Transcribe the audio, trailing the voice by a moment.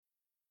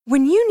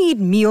When you need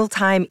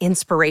mealtime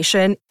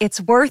inspiration,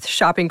 it's worth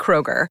shopping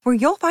Kroger, where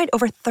you'll find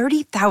over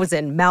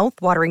 30,000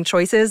 mouth-watering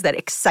choices that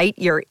excite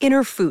your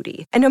inner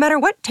foodie. And no matter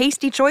what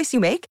tasty choice you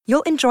make,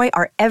 you'll enjoy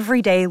our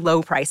everyday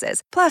low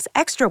prices, plus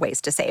extra ways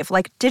to save,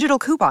 like digital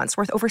coupons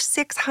worth over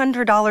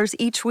 $600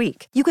 each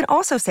week. You can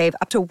also save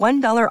up to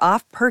 $1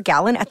 off per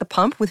gallon at the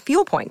pump with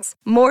fuel points.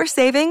 More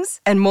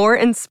savings and more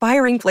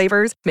inspiring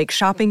flavors make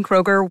shopping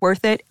Kroger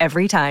worth it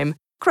every time.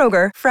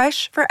 Kroger,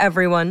 fresh for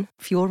everyone.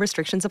 Fuel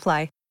restrictions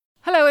apply.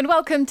 Hello and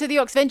welcome to the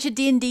Oxventure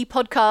D&D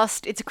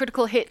podcast. It's a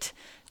critical hit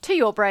to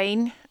your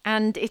brain,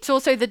 and it's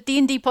also the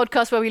D&D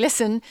podcast where we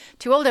listen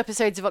to old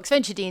episodes of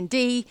Oxventure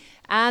D&D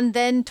and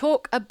then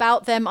talk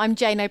about them. I'm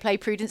Jane, I play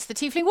Prudence the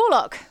Tiefling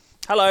Warlock.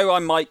 Hello,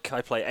 I'm Mike,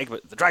 I play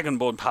Egbert the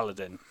Dragonborn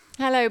Paladin.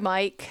 Hello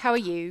Mike, how are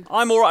you?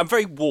 I'm alright, I'm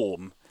very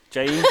warm,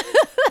 Jane.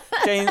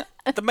 Jane,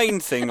 the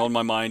main thing on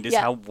my mind is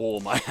how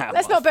warm I am.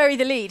 Let's not bury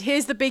the lead.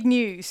 Here's the big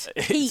news.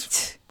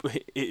 Heat.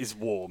 It is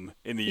warm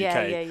in the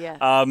UK. Yeah.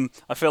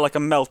 I feel like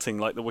I'm melting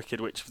like the Wicked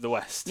Witch of the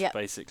West,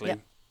 basically. Yep.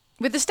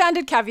 With the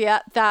standard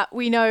caveat that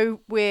we know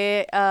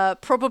we're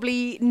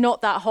probably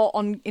not that hot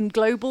in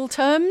global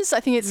terms. I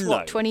think it's,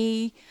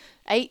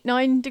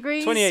 9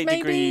 degrees? 28 maybe,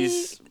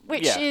 degrees.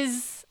 Which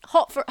is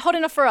hot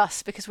enough for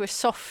us because we're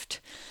soft.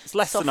 It's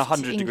less than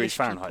 100 English degrees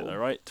Fahrenheit, people. though,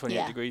 right?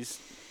 28 degrees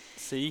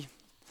C.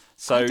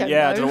 So, I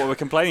don't know what we're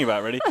complaining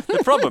about, really.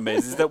 The problem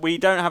is that we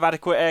don't have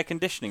adequate air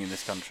conditioning in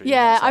this country.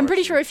 Yeah, I'm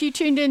pretty sure if you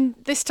tuned in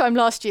this time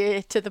last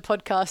year to the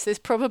podcast, there's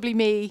probably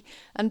me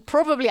and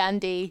probably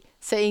Andy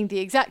saying the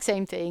exact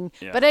same thing.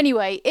 Yeah. But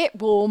anyway,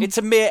 warm. It's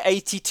a mere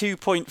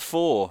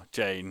 82.4,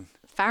 Jane.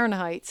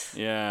 Fahrenheit.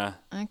 Yeah.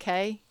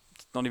 Okay.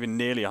 It's not even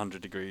nearly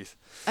 100 degrees.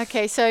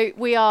 Okay, so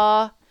we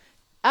are...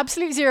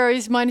 Absolute zero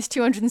is minus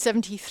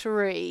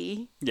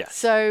 273. Yes.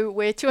 So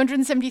we're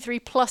 273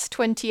 plus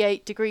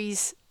 28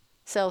 degrees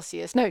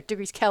Celsius. No,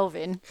 degrees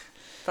Kelvin.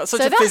 That's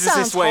such a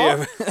physicist way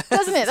of...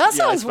 doesn't it? That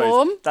sounds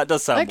warm. That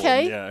does sound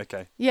warm. Yeah,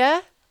 okay.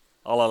 Yeah?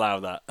 I'll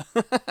allow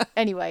that.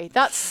 Anyway,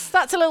 that's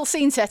a little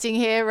scene setting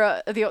here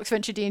at the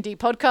Oxventure D&D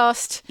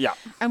podcast. Yeah.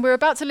 And we're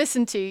about to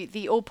listen to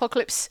the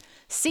Apocalypse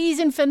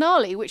season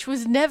finale, which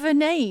was never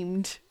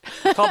named.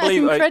 I can't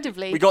believe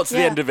incredibly. We got to the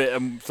end of it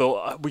and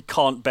thought, we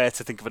can't bear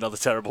to think of another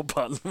terrible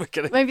pun.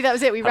 Maybe that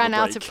was it. We ran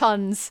out of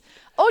puns.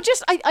 Or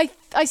just,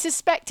 I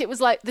suspect it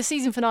was like the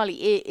season finale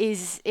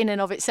is in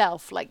and of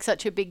itself like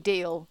such a big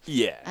deal.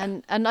 Yeah.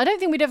 And I don't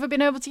think we'd ever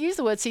been able to use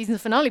the word season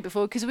finale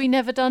before because we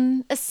never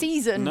done a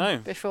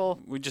season before.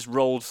 We just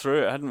rolled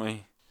through it, hadn't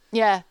we?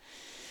 Yeah.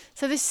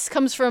 So this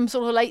comes from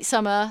sort of late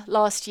summer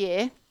last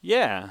year.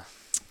 Yeah.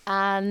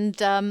 And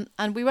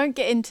we won't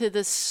get into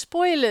the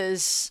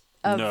spoilers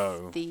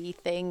of the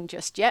thing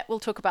just yet. We'll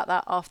talk about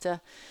that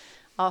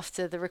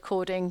after the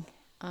recording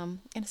in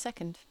a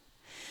second.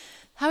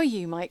 How are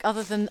you, Mike?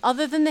 Other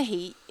than the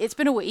heat, it's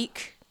been a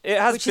week. It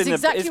has which been is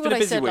exactly it's what been a I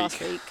busy said week.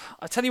 last week.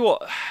 I tell you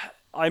what,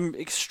 I'm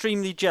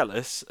extremely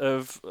jealous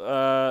of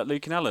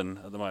Luke and Ellen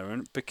at the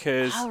moment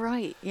because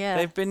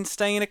they've been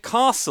staying in a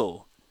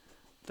castle.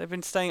 They've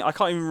been staying... I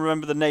can't even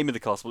remember the name of the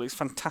castle. It looks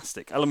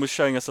fantastic. Ellen was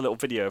showing us a little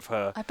video of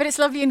her. I bet it's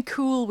lovely and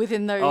cool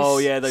within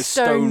those, those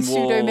stone walls.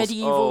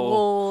 pseudo-medieval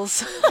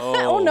walls.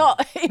 Or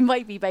not. It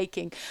might be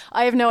baking.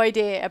 I have no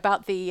idea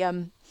about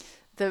the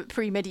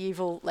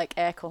pre-medieval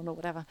aircon or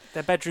whatever.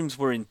 Their bedrooms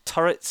were in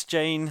turrets,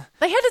 Jane.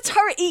 They had a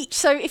turret each.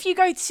 So if you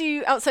go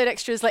to Outside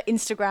Extras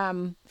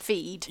Instagram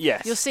feed,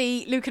 you'll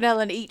see Luke and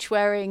Ellen each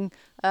wearing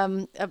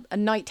a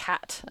night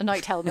hat, a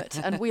night helmet,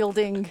 and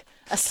wielding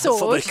a sword.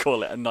 That's what they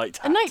call it, a night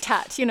hat. A night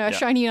hat, a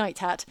shiny night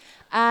hat.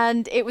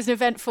 And it was an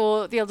event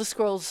for the Elder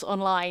Scrolls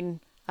Online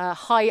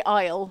High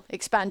Isle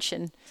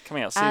expansion. It's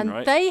coming out soon, right?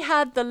 And they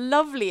had the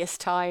loveliest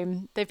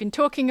time. They've been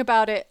talking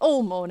about it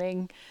all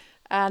morning.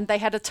 And they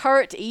had a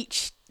turret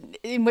each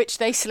in which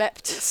they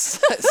slept.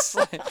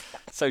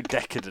 So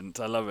decadent.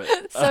 I love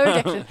it. So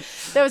decadent.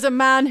 There was a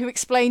man who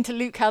explained to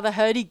Luke how the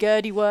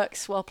hurdy-gurdy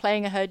works while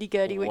playing a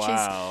hurdy-gurdy, which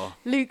is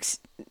Luke's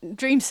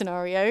dream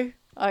scenario,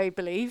 I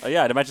believe. Oh,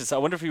 yeah, I'd imagine so. I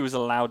wonder if he was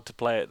allowed to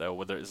play it, though,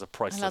 whether it was a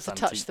priceless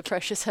antique. Allowed to touch the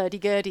precious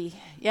hurdy-gurdy.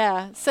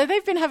 Yeah. So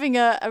they've been having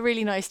a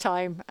really nice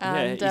time.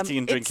 And, eating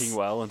and drinking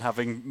well and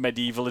having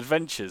medieval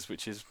adventures,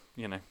 which is,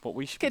 what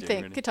we should be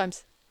doing, really. Good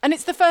times. And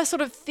it's the first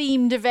sort of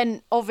themed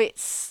event of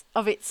its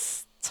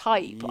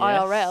type,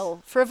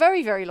 IRL, for a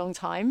very, very long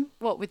time,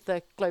 with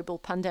the global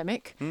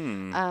pandemic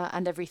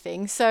and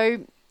everything.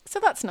 So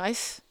that's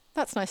nice.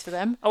 That's nice for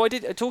them. Oh, I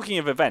did. Talking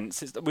of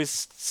events, it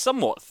was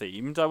somewhat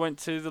themed. I went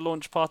to the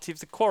launch party of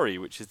The Quarry,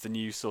 which is the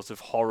new sort of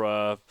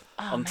horror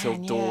Until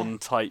Dawn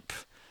type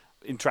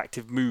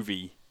interactive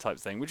movie type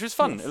thing, which was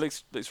fun. Yes. It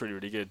looks really,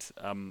 really good.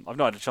 I've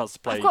not had a chance to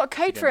play. I've got a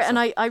code for it, and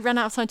I ran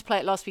out of time to play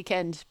it last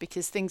weekend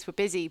because things were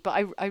busy.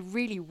 But I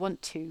really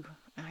want to.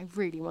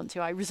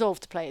 I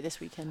resolved to play it this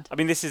weekend. I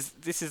mean, this is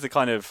the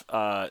kind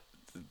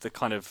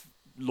of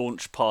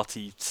launch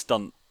party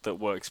stunt that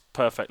works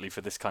perfectly for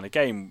this kind of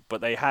game.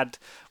 But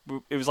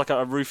it was like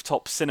a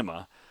rooftop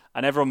cinema.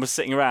 And everyone was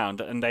sitting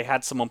around and they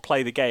had someone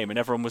play the game and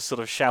everyone was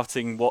sort of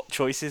shouting what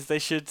choices they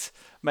should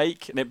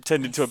make. And it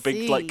turned into a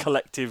big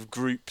collective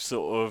group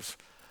sort of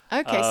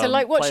Okay, so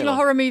like watching a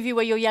horror movie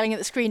where you're yelling at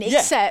the screen,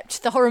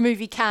 except the horror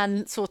movie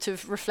can sort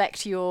of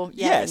reflect your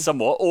yelling. Yeah,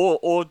 somewhat,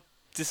 or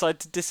decide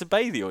to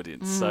disobey the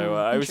audience. So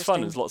it was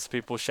fun. There's lots of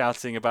people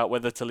shouting about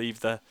whether to leave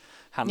the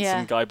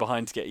handsome guy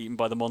behind to get eaten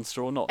by the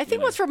monster or not. I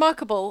think what's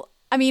remarkable,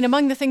 I mean,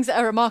 among the things that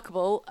are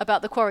remarkable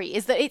about The Quarry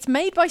is that it's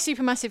made by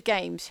Supermassive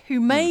Games, who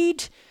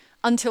made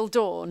Until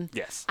Dawn,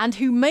 and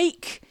who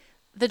make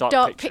the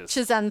Dark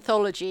Pictures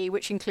anthology,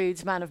 which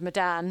includes Man of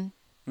Medan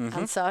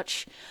and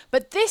such.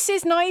 But this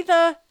is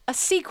neither a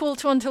sequel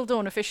to Until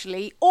Dawn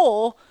officially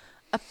or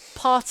a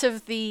part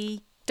of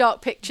the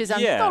Dark Pictures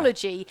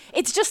anthology.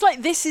 It's just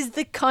like this is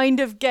the kind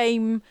of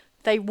game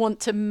they want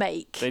to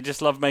make. They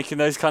just love making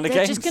those kind of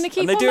games. They're just going to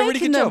keep and they do a really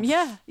good them.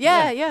 job.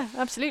 Yeah,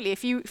 absolutely.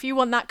 If you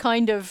want that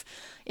kind of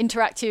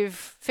interactive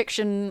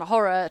fiction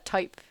horror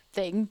type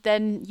thing,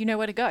 then you know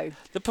where to go.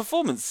 The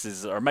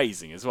performances are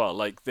amazing as well.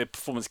 Like the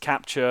performance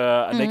capture,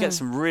 and they get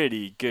some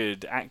really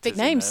good actors. Big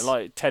names. In there.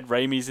 Like Ted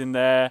Raimi's in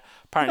there.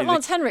 Apparently,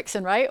 Lance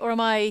Henriksen, right? Or am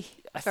I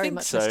very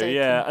much so, mistaken?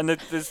 Yeah. And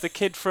there's the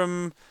kid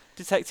from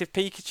Detective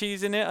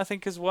Pikachu's in it, I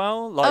think, as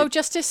well.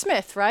 Justice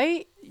Smith,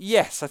 right?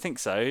 Yes, I think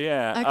so.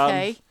 Yeah.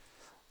 Okay.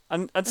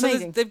 And so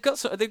they've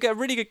got a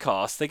really good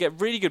cast. They get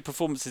really good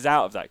performances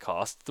out of that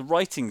cast. The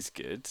writing's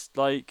good.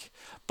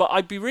 But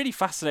I'd be really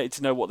fascinated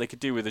to know what they could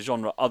do with a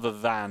genre other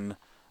than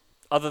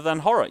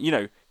horror. You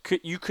know,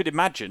 you could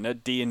imagine a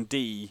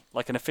D&D,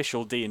 like an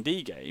official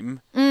D&D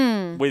game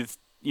with,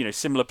 you know,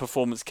 similar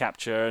performance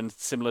capture and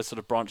similar sort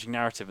of branching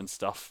narrative and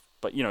stuff.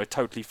 But, you know, a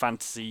totally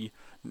fantasy,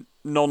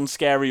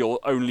 non-scary or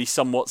only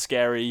somewhat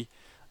scary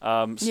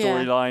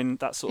storyline,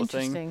 that sort of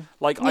thing.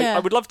 I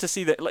would love to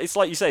see that. It's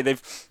like you say,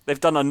 they've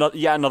done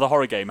another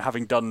horror game,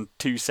 having done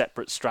two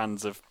separate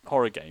strands of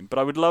horror game. But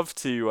I would love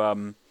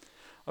to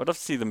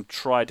see them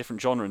try a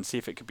different genre and see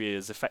if it could be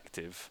as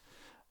effective.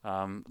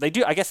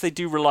 I guess they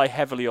do rely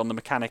heavily on the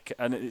mechanic,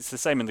 and it's the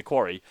same in The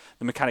Quarry.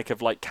 The mechanic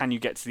of can you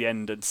get to the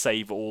end and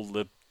save all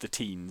the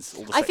teens?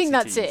 All the I think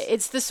that's it.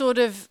 It's the sort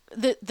of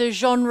the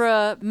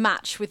genre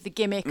match with the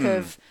gimmick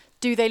of,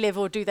 do they live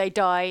or do they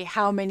die?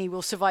 How many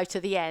will survive to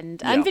the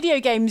end? And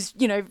video games,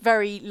 you know,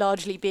 very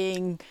largely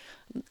being,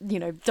 you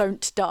know,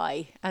 don't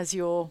die as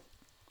your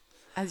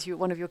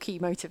one of your key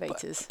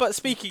motivators. But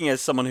speaking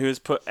as someone who has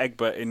put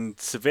Egbert in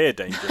severe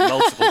danger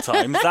multiple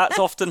times, that's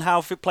often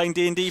how playing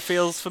D&D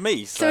feels for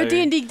me. So a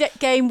D&D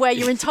game where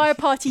your entire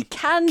party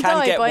can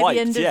die by wiped. The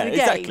end of the game.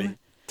 Exactly.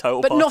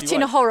 But not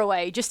in a horror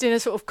way, just in a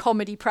sort of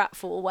comedy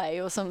pratfall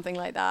way or something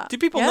like that. Do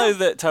people know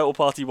that Total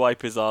Party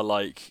Wipe is our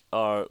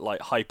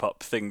hype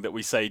up thing that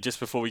we say just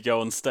before we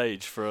go on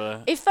stage for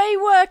a... If they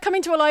were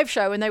coming to a live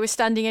show and they were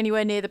standing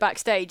anywhere near the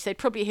backstage, they'd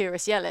probably hear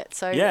us yell it.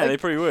 So they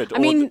probably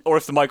would. Or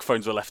if the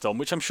microphones were left on,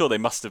 which I'm sure they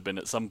must have been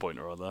at some point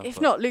or other.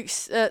 If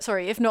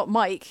not,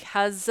 Mike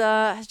has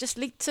just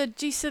leaked a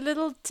juicy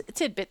little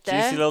tidbit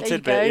there. Juicy little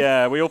tidbit,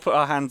 yeah. We all put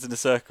our hands in a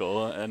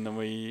circle and then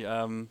we...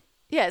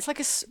 Yeah, it's like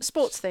a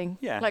sports thing.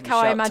 Yeah, like how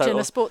I imagine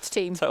a sports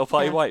team. Total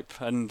Party Wipe,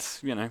 and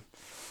you know.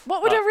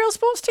 What would a real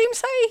sports team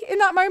say in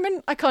that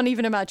moment? I can't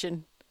even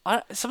imagine.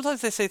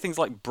 Sometimes they say things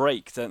like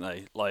break, don't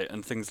they?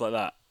 And things like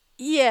that.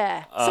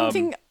 Yeah,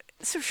 something.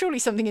 So surely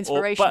something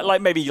inspirational. But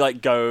maybe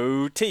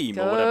go team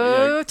or whatever.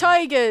 Go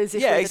Tigers!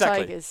 If we're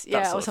exactly. The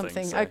Tigers, or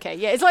something. So. Okay,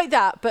 yeah, it's like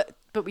that, but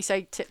we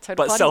say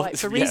Total Party Wipe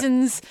for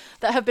reasons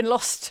that have been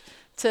lost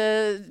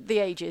to the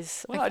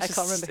ages. I can't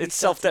remember. It's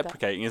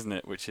self-deprecating, isn't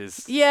it? Which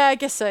is I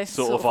guess so.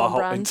 Sort of our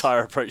whole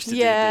entire approach to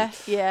D&D.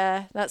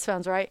 Yeah, that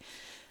sounds right.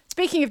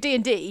 Speaking of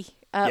D&D,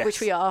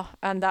 which we are,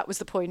 and that was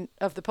the point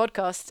of the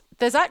podcast.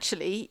 There's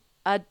actually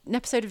an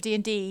episode of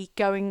D&D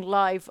going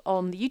live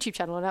on the YouTube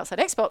channel on Outside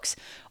Xbox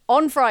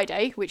on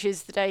Friday, which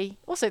is the day.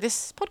 Also,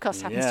 this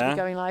podcast happens to be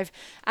going live,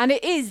 and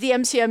it is the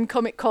MCM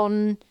Comic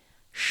Con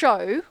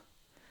show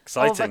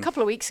Exciting. of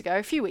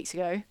a few weeks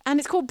ago, and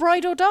it's called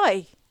Bride or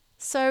Die.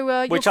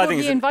 So which you're I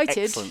think is invited.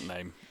 An excellent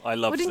name. I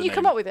love. Didn't you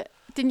come up with it?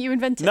 Didn't you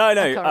invent it? No.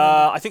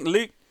 I think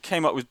Luke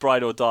came up with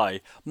Bride or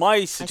Die.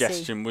 My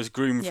suggestion was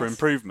Groom for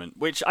Improvement,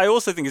 which I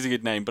also think is a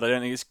good name, but I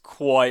don't think it's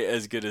quite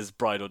as good as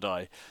Bride or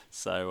Die.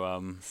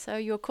 So. So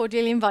you're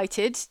cordially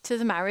invited to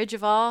the marriage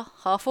of our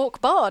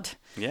half-orc bard.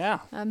 Yeah.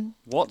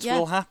 What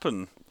will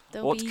happen?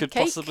 What could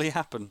cake? Possibly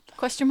happen?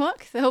 Question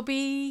mark. There'll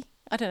be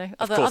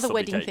other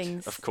wedding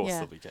things. Of course,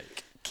 there'll be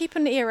cake. Keep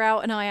an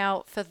eye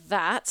out for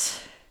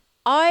that.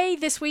 I,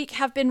 this week,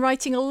 have been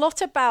writing a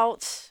lot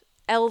about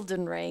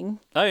Elden Ring.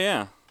 Oh,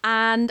 yeah.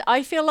 And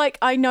I feel like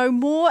I know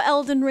more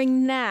Elden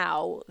Ring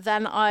now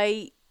than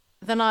I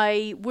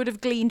would have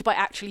gleaned by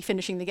actually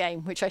finishing the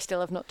game, which I still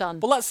have not done.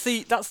 Well, that's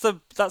the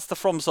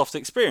FromSoft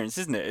experience,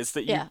 isn't it? It's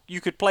that you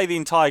could play the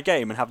entire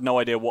game and have no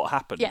idea what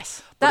happened.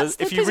 Yes. But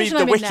if you read the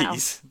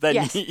wikis, then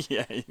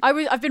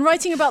I've been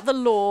writing about the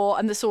lore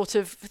and the sort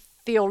of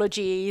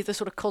theology, the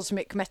sort of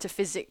cosmic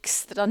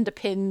metaphysics that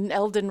underpin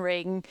Elden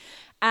Ring.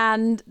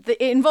 And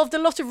it involved a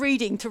lot of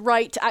reading to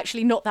write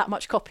actually not that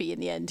much copy in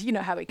the end. You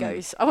know how it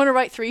goes. I want to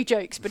write 3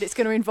 jokes, but it's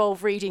going to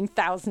involve reading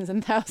thousands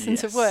and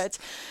thousands of words.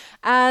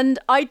 And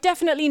I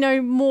definitely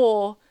know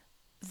more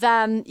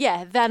then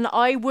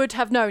I would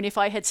have known if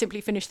I had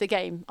simply finished the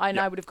game.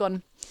 I would have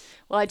gone,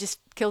 well, I just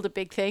killed a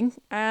big thing,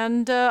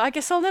 and I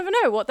guess I'll never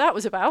know what that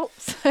was about.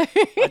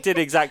 I did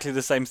exactly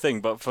the same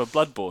thing, but for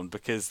Bloodborne,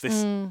 because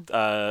this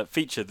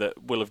feature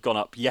that will have gone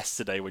up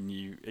yesterday when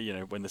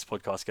when this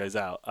podcast goes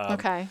out,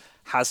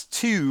 has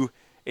two.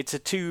 It's a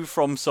 2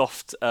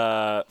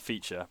 FromSoft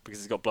feature because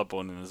it's got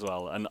Bloodborne in as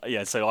well. And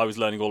so I was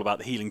learning all about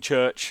the Healing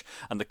Church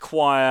and the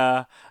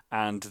choir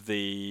and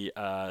the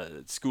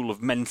School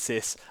of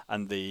Mensis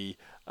and the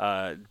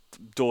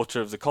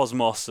Daughter of the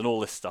Cosmos and all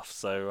this stuff.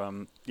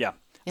 So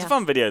it's a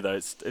fun video though.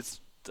 It's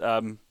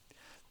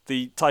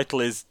the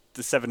title is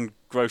The 7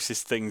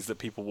 Grossest Things That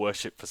People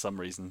Worship for Some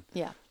Reason.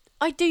 Yeah,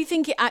 I do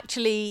think it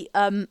actually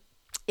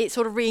it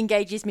sort of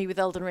re-engages me with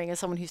Elden Ring as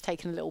someone who's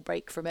taken a little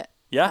break from it.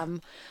 Yeah.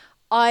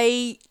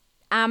 I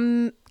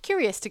am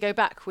curious to go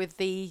back with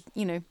the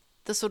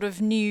sort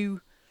of new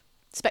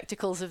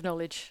spectacles of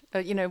knowledge.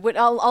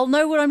 I'll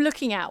know what I'm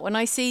looking at when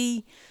I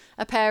see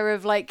a pair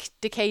of like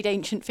decayed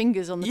ancient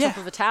fingers on the top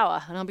of a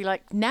tower, and I'll be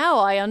like, now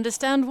I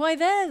understand why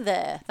they're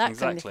there. That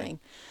kind of thing.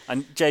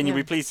 And Jane, you'll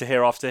be pleased to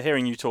hear after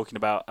hearing you talking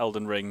about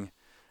Elden Ring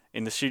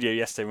in the studio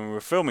yesterday when we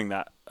were filming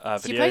that video.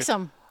 Did you play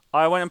some?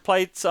 I went and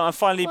played. So I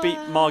finally beat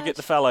Margit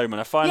the Fell-Omen.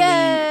 I finally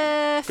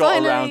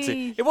got around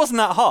to. It wasn't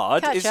that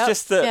hard. It's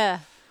just that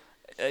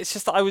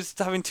I was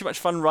having too much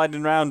fun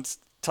riding around,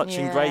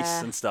 touching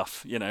Grace and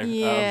stuff.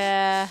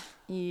 Yeah.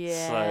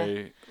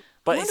 So,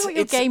 but I wonder what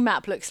your game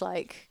map looks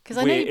like, because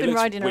I know you've been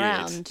riding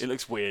around. It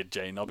looks weird,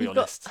 Jane. I'll be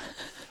honest.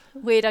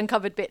 Weird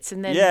uncovered bits,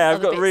 and then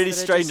I've got really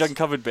strange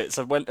uncovered bits.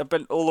 I've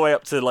been all the way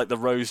up to like the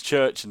Rose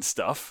Church and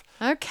stuff.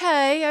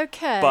 Okay.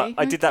 But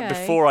I did that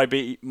before I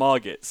beat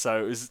Margit,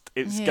 so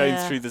it's going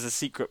through. There's a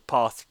secret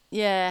path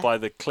by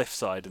the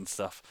cliffside and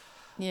stuff.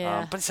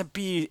 Yeah. But it's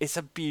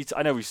a beautiful.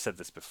 I know we've said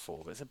this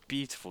before, but it's a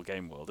beautiful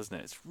game world, isn't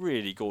it? It's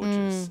really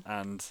gorgeous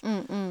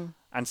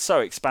and so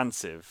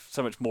expansive,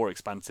 so much more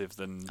expansive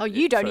than. Oh,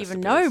 you don't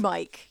even know,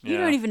 Mike. You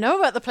don't even know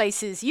about the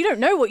places. You don't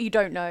know what you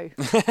don't know.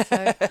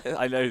 So.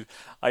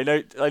 I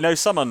know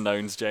some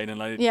unknowns, Jane,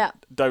 and I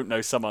don't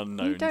know some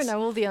unknowns. You don't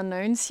know all the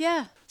unknowns,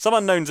 yeah. Some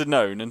unknowns are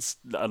known and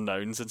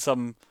unknowns, and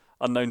some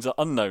unknowns are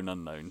unknown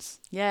unknowns.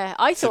 Yeah,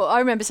 I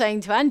remember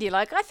saying to Andy,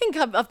 like, I think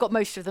I've got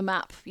most of the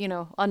map,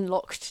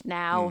 unlocked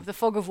now. The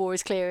fog of war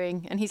is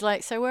clearing. And he's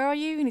like, so where are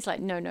you? And he's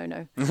like, no.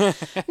 no.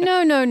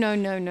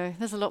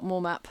 There's a lot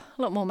more map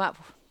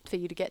for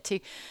you to get to.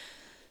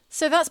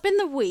 So that's been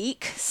the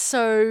week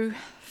so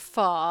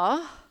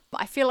far.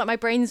 I feel like my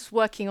brain's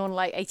working on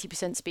like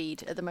 80%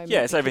 speed at the moment.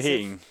 Yeah, it's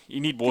overheating. You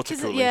need water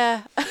cooling.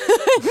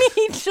 I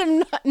need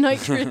some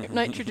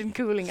nitrogen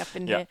cooling up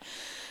in here.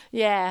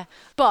 Yeah,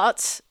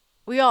 but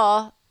we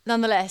are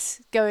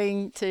nonetheless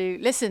going to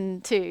listen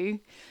to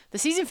the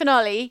season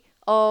finale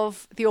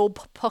of the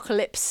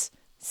Apocalypse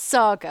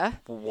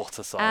saga. What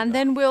a saga. And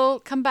then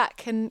we'll come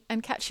back and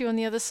catch you on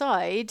the other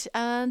side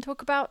and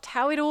talk about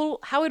how it all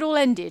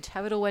ended,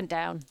 how it all went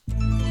down.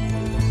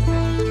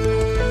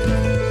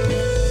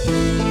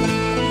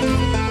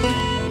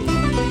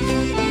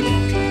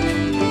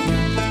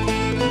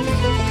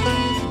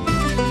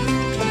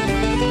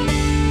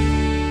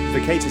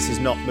 Vacatus is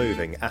not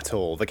moving at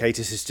all.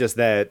 Vacatus is just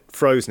there,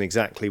 frozen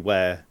exactly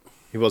where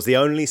he was. The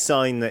only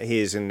sign that he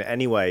is in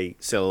any way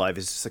still alive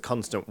is just a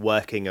constant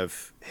working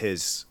of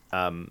his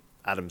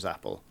Adam's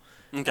apple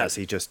as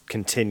he just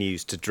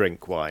continues to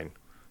drink wine.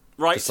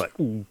 Right. Just like,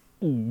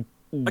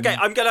 Okay,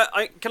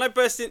 can I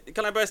burst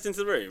into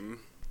the room?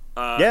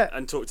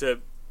 And talk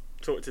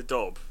to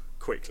Dob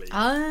quickly.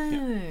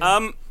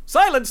 Oh.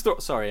 Silence.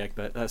 Sorry,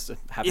 Egbert. That's a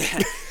habit. Yeah,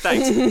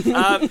 thanks.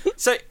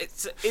 So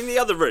it's in the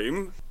other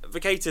room.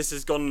 Vacatus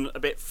has gone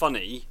a bit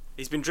funny.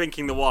 He's been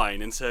drinking the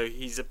wine, and so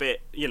he's a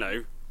bit,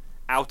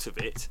 out of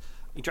it.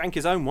 He drank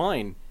his own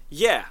wine.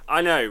 Yeah,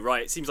 I know,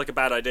 right? It seems like a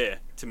bad idea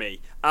to me.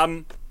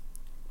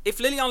 If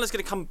Liliana's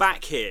going to come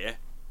back here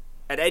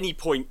at any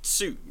point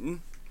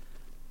soon,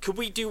 could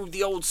we do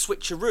the old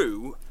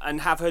switcheroo and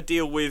have her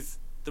deal with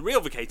the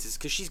real Vacatus?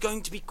 Because she's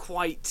going to be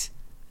quite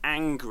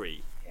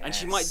angry. And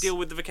she might deal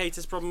with the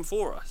Vacatus problem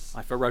for us.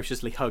 I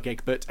ferociously hug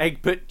Egbert.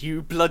 Egbert,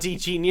 you bloody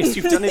genius,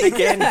 you've done it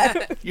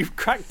again. You've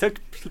cracked the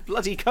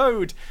bloody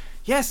code.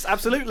 Yes,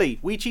 absolutely.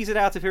 We cheese it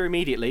out of here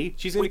immediately.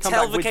 She's going to come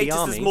back with the army.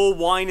 Tell Vacatus there's more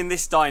wine in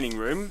this dining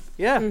room.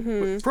 Yeah,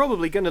 we're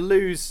probably going to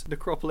lose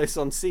Necropolis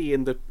on Sea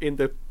in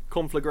the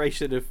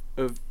conflagration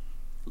of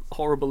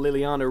horrible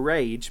Liliana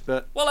rage,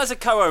 but... Well, as a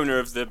co-owner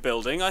of the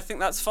building, I think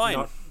that's fine.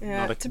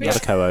 Not a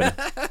co-owner.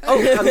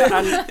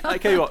 and I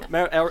tell you what,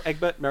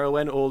 Egbert,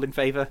 Merylwen, all in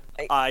favour?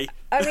 Aye.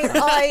 I mean,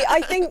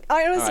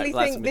 I honestly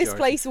think this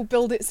place will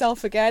build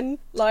itself again.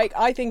 Like,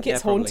 I think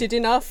it's haunted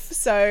enough,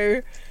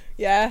 so,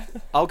 yeah.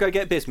 I'll go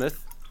get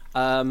bismuth,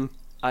 and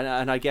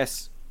I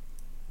guess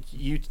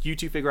you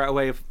two figure out a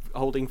way of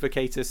holding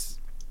Vacatus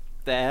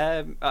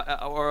there,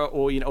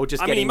 or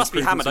just. I mean, he must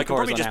be hammered. I could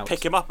probably just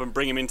pick him up and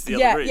bring him into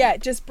the other room. Yeah,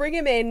 just bring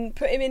him in,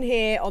 put him in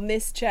here on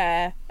this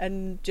chair,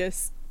 and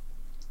just,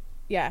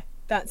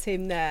 that's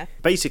him there.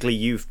 Basically,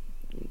 you've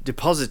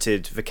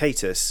deposited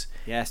Vacatus.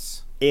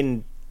 Yes.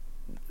 In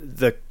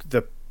the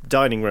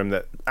dining room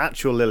that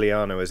actual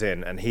Liliana was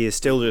in, and he is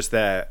still just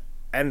there,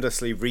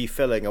 endlessly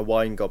refilling a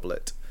wine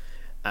goblet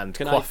and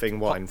quaffing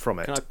wine from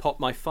it. Can I pop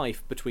my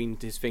fife between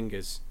his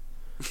fingers?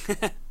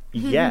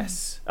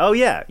 Yes. Oh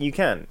yeah, you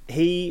can.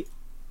 He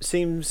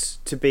seems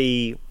to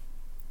be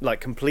like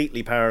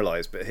completely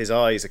paralysed, but his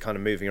eyes are kind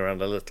of moving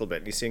around a little bit,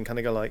 and you see him kind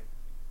of go like,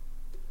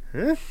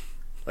 huh?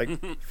 Like,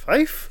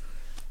 fife?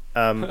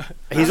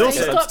 He's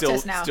also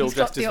still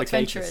dressed as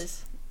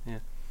Vacatus.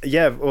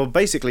 Yeah, well,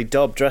 basically,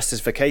 Dob, dressed as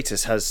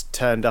Vacatus, has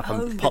turned up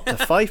and popped a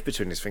fife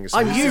between his fingers.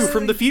 I'm you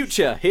from the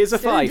future. Here's a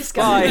fife.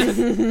 Bye.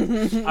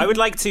 I would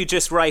like to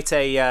just write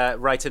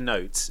a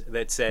note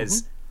that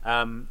says,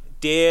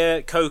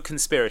 "Dear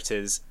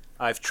co-conspirators,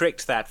 I've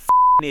tricked that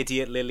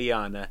idiot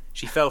Liliana.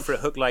 She fell for a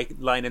hook,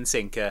 line and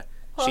sinker.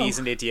 She's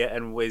an idiot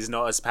and was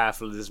not as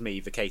powerful as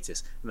me,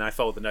 Vacatus." And then I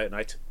fold the note and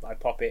I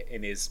pop it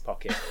in his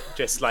pocket,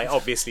 just like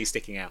obviously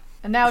sticking out.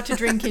 And now to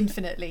drink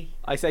infinitely.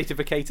 I say to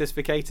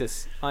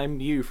Vacatus,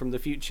 I'm you from the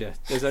future.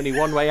 There's only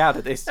one way out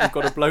of this. You've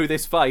got to blow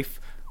this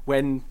fife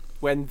when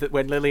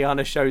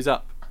Liliana shows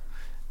up,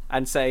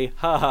 and say,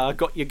 "Ha ha,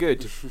 got you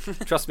good.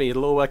 Trust me,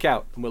 it'll all work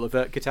out, and we'll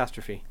avert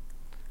catastrophe."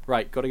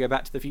 Right, got to go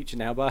back to the future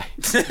now. Bye.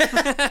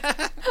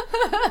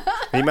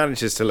 He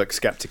manages to look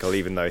sceptical,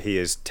 even though he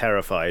is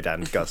terrified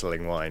and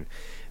guzzling wine.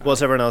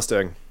 What's everyone else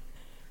doing?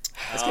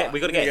 We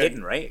got to get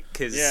hidden, right?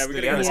 Because we got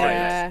to get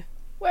hidden.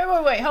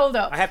 Wait, hold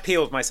up. I have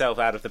peeled myself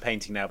out of the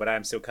painting now, but I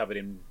am still covered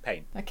in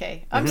paint.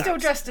 Okay, I'm still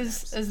dressed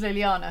as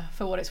Liliana,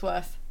 for what it's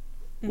worth.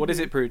 What is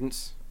it,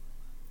 Prudence?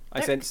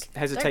 I sense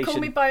hesitation.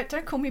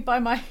 Don't call me by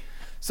my...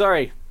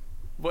 Sorry.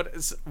 What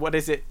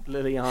is it,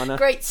 Liliana?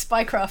 Great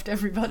spycraft,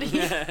 everybody.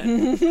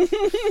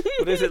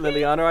 What is it,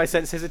 Liliana? I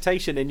sense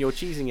hesitation in your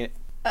cheesing it.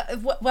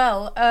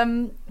 Well,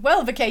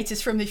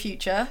 Vacatus from the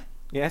future.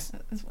 Yes.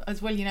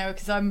 As well, you know,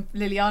 because I'm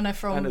Liliana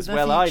from the future. And as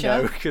well I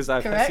know, because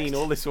I've seen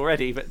all this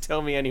already, but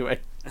tell me anyway.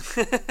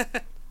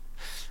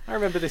 I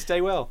remember this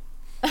day well.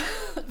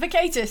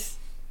 Vacatus,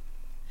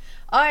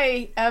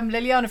 I am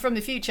Liliana from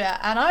the future,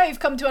 and I've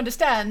come to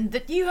understand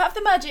that you have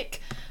the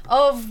magic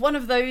of one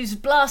of those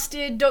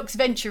blasted Doc's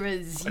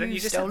Venturers. Why don't you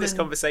just have this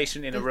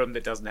conversation in a room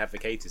that doesn't have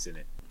Vacatus in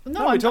it?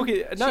 No, I'm talking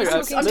to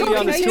Vacatus.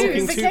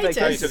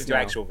 Talking to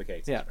actual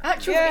Vacatus. Yeah.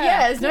 Actual,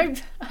 I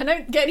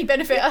don't get any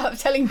benefit out of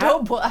telling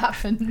Dob what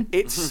happened.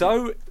 It's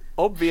so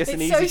obvious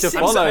and easy to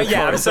follow.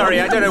 I'm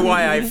sorry. I don't know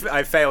why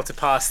I've failed to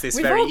pass this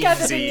very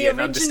easy and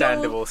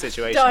understandable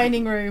situation.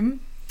 Dining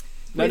room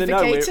with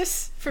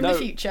Vacatus from the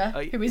future,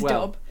 who is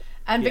Dob,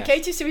 and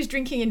Vacatus, who is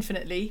drinking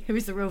infinitely, who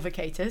is the real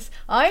Vacatus.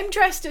 I'm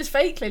dressed as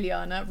fake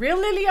Liliana. Real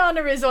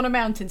Liliana is on a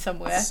mountain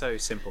somewhere. It's so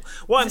simple.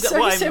 What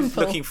I'm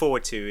looking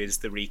forward to is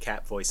the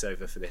recap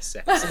voiceover for this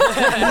episode.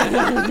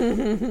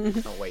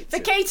 Can't wait.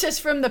 Vacatus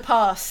from the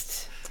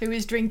past, who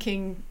is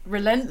drinking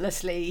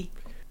relentlessly.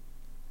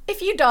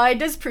 If you die,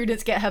 does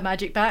Prudence get her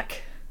magic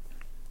back?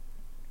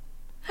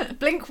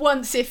 Blink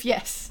once if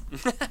yes.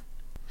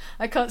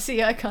 I can't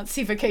see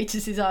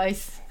Vacatus's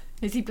eyes.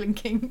 Is he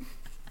blinking?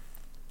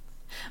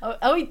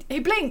 Oh, he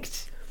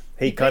blinked.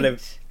 He kind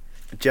of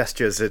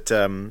gestures at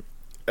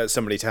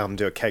somebody to help him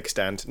do a keg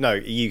stand. No,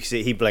 you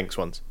see, he blinks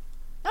once.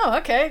 Oh,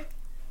 okay.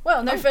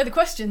 Well, no further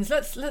questions.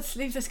 Let's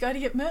leave this guy to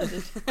get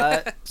murdered.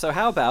 So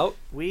how about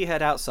we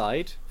head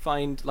outside,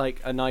 find like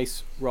a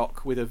nice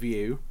rock with a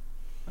view,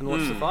 and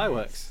watch the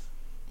fireworks?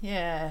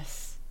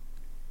 Yes.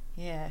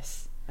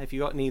 Have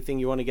you got anything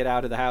you want to get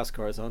out of the house,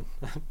 Corazon?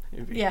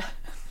 Yeah.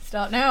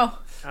 Start now.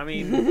 I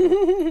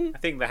mean, I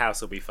think the house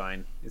will be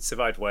fine. It's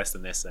survived worse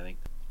than this, I think.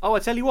 Oh, I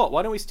tell you what.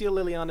 Why don't we steal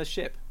Liliana's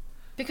ship?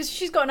 Because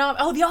she's got an army.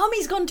 Oh, the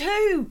army's gone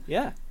too.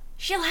 Yeah.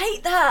 She'll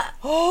hate that.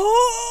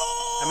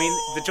 I mean,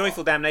 the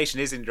Joyful Damnation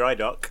is in dry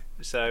dock,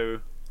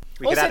 so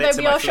we could add it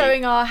to my fleet. Also, though, we are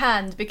showing our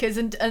hand because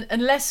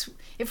unless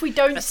if we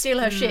don't steal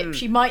her ship,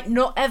 she might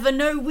not ever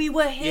know we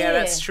were here. Yeah,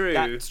 that's true.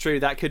 That's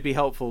true. That could be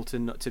helpful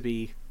to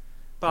be.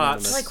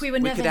 But like we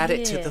could add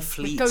it to the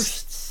fleet.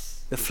 Ghosts.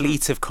 The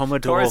fleet of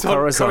Commodore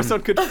Corazon.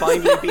 Corazon could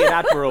finally be an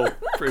admiral.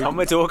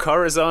 Commodore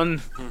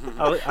Corazon.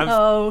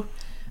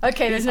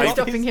 Okay, there's no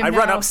stopping him now. I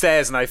run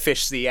upstairs and I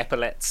fish the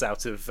epaulets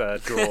out of a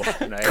drawer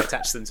and I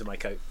attach them to my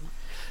coat.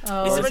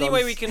 Is there any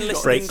way we can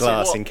listen break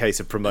glass in case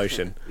of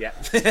promotion? Yeah.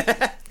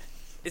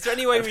 Is there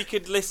any way we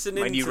could listen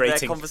into their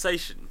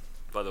conversation,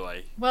 by the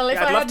way? Well, if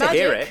I'd love to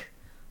hear it.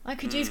 I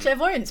could use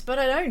clairvoyance, but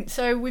I don't.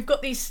 So we've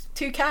got these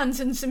 2 cans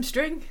and some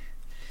string.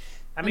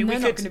 I mean, they're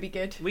not going to be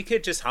good. We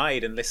could just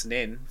hide and listen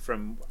in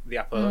from the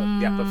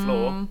upper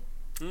floor.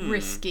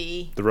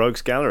 Risky. The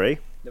Rogues Gallery.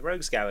 The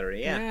Rogues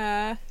Gallery,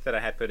 yeah. That I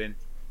had put in.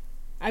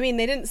 I mean,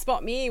 they didn't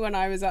spot me when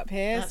I was up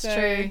here. That's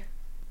true.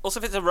 Also,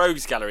 if it's a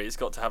Rogues Gallery, it's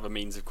got to have a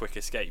means of quick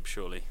escape,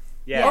 surely.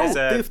 Yeah.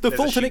 The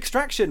Fulton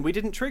extraction. We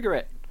didn't trigger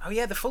it. Oh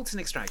yeah, the Fulton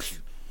extraction.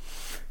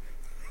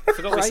 I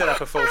forgot we set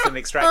up a Fulton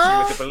extraction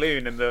with the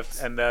balloon and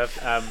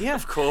the yeah,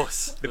 of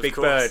course, the big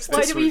bird.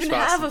 Why do we even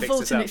have a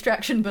Fulton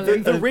extraction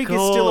balloon? The rig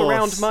is still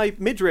around my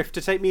midriff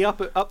to take me up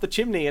the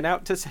chimney and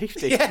out to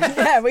safety.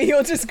 Yeah, but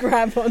you'll just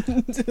grab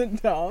onto the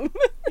top.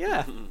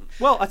 Yeah.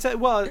 Well,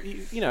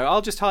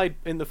 I'll just hide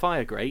in the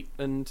fire grate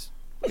and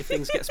if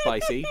things get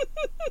spicy.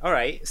 All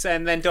right. So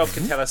and then Dob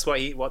can tell us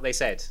what they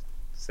said.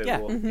 So yeah.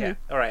 Yeah.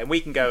 All right, and we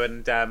can go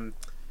and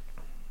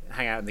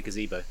hang out in the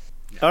gazebo.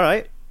 Yeah. All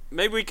right.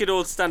 Maybe we could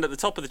all stand at the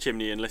top of the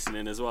chimney and listen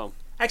in as well.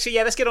 Actually,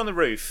 yeah, let's get on the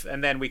roof,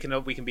 and then we can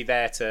be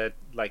there to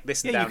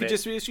listen down it.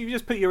 You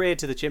just put your ear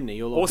to the chimney.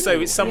 You'll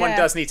also, someone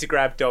does need to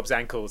grab Dob's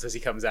ankles as he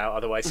comes out,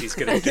 otherwise he's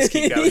going to just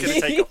keep going.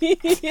 Take off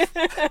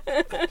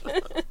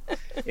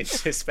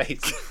into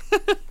space.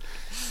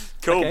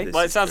 Cool. Okay,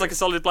 well, it sounds like a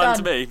solid plan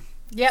to me.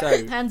 Yep,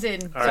 so, hands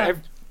in. All right.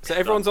 So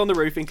everyone's on the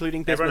roof,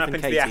 including Bismuth Everyone up and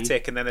into Katie. the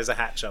attic, and then there's a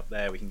hatch up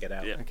there we can get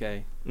out. Yeah.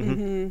 Okay.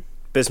 Mm-hmm.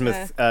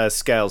 Bismuth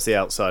scales the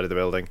outside of the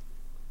building.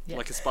 Yeah.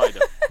 Like a spider.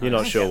 You're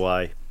not sure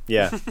why.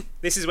 Yeah.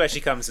 This is where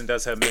she comes and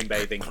does her moon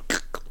bathing.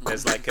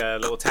 There's like a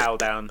little towel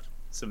down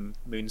some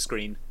moon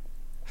screen.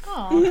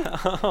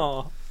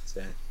 Aww.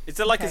 So. Is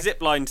there like a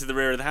zip line to the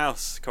rear of the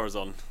house,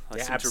 Corazon? I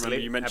seem to remember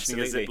you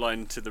mentioning a zip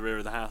line to the rear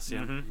of the house. Yeah.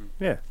 Mm-hmm.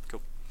 Yeah.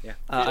 Cool. Yeah.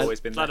 Always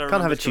been there.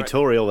 Can't have a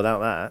tutorial without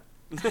that.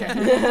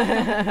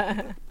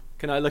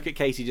 Can I look at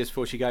Katie just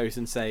before she goes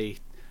and say,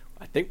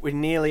 I think we're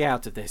nearly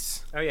out of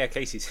this. Oh yeah,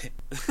 Casey's.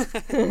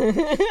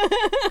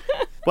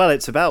 Well,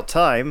 it's about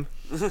time.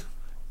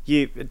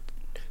 You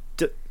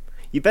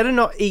better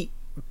not eat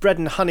bread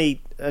and honey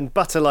and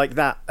butter like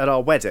that at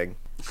our wedding.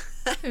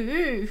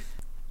 Ooh.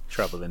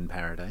 Trouble in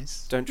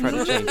paradise. Don't try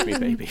to change me,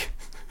 baby.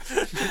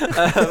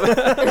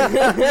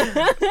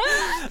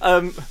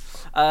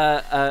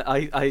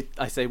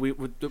 I say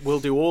we'll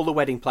do all the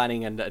wedding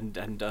planning and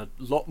a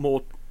lot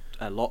more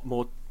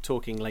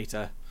talking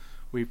later.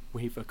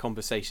 We've a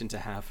conversation to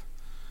have.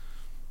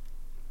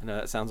 I know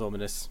that sounds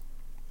ominous.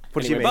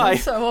 What do you mean? Bye.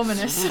 So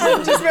ominous.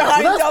 Just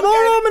behind That's Dom more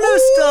going,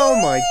 ominous. Oh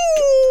my.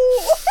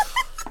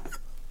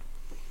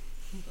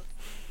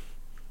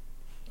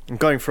 I'm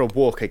going for a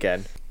walk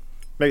again.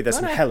 Maybe there's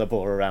some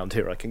hellebore around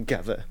here I can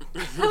gather.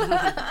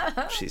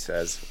 She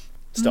says,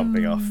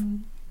 stomping off.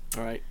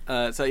 All right.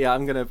 So yeah,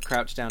 I'm gonna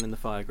crouch down in the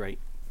fire grate.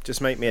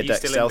 Just make me a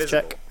dex stealth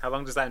check. How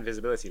long does that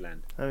invisibility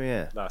land? Oh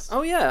yeah. Last.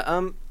 Oh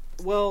yeah.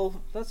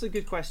 Well, that's a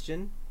good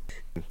question.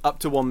 Up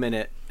to 1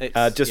 minute.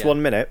 Just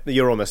 1 minute.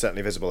 You're almost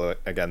certainly visible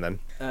again then.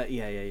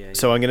 Yeah.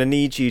 So I'm going to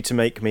need you to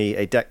make me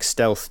a dex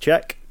stealth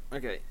check.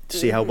 Okay. To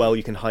see how well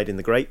you can hide in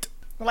the grate.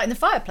 Like in the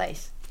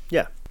fireplace?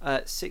 Yeah.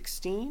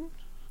 16.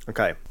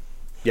 Okay.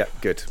 Yeah,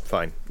 good,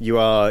 fine.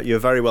 You're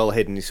very well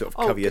hidden. You sort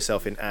of cover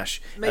yourself in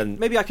ash.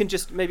 Maybe I can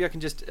just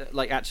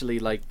actually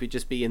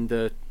be in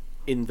the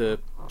chimney.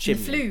 The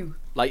flue.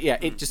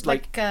 It just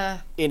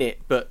in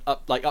it, but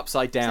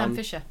upside down. Sam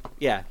Fisher.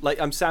 Yeah,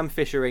 I'm Sam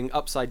Fishering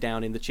upside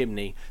down in the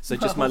chimney. So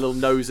just my little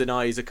nose and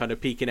eyes are kind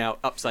of peeking out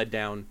upside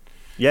down.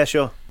 Yeah,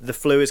 sure. The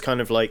flue is kind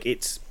of like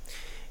it's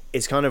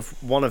kind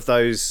of one of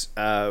those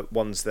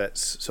ones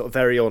that's sort of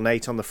very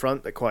ornate on the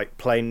front, but quite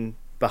plain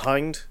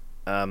behind.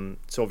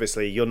 So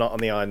obviously you're not on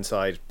the iron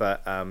side,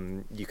 but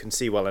you can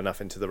see well enough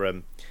into the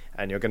room,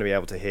 and you're going to be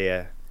able to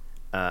hear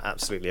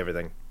absolutely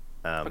everything.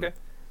 Okay.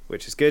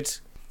 Which is good.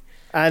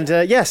 And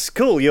yes,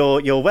 cool.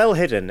 You're well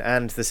hidden,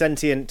 and the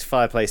sentient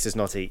fireplace does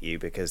not eat you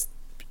because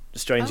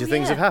stranger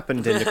things have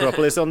happened in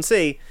Necropolis on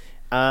Sea.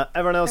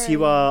 Everyone else,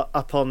 you are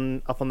up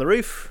on the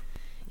roof.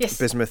 Yes.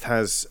 Bismuth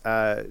has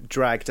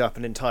dragged up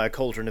an entire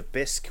cauldron of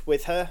bisque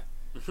with her.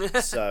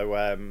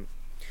 So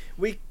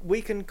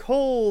we can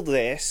call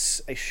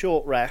this a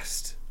short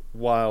rest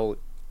while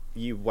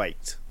you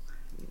wait.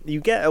 You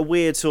get a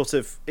weird sort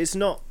of. It's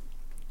not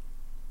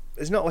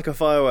like a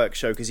fireworks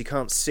show because you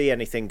can't see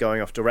anything going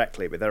off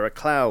directly, but there are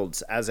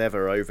clouds as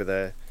ever over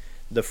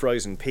the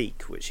frozen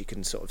peak, which you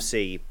can sort of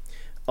see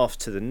off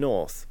to the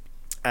north,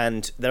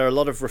 and there are a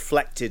lot of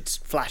reflected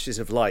flashes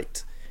of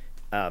light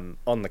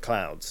on the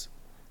clouds,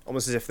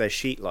 almost as if there's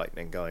sheet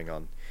lightning going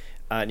on.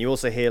 And you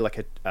also hear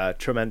like a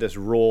tremendous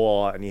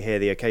roar, and you hear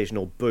the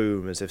occasional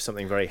boom as if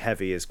something very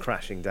heavy is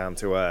crashing down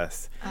to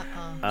earth.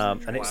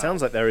 And it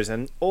sounds like there is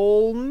an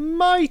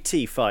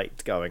almighty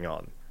fight going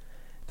on.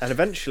 And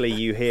eventually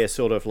you hear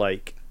sort of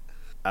like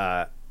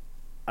a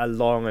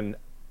long and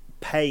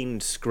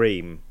pained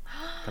scream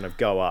kind of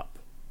go up.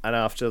 And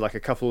after like a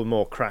couple of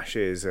more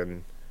crashes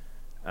and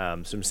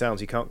some sounds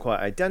you can't quite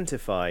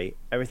identify,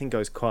 everything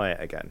goes quiet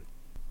again.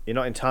 You're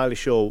not entirely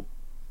sure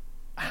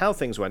how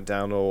things went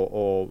down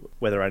or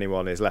whether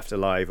anyone is left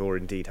alive or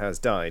indeed has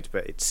died.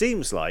 But it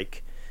seems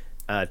like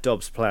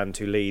Dob's plan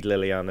to lead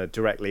Liliana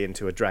directly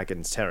into a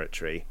dragon's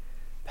territory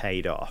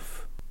paid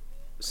off.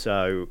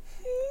 So...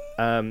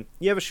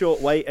 you have a short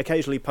wait,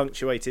 occasionally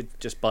punctuated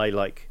just by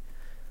like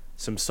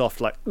some soft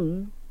like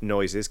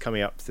noises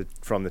coming up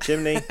from the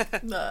chimney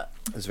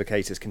as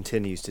Vacatus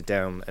continues to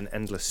down an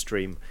endless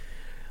stream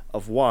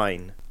of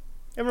wine.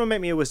 Everyone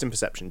make me a wisdom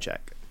perception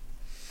check.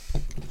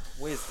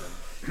 Wisdom.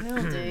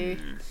 Will do.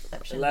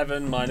 Perception.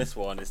 11 minus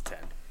 1 is 10.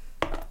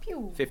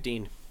 Pew.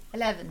 15.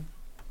 11.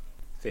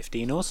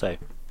 15 also.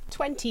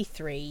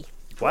 23.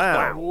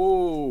 Wow.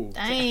 Whoa.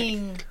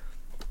 Dang.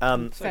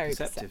 Very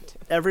perceptive.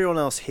 Everyone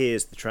else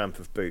hears the tramp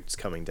of boots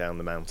coming down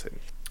the mountain.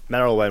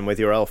 Merylwen, with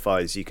your elf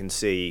eyes, you can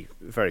see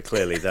very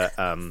clearly that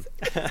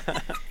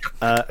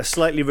a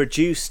slightly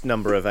reduced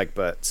number of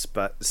Egberts,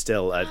 but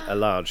still a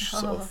large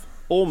sort of,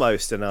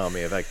 almost an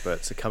army of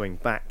Egberts are coming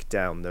back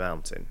down the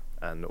mountain.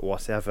 And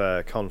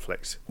whatever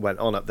conflict went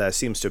on up there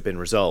seems to have been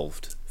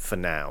resolved for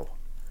now.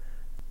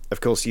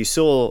 Of course, you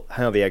saw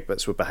how the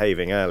Egberts were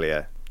behaving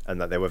earlier, and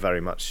that they were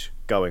very much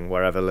going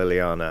wherever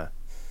Liliana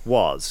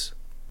was.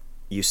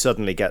 You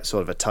suddenly get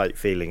sort of a tight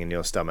feeling in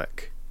your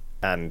stomach,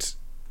 and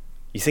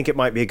you think it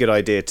might be a good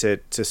idea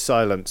to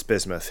silence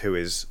Bismuth, who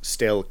is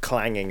still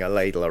clanging a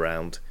ladle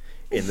around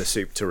in the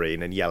soup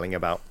tureen and yelling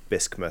about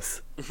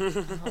Bismuth.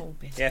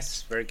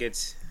 Yes, very good.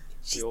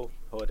 We all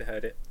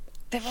heard it.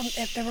 They're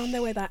on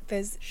their way back.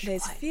 There's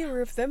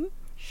fewer of them,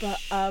 but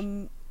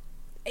I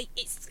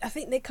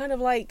think they're kind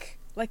of like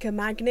a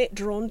magnet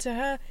drawn to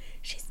her.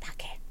 She's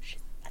stuck here.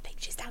 I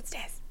think she's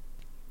downstairs.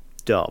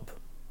 Dob,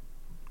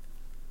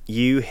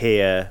 you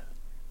hear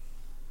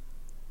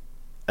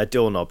a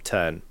doorknob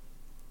turn,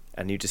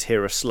 and you just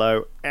hear a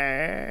slow as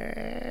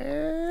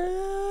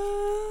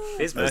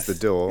the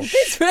door.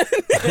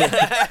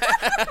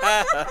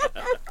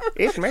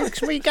 It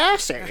makes me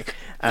gassy.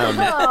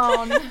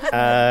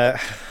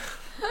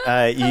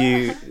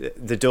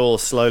 The door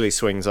slowly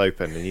swings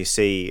open, and you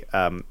see,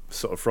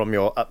 sort of from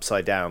your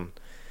upside down,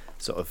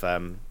 sort of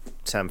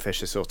Sam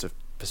Fisher sort of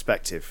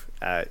perspective,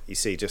 you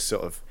see just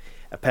sort of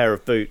a pair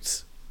of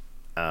boots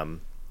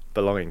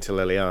belonging to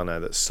Liliana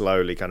that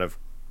slowly kind of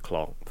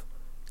clomp,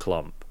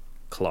 clomp,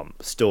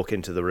 clomp, stalk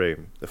into the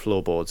room. The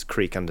floorboards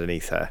creak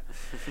underneath her.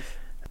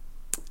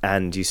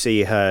 And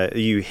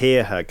you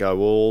hear her go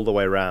all the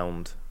way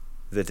round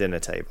the dinner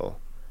table,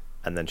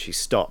 and then she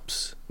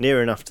stops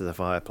near enough to the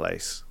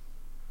fireplace,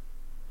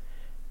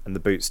 and the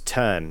boots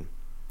turn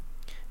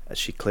as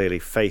she clearly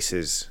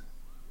faces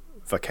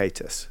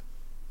Vacatus.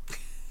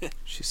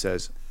 She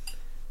says,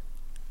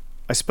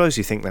 "I suppose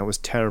you think that was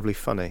terribly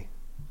funny."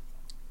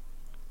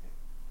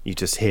 You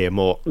just hear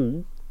more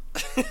ooh.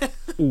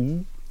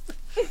 Ooh.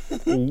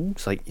 Ooh.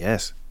 It's like,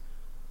 yes.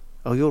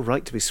 Oh, you're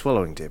right to be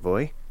swallowing, dear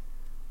boy.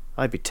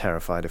 I'd be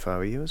terrified if I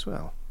were you as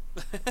well.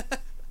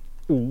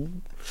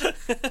 Ooh.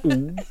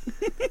 Ooh.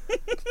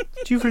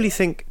 Do you really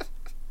think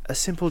a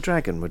simple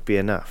dragon would be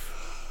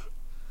enough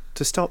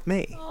to stop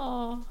me?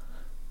 Oh,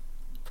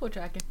 poor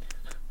dragon.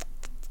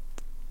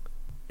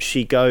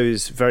 She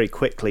goes very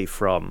quickly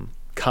from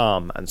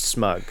calm and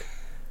smug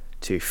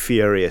to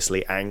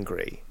furiously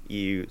angry.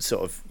 You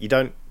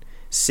don't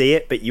see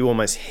it, but you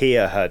almost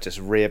hear her just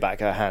rear back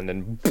her hand,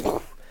 and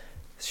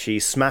she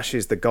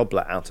smashes the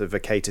goblet out of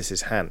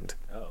Vacatus's hand.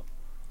 Oh.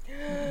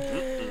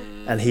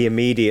 And he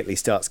immediately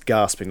starts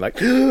gasping like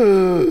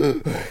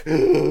and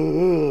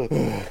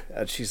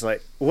she's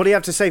like, "What do you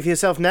have to say for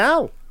yourself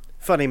now,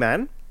 funny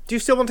man? Do you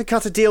still want to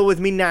cut a deal with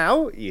me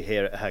now?" You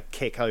hear her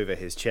kick over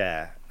his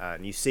chair,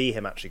 and you see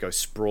him actually go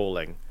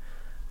sprawling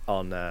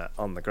on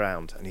the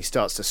ground, and he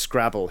starts to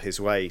scrabble his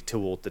way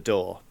toward the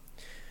door.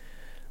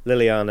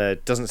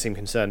 Liliana doesn't seem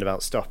concerned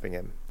about stopping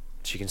him.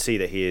 She can see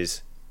that he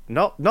is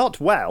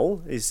not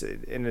well, is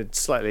in a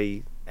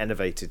slightly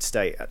enervated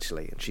state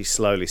actually, and she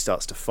slowly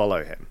starts to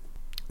follow him.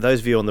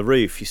 Those of you on the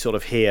roof, you sort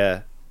of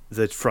hear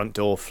the front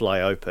door fly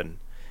open,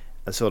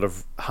 and sort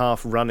of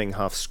half running,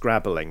 half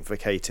scrabbling,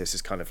 Vacatus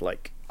is kind of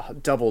like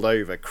doubled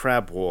over,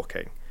 crab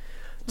walking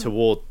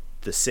toward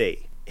the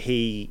sea.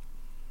 He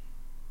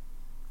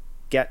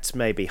gets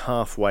maybe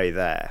halfway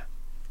there,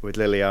 with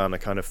Liliana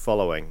kind of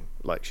following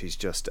like she's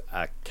just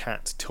a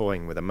cat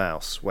toying with a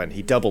mouse, when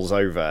he doubles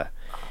over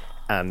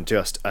and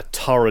just a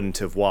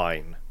torrent of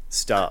wine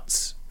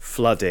starts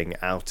flooding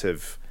out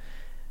of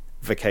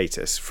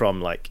Vacatus from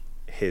like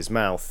his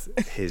mouth,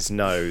 his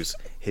nose,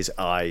 his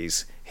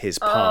eyes, his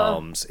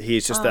palms.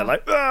 He's just there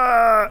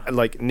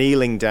like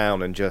kneeling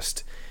down, and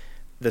just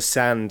the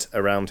sand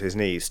around his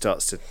knees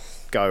starts to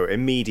go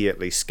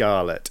immediately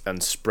scarlet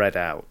and spread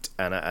out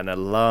at an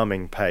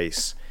alarming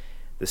pace.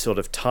 The sort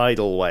of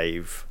tidal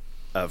wave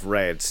of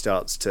red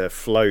starts to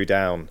flow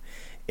down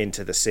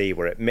into the sea,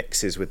 where it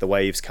mixes with the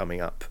waves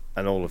coming up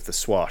and all of the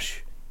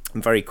swash.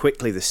 And very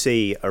quickly the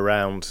sea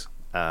around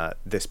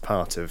this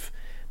part of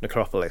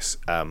Necropolis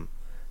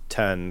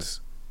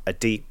turns a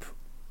deep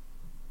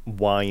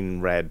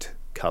wine red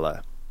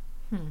colour.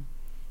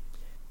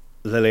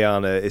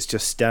 Liliana is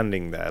just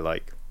standing there,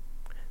 like,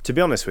 to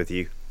be honest with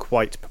you,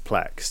 quite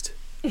perplexed.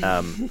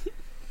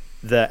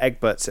 The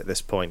Egberts at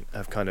this point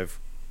have kind of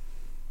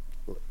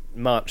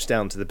marched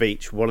down to the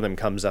beach. One of them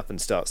comes up and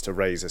starts to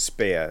raise a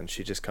spear, and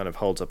she just kind of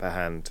holds up her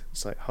hand.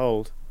 It's like,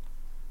 hold.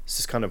 It's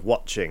just kind of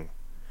watching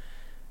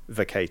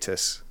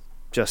Vacatus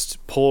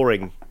just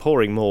pouring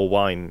more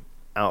wine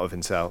out of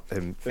himself.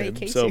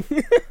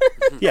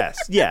 Yes,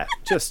 yeah,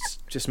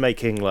 just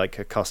making like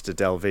a Costa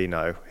del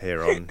Vino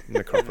here on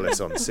Necropolis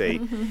on Sea.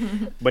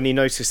 When you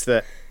notice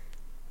that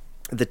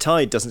the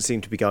tide doesn't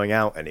seem to be going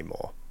out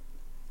anymore,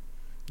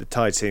 the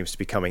tide seems to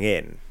be coming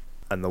in,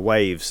 and the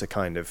waves are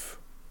kind of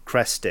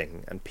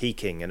cresting and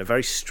peaking in a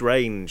very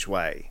strange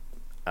way,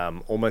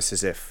 almost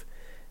as if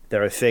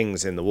there are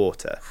things in the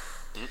water,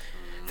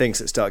 things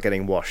that start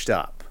getting washed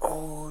up.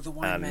 Oh, the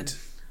wine men.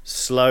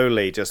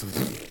 Slowly, just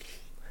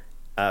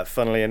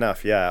funnily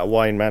enough, a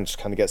wine man just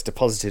kind of gets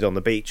deposited on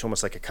the beach,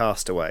 almost like a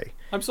castaway.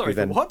 I'm sorry,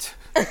 what?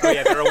 Oh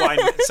yeah, there are wine.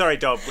 Sorry,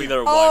 Dob. There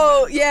are wine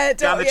Oh men. yeah,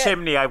 Down the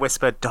chimney, I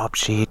whispered, Dob,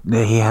 he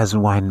has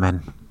wine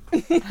men.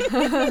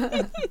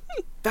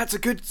 That's a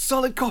good,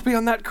 solid copy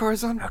on that,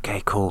 Corazon.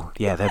 Okay, cool.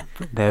 Yeah,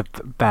 they're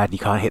bad. You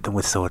can't hit them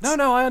with swords.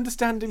 No, I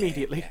understand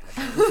immediately.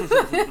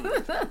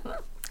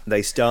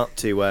 They start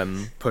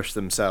to push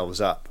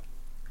themselves up,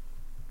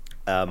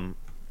 and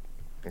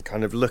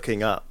kind of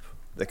looking up.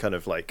 They're kind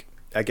of like,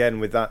 again,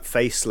 with that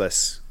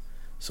faceless,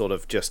 sort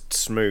of just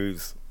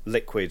smooth,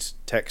 liquid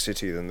texture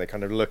to them. They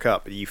kind of look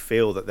up. You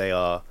feel that they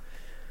are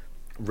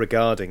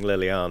regarding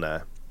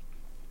Liliana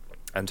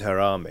and her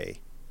army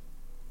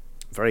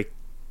very,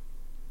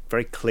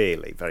 very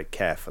clearly, very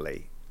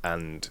carefully.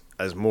 And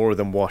as more of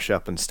them wash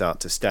up and start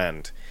to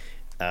stand,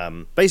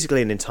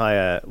 basically an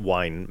entire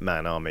wine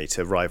man army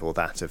to rival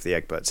that of the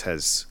Egberts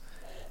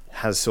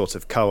has sort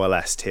of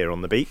coalesced here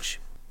on the beach.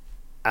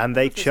 And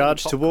they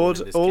charge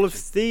toward all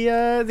of the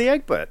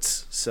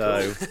Egberts.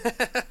 So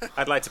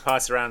I'd like to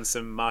pass around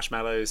some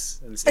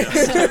marshmallows and stuff.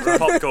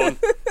 Popcorn.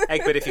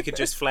 Egbert, if you could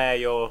just flare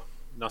your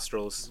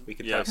nostrils, we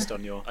could toast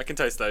on your... I can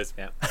toast those.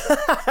 Yeah.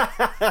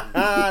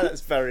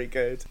 That's very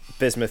good.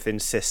 Bismuth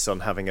insists on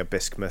having a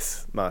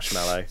bismuth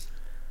marshmallow.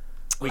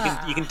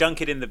 You can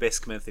dunk it in the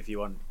bismuth if you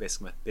want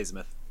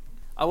bismuth.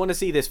 I want to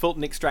see this.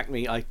 Fulton, extract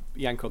me. I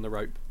yank on the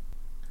rope.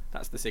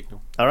 That's the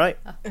signal. All right.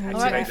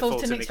 Activate the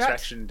Fulton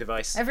extraction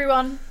device.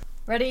 Everyone,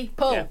 ready?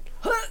 Pull.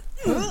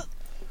 Yeah.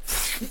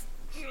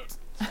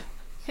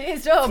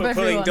 Here's Dob, everyone.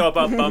 Pulling Dob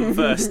up bum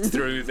first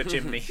through the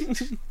chimney.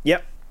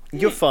 Yep.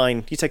 You're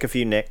fine. You take a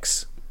few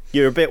nicks.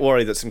 You're a bit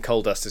worried that some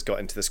coal dust has got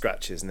into the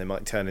scratches and they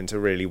might turn into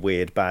really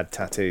weird, bad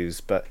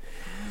tattoos. But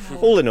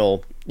all in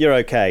all, you're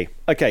okay.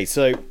 Okay,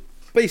 so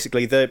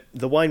basically the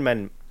wine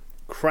men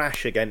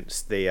crash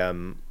against the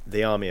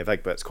army of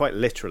Egberts. Quite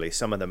literally,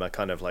 some of them are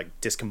kind of like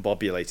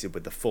discombobulated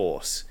with the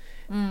force,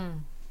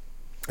 and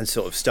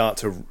sort of start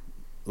to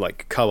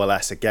like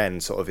coalesce again,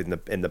 sort of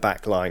in the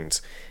back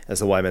lines as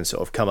the wine men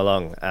sort of come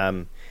along.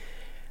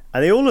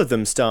 And all of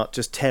them start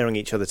just tearing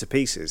each other to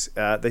pieces.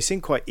 They seem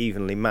quite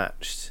evenly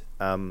matched.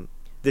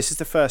 This is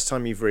the first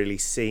time you've really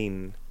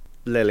seen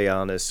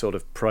Liliana's sort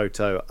of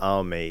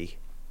proto-army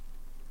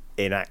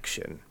in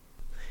action.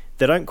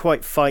 They don't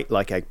quite fight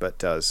like Egbert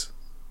does,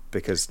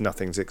 because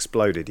nothing's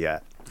exploded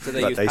yet. So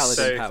they use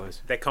paladin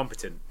powers. They're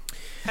competent.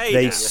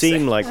 They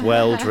seem like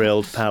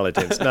well-drilled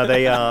paladins. No,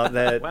 they are.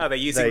 They're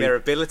using their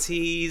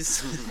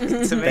abilities.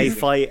 They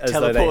fight as though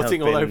they have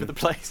teleporting all over the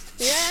place.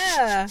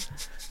 Yeah.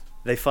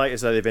 They fight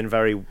as though they've been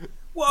very...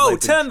 Whoa,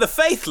 turn the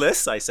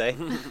faithless, I say.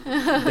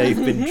 They've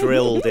been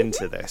drilled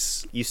into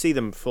this. You see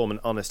them form an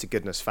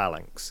honest-to-goodness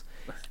phalanx.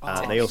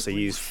 They also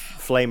use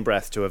flame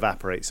breath to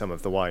evaporate some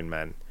of the wine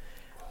men.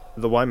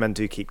 The wine men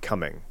do keep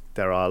coming.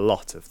 There are a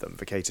lot of them.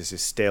 Vacatus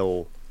is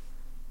still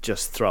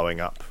just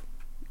throwing up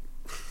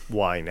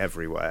wine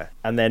everywhere.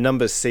 And their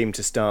numbers seem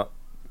to start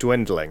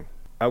dwindling.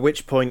 At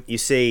which point you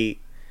see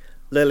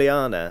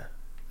Liliana...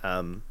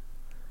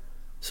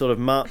 sort of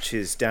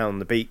marches down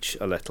the beach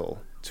a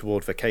little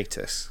toward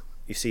Vacatus.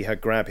 You see her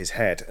grab his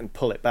head and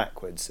pull it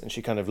backwards, and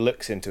she kind of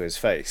looks into his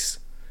face,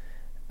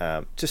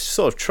 just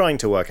sort of trying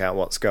to work out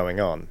what's going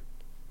on.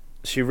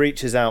 She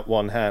reaches out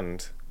one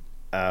hand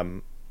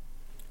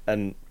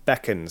and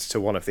beckons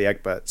to one of the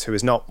Egberts, who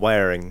is not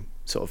wearing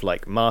sort of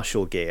like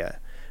martial gear,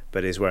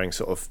 but is wearing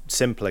sort of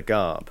simpler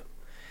garb.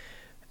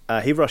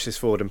 He rushes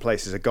forward and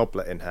places a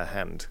goblet in her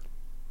hand.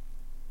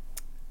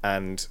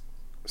 And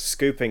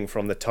scooping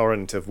from the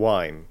torrent of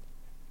wine,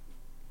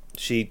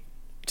 she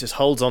just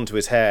holds onto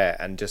his hair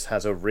and just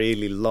has a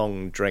really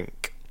long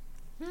drink.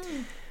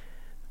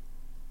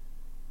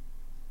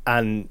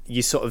 And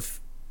you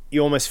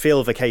almost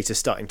feel Vacatus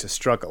starting to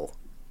struggle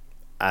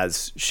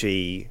as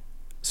she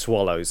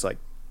swallows like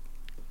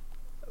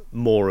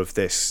more of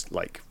this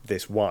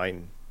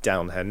wine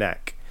down her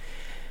neck.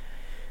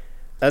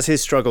 As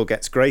his struggle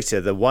gets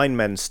greater, the wine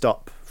men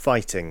stop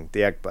fighting the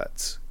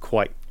Egberts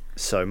quite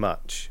so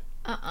much.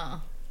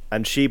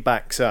 And she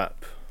backs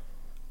up,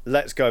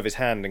 lets go of his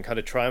hand, and kind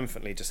of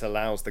triumphantly just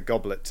allows the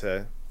goblet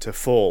to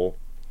fall.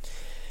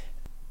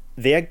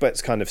 The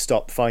Egberts kind of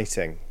stop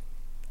fighting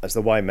as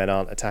the wine men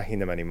aren't attacking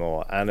them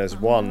anymore, and as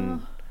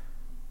one,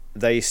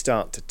 they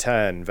start to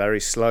turn very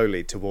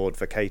slowly toward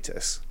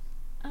Vacatus.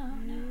 Oh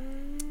no.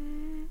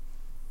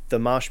 The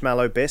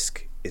marshmallow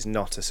bisque is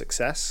not a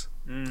success.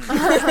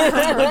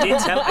 I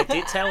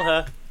did tell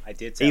her.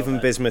 Even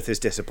Bismuth is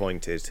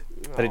disappointed,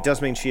 but it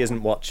does mean she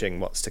isn't watching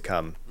what's to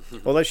come.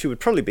 Although she would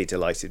probably be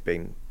delighted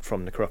being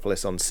from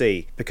Necropolis on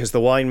Sea, because the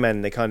wine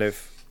men, they kind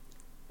of,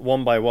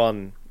 one by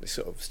one, they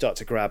sort of start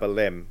to grab a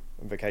limb,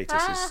 and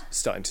Vacatus is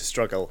starting to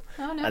struggle.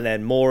 Oh, no. And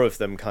then more of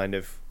them kind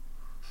of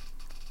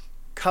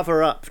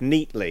cover up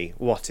neatly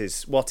what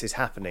is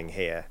happening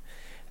here.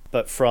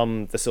 But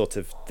from the sort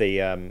of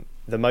the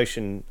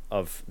motion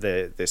of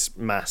this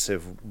mass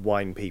of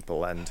wine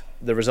people and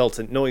the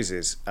resultant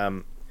noises,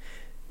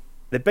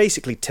 they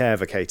basically tear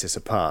Vacatus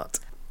apart.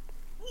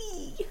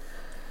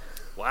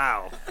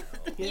 Wow.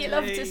 You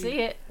love to see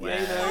it.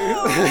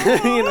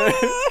 Yeah, you know.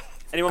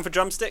 Anyone for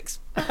drumsticks?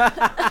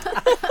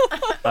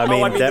 I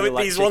mean,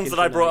 these ones that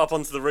I brought up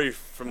onto the roof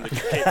from the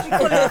kitchen.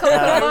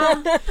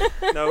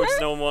 No,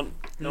 does no one want?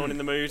 No one in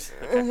the mood?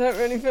 Okay. I don't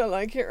really feel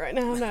like it right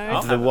now, no.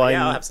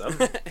 I'll have some.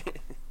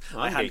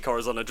 I hand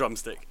Corazon a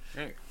drumstick.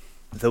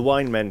 The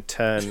wine men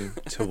turn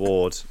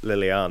toward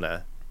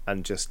Liliana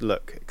and just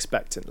look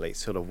expectantly,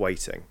 sort of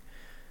waiting.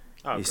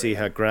 You see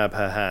her grab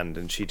her hand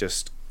and she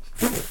just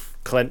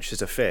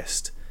clenches a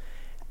fist,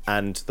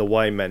 and the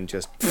wine men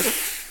just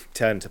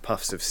turn to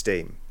puffs of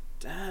steam.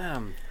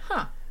 Damn.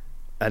 Huh.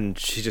 And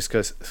she just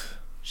goes,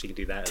 she can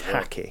do that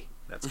tacky.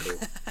 As well.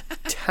 That's cool.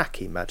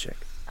 Tacky magic.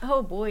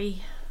 Oh boy.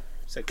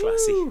 So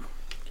classy.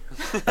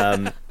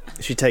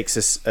 She takes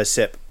a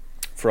sip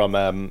from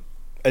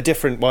a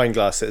different wine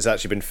glass that has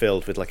actually been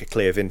filled with like a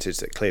clear vintage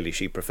that clearly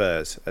she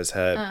prefers, as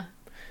her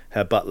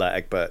butler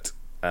Egbert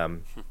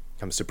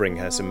comes to bring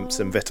her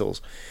some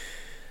victuals.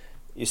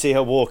 You see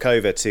her walk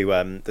over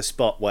to the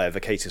spot where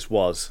Vacatus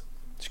was.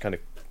 She kind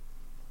of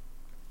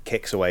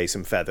kicks away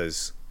some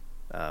feathers,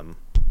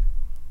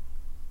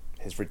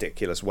 his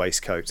ridiculous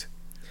waistcoat.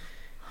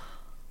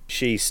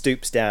 She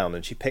stoops down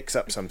and she picks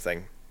up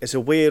something. It's a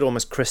weird,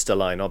 almost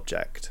crystalline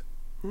object.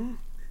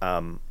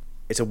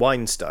 It's a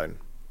wine stone,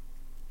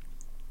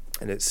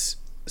 and it's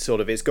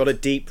got a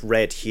deep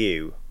red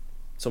hue.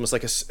 It's almost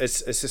like it's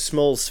a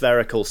small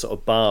spherical sort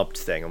of barbed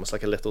thing, almost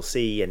like a little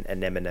sea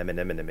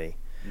anemone.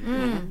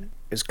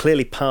 It's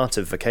clearly part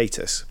of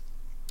Vacatus.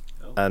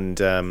 And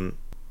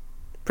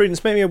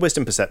Prudence, make me a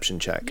wisdom perception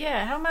check.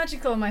 Yeah, how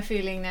magical am I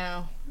feeling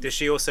now? Does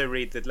she also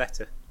read the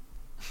letter?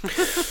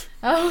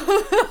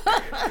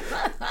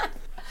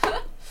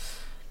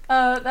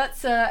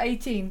 That's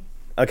 18.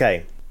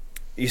 Okay,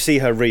 you see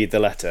her read the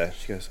letter.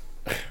 She goes.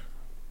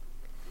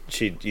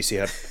 You see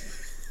her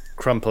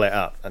crumple it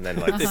up and then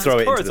throw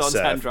it into the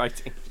surf.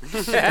 Handwriting.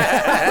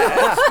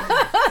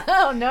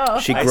 Oh no!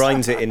 She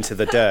grinds it into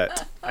the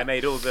dirt. I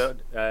made all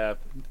the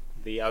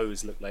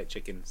O's look like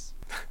chickens.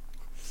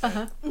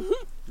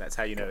 That's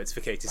how you know it's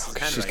Vacatus'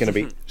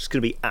 handwriting. She's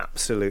gonna be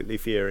absolutely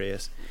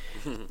furious.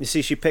 You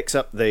see, she picks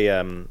up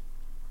the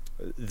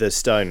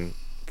stone,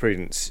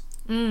 Prudence.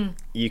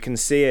 You can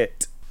see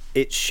it.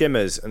 It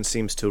shimmers and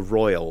seems to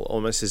roil,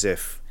 almost as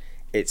if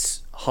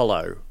it's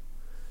hollow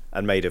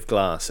and made of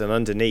glass. And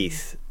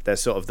underneath,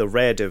 there's sort of the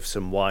red of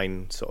some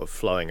wine sort of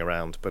flowing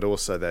around, but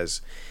also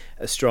there's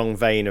a strong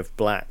vein of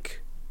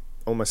black,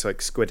 almost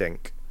like squid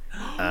ink,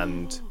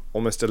 and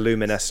almost a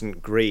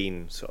luminescent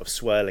green sort of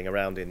swirling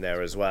around in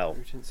there as well.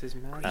 Green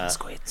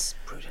squids.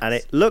 Prudence. And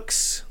it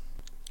looks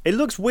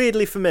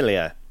weirdly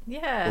familiar.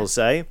 Yeah. We'll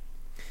say.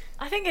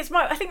 I think that's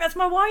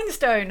my wine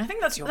stone. I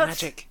think that's your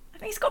magic. I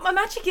think it's got my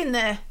magic in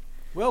there.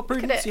 Well,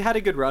 Prudence, you had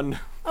a good run.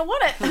 I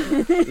want it.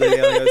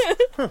 Liliana goes,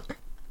 huh.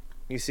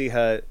 You see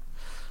her.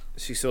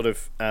 She sort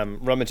of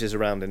rummages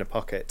around in a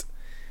pocket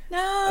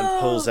and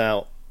pulls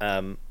out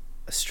a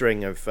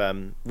string of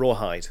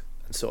rawhide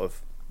and sort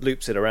of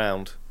loops it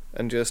around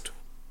and just.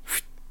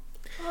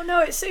 Oh no,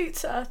 it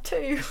suits her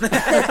too.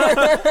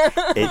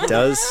 It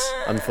does,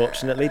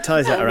 unfortunately.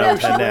 Ties it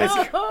around her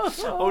neck.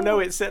 Oh no,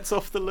 it sets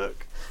off the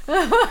look.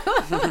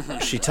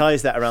 She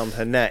ties that around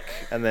her neck,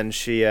 and then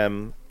she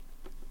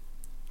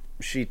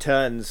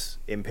turns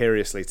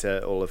imperiously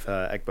to all of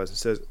her Egberts and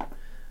says,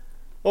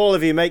 "All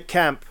of you, make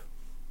camp.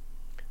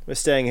 We're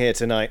staying here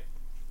tonight.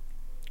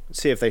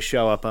 Let's see if they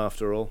show up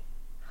after all.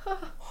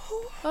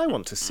 I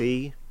want to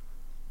see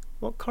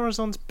what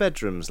Corazon's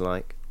bedroom's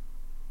like."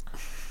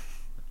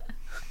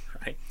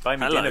 Right. Buy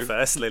me dinner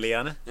first,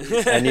 Liliana.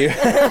 And you...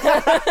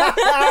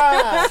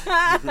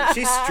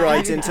 She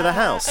strides into the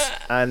house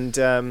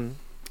and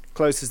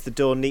closes the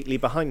door neatly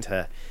behind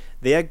her.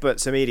 The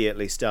Egberts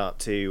immediately start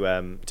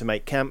to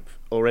make camp.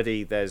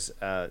 Already there's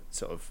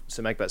sort of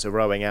some Egberts are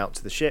rowing out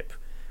to the ship,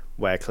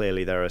 where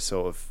clearly there are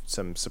sort of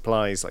some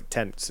supplies like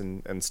tents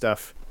and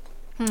stuff.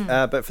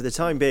 But for the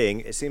time being,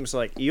 it seems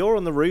like you're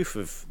on the roof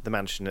of the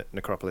mansion at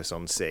Necropolis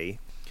on Sea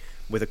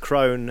with a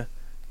crone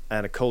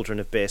and a cauldron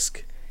of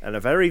bisque and a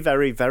very,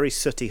 very, very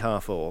sooty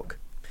half-orc,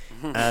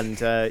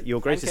 and your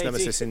greatest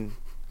nemesis and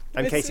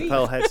Katie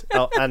Pearlhead,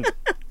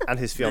 and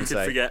his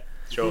fiancée. Forget.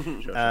 Sure.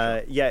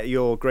 Yeah,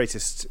 your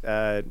greatest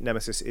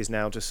nemesis is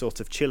now just sort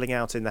of chilling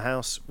out in the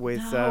house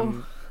with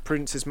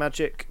Prudence's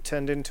magic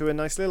turned into a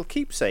nice little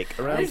keepsake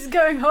around. This is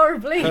going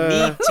horribly. We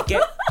need to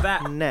get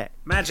that neck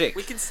magic.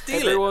 We can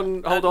steal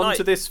Everyone hold on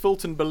to this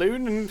Fulton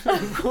balloon and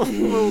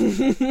we'll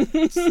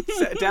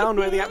set down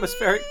where the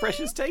atmospheric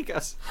pressures take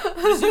us.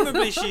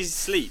 Presumably she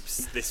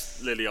sleeps,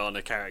 this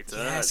Liliana character.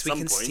 Yes, we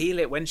can steal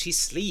it when she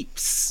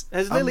sleeps.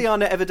 Has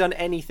Liliana ever done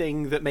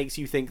anything that makes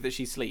you think that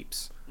she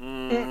sleeps?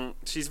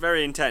 She's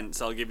very intense,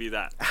 I'll give you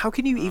that. How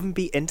can you even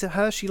be into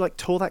her? She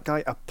tore that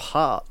guy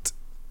apart.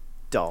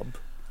 Dob.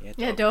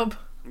 Yeah, Dob.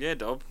 Yeah,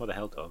 Dob. What the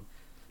hell, Dob?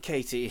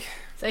 Katie.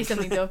 Say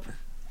something, Dob.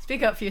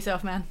 Speak up for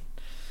yourself, man.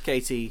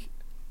 Katie,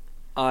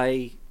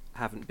 I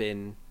haven't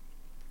been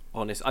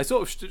honest. I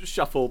sort of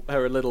shuffle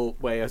her a little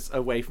way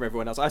away from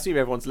everyone else. I assume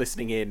everyone's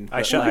listening in.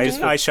 I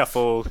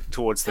shuffle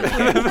towards them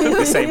again,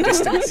 the same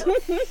distance.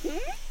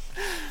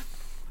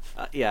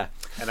 Yeah.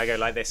 And I go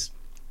like this.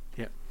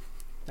 Yeah.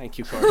 Thank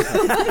you,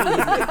 Coruscant.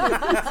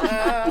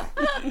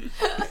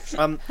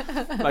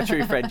 My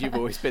true friend, you've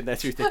always been there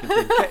through thick and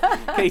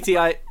thin. Katie,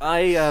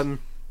 I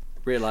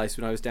realised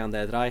when I was down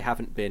there that I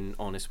haven't been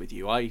honest with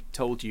you. I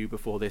told you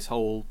before this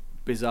whole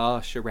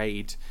bizarre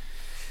charade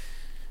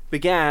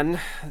began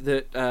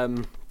that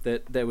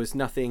that there was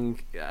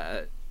nothing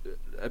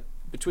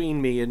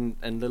between me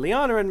and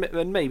Liliana,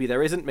 and maybe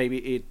there isn't. Maybe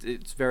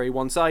it's very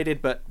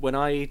one-sided. But when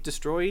I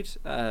destroyed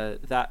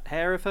that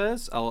hair of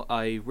hers,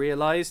 I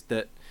realised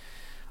that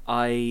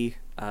I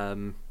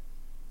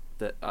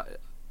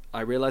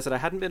realised that I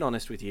hadn't been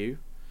honest with you.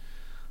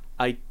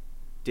 I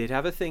did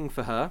have a thing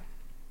for her,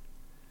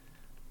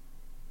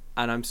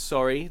 and I'm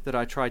sorry that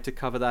I tried to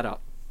cover that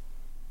up.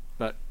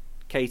 But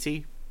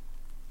Katie,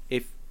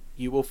 if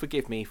you will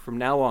forgive me from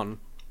now on,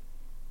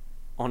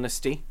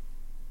 honesty.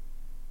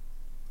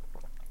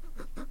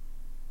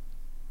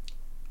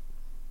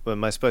 Well,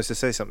 am I supposed to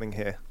say something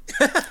here?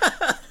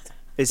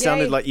 It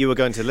sounded like you were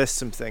going to list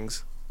some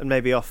things and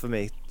maybe offer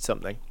me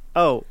something.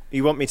 Oh,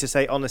 you want me to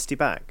say honesty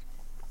back?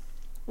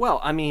 Well,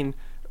 I mean,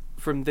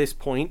 from this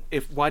point,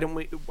 why don't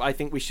we? I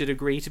think we should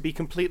agree to be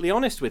completely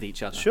honest with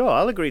each other. Sure,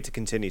 I'll agree to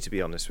continue to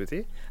be honest with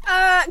you.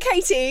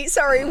 Katie,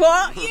 sorry,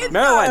 what?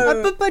 No,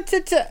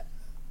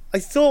 I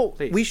thought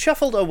Please. we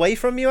shuffled away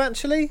from you,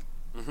 actually.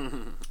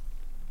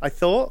 I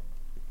thought.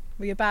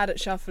 Well, you're bad at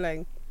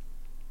shuffling.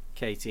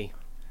 Katie.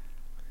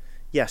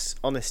 Yes,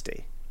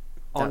 honesty.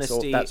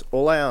 Honesty. That's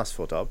all I asked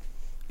for, Dob.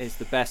 Is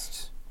the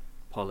best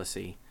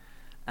policy,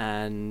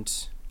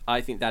 and I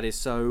think that is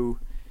so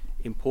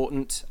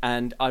important.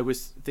 And I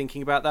was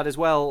thinking about that as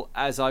well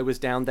as I was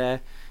down there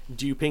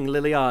duping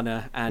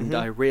Liliana, and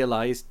I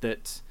realised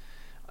that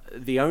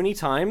the only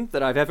time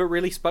that I've ever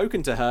really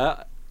spoken to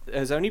her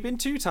has only been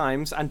 2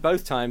 times, and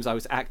both times I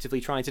was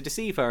actively trying to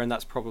deceive her, and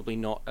that's probably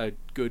not a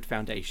good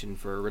foundation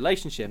for a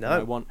relationship. No.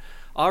 And I want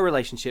our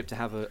relationship to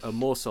have a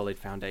more solid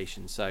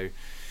foundation. So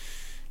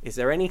is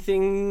there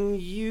anything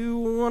you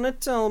want to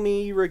tell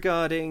me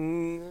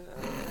regarding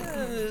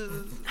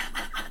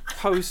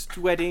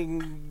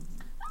post-wedding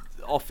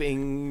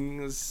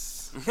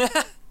offings?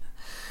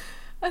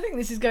 I think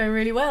this is going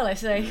really well, I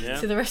say,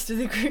 to the rest of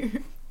the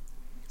group.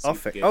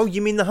 Offing? Oh,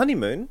 you mean the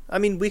honeymoon? I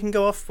mean, we can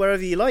go off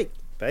wherever you like,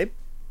 babe.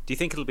 Do you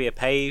think it'll be a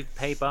pay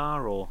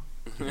bar, or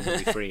it'll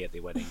be free at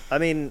the wedding? I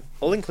mean,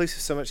 all-inclusive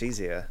is so much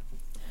easier.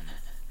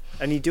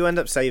 And you do end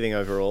up saving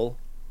overall.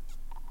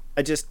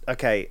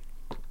 Okay.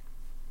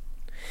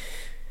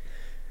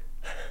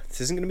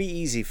 This isn't going to be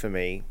easy for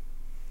me.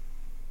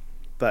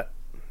 But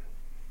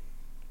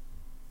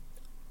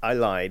I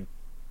lied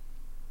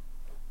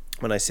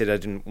when I said I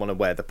didn't want to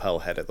wear the pearl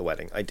head at the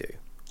wedding. I do.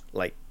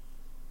 Like,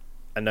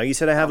 I know you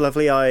said I have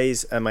lovely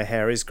eyes and my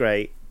hair is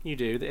great. You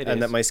do.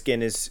 And that my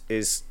skin is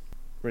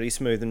really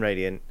smooth and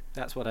radiant.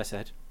 That's what I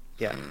said.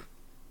 Yeah.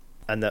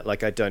 And that,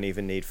 like, I don't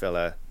even need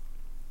filler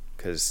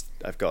because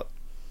I've got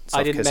soft,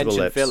 I didn't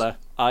mention lips. filler.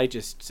 I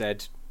just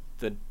said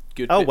the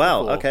good Oh, bit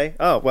well, before. okay.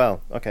 Oh,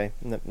 well, okay.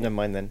 Never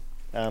mind then.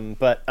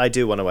 But I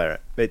do want to wear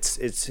it.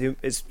 It's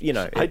you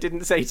know. I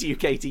didn't say to you,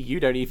 Katie, you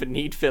don't even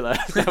need filler.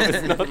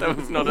 That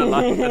was not a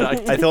line that I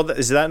did. I thought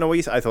is that not what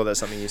you said? I thought that's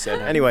something you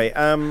said. Anyway,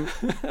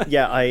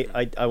 yeah,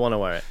 I want to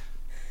wear it.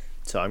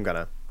 So I'm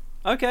gonna.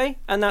 Okay,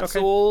 and that's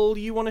all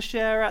you want to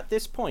share at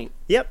this point?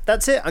 Yep,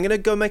 that's it. I'm going to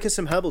go make us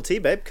some herbal tea,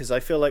 babe, because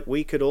I feel like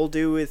we could all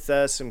do with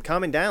some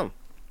calming down.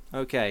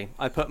 Okay,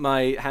 I put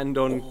my hand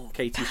on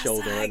Katie's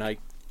shoulder and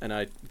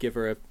I give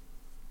her a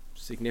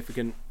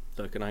significant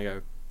look and I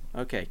go,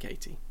 okay,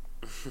 Katie.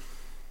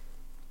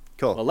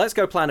 Cool. Well, let's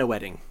go plan a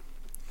wedding.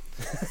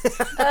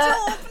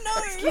 No!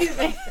 Excuse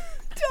me.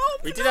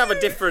 We did have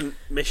a different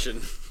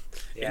mission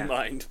in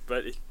mind,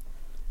 but...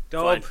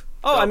 Dob.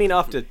 Oh, I mean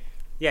after...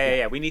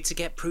 Yeah. We need to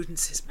get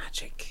Prudence's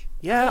magic.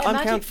 Yeah, Get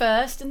magic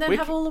first, and then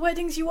have all the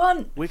weddings you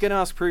want. We're gonna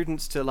ask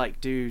Prudence to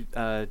do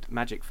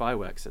magic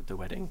fireworks at the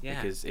wedding.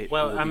 Yeah. Because it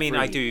well, will I be mean,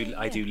 free.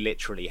 I do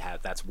literally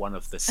have. That's one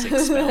of the 6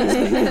 spells.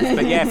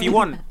 But yeah, if you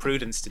want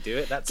Prudence to do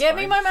it, that's Get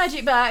fine. me my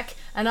magic back,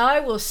 and I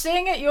will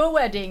sing at your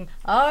wedding.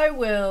 I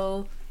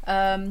will.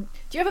 Do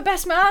you have a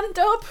best man,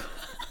 Dob?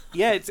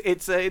 Yeah,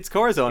 it's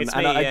Corazon. It's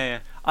and me. Yeah.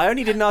 I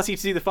only didn't ask you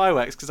to do the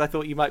fireworks because I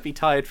thought you might be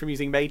tired from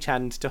using Mage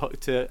Hand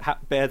to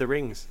bear the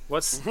rings.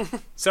 What's?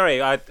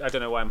 Sorry, I don't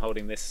know why I'm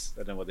holding this.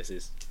 I don't know what this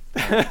is.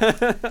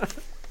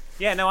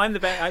 Yeah, no, I'm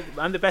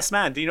the best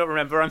man. Do you not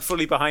remember? I'm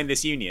fully behind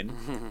this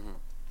union,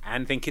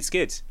 and think it's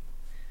good.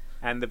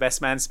 And the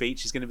best man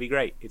speech is going to be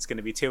great. It's going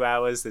to be 2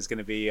 hours. There's going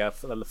to be a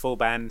full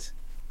band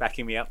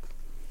backing me up.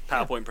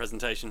 PowerPoint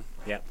presentation.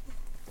 Yeah,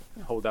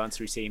 whole dance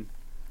routine.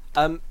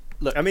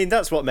 Look, I mean,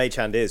 that's what Mage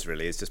Hand is,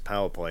 really. It's just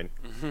PowerPoint.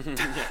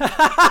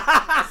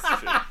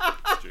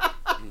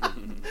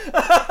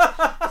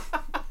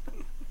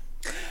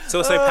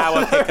 It's also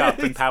power pickup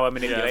and power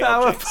manipulate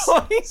objects.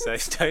 So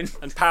don't.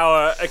 And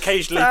power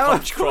occasionally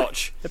punch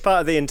crotch. They're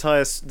part of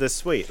the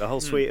suite, the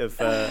whole suite of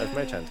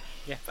Mage Hand.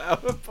 Yeah,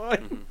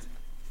 PowerPoint.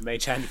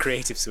 Mage Hand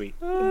Creative Suite.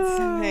 It's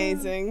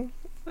amazing.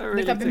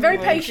 Look, I've been very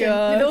patient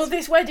with all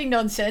this wedding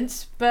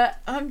nonsense, but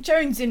I'm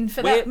jonesing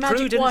for that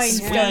magic wine.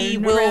 We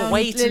will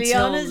wait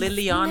until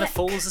Liliana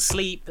falls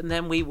asleep, and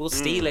then we will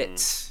steal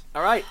it.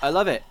 All right, I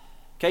love it.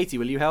 Katie,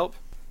 will you help?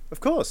 Of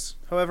course,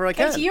 however I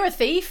can. Katie, you're a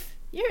thief.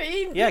 You're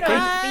Katie.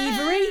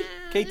 thievery.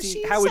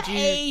 Katie, how would you?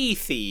 A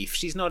thief.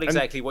 She's not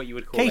exactly what you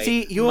would call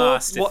Katie, a you're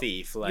master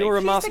thief. Like. You're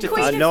a master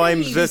thief. No,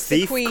 I'm the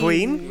thief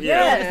queen.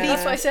 Yeah,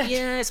 that's what I said.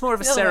 Yeah, it's more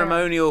of a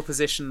ceremonial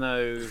position,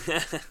 though.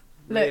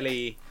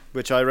 Really.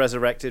 Which I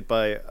resurrected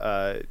by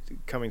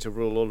coming to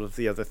rule all of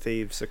the other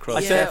thieves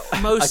across. I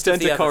turn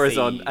to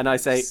Corazon and I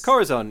say,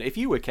 Corazon, if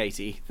you were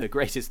Katie, the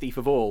greatest thief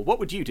of all, what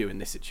would you do in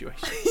this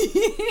situation?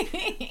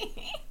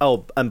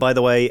 Oh, and by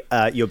the way,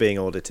 you're being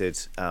audited.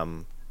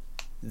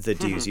 The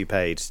dues you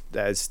paid,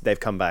 they've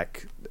come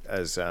back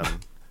as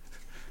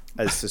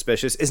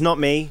suspicious. It's not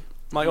me.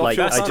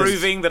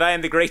 Proving that I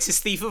am the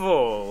greatest thief of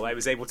all. I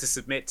was able to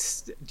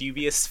submit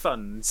dubious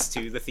funds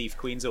to the Thief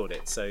Queen's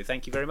audit. So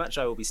thank you very much.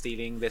 I will be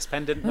stealing this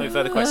pendant. No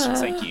further questions.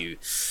 Thank you.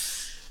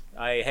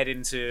 I head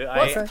into.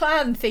 What's the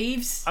plan,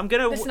 thieves? I'm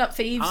gonna listen up,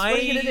 thieves. What are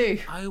you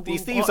gonna do?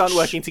 These thieves aren't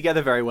working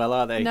together very well,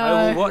 are they? No.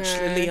 I will watch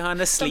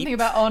Liliana sleep. Something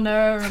about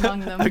honour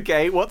among them.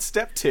 Okay, what's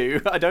step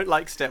 2? I don't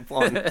like step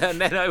 1. And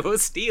then I will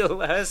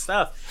steal her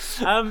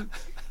stuff.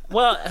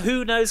 Well,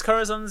 who knows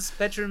Corazon's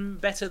bedroom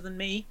better than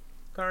me,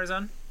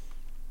 Corazon?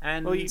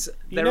 And well, you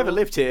never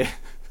lived here.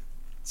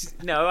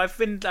 No,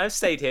 I've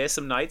stayed here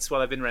some nights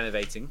while I've been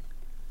renovating,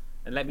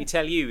 and let me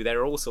tell you, there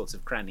are all sorts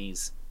of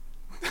crannies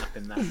up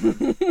in that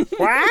room.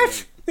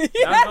 What?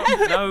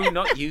 No,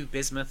 not you,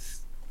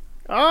 Bismuth.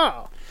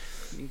 Oh,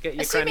 you get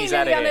your Assuming crannies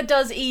out of here. Liliana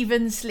does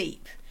even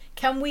sleep,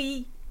 could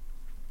we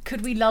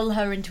lull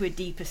her into a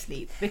deeper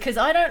sleep? Because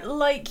I don't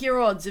like your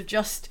odds of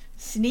just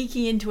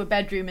sneaking into a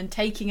bedroom and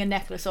taking a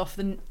necklace off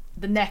the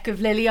neck of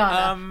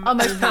Liliana, our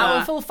most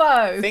powerful foe.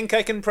 I think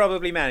I can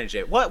probably manage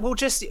it. We'll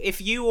just,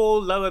 if you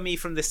all lower me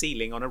from the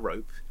ceiling on a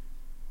rope,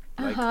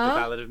 like the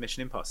Ballad of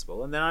Mission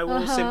Impossible, and then I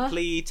will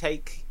simply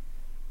take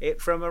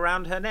it from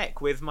around her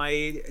neck with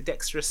my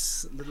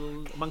dexterous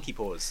little monkey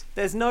paws.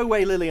 There's no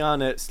way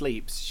Liliana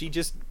sleeps. She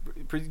just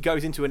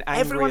goes into an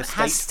angrier Everyone state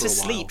has for to a while.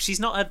 sleep. She's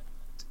not a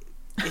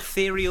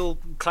ethereal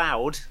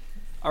cloud.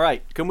 All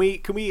right, can we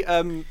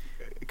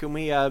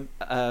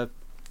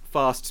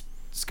fast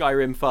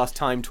Skyrim fast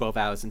time 12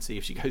 hours and see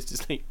if she goes to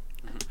sleep?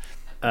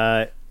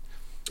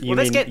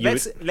 Let's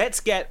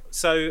get.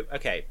 So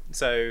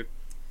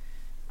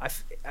I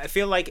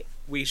feel like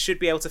we should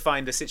be able to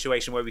find a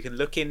situation where we can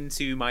look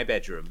into my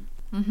bedroom,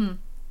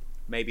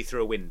 maybe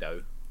through a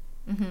window.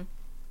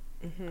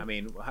 I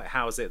mean,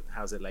 how's it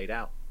laid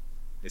out?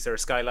 Is there a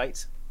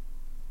skylight?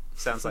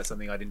 Sounds like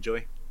something I'd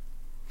enjoy.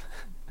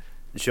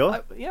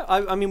 Sure.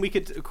 I mean, we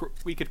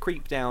could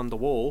creep down the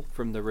wall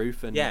from the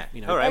roof and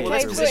All right. Well,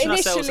 let's position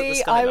ourselves at the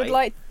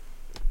skylight.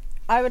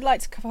 I would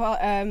like to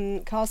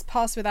cast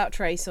Pass Without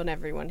Trace on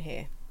everyone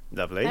here.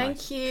 Lovely.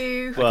 Thank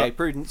you. Well, okay,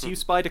 Prudence, you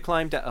spider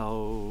climbed down.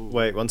 Oh.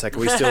 Wait 1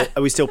 second.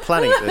 Are we still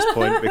planning at this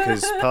point?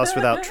 Because Pass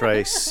Without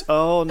Trace.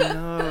 Oh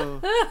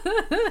no.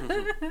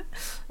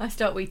 I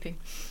start weeping.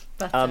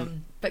 But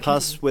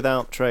Pass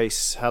Without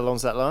Trace. How long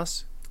does that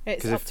last?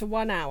 It's up to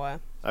 1 hour.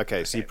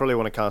 Okay, so you probably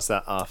want to cast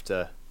that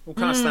after. We'll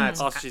cast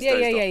that. After she's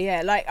dozed off.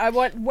 Yeah. Like I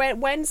want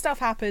when stuff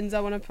happens, I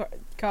want to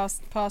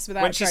cast Pass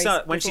Without Trace.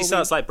 When she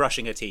starts like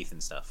brushing her teeth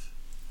and stuff.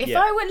 If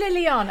I were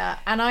Liliana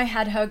and I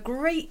had her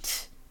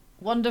great,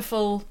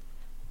 wonderful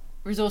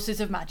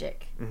resources of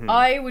magic,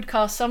 I would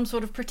cast some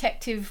sort of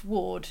protective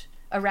ward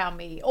around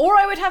me, or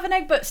I would have an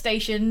Egbert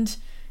stationed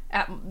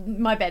at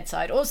my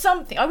bedside or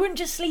something. I wouldn't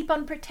just sleep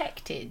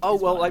unprotected. Oh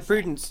well, like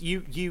Prudence,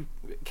 you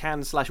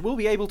can / will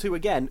be able to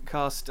again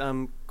cast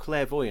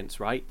clairvoyance,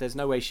 right? There's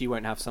no way she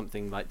won't have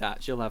something like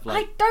that. She'll have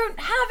like. I don't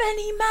have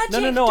any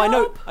magic. No.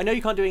 I know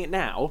you can't do it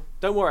now.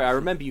 Don't worry. I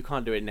remember you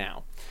can't do it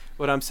now.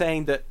 But I'm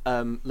saying that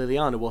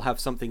Liliana will have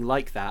something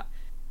like that.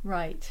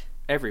 Right.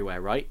 Everywhere,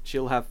 right? She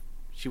will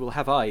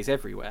have eyes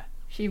everywhere.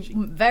 She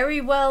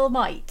very well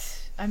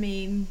might. I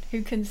mean,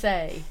 who can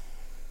say?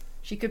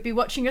 She could be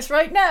watching us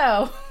right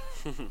now.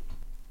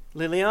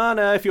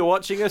 Liliana, if you're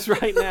watching us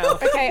right now.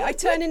 Okay, I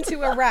turn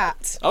into a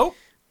rat. Oh,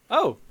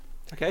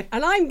 okay.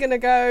 And I'm going to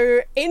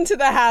go into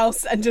the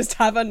house and just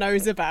have a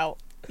nose about.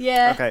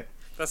 Yeah. Okay.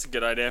 That's a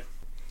good idea.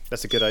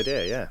 That's a good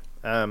idea,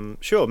 yeah.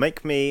 Sure,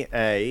 make me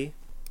a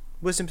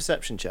wisdom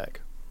perception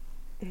check.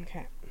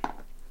 Okay.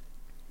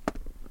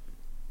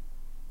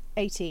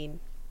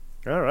 18.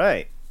 All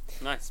right.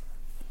 Nice.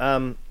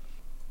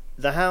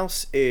 The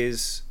house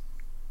is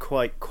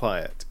quite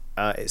quiet.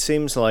 It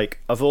seems like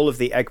of all of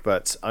the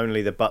Egberts,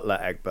 only the butler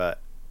Egbert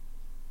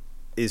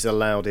is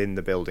allowed in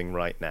the building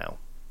right now.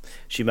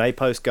 She may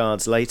post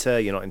guards later,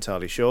 you're not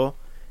entirely sure.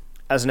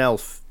 As an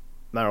elf,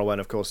 Marylwen,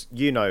 of course,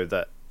 you know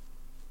that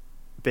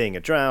being a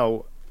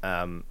drow,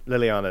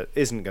 Liliana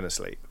isn't going to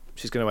sleep.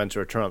 She's going to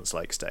enter a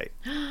trance-like state.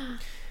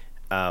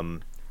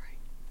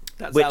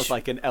 That sounds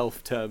like an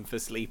elf term for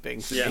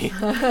sleeping to me.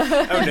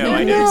 Oh no,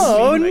 I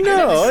don't sleep.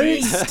 No,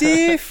 it's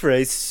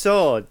different. It's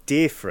so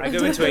different. I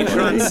go into a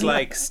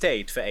trance-like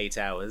state for 8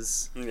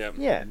 hours.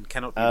 Yeah. And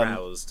cannot be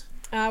roused.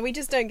 We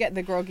just don't get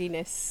the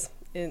grogginess.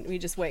 We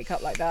just wake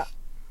up like that.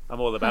 I'm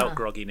all about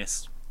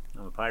grogginess.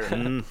 I'm a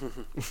pirate.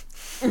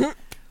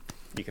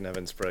 You can have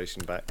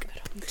inspiration back.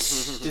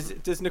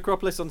 Does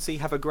Necropolis on Sea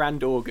have a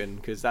grand organ?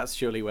 Because that's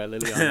surely where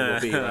Liliana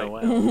will be, right?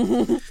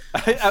 Well.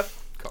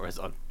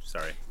 Corazon.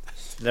 Sorry.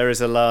 There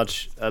is a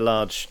large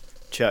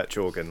church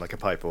organ, like a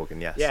pipe organ,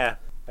 yes. Yeah,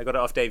 I got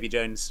it off Davy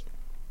Jones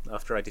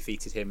after I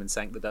defeated him and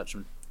sank the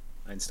Dutchman.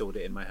 I installed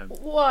it in my home.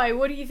 Why?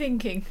 What are you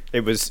thinking?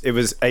 It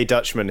was a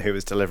Dutchman who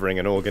was delivering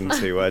an organ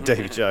to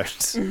Davy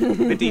Jones.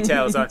 The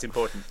details aren't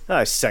important.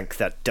 I sank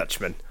that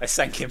Dutchman. I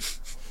sank him.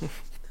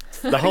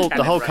 The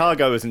whole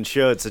cargo is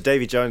insured, so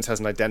Davy Jones has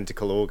an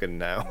identical organ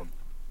now.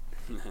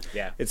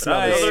 Yeah, it's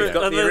not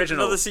the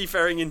original. Another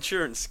seafaring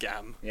insurance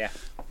scam. Yeah.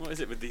 What is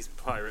it with these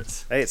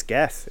pirates? Hey, it's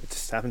Geth. It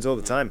just happens all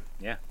the time.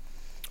 Yeah.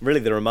 Really,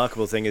 the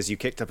remarkable thing is you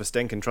kicked up a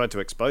stink and tried to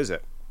expose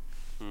it.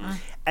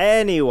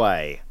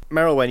 Anyway,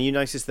 Merylwen, you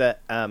noticed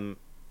that,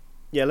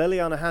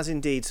 Liliana has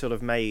indeed sort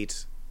of made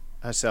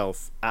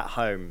herself at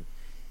home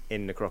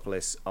in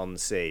Necropolis on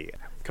Sea.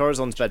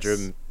 Corazon's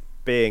bedroom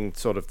being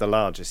sort of the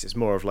largest, it's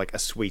more of like a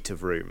suite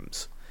of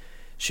rooms.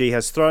 She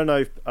has thrown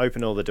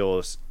open all the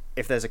doors.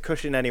 If there's a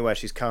cushion anywhere,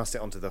 she's cast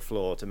it onto the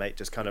floor to make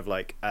just kind of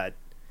like a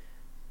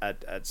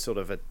sort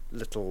of a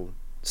little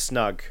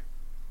snug.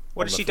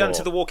 What has she done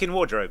to the walk-in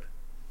wardrobe?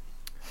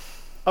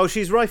 Oh,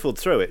 she's rifled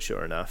through it,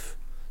 sure enough.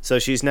 So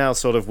she's now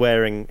sort of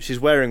wearing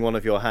one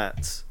of your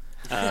hats.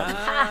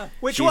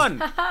 Which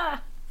one?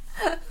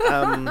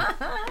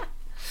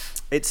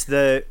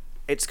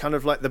 It's kind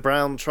of like the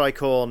brown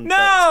tricorn.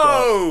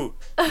 No!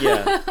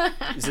 Yeah.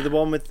 Is it the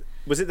one with?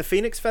 Was it the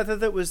phoenix feather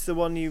that was the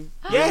one you?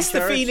 Yes, the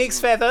phoenix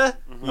feather.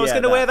 I was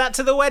going to wear that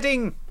to the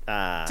wedding.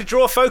 To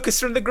draw focus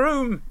from the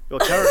groom. Your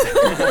did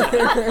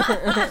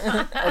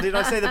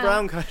I say the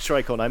brown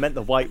tricorn? I meant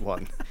the white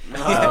one.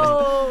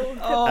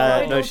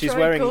 No, she's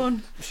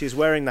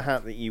wearing the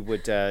hat that you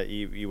would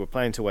you were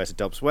planning to wear to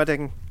Dob's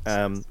wedding.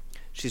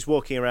 She's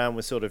walking around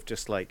with sort of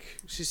just like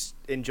she's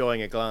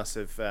enjoying a glass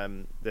of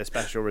their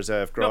special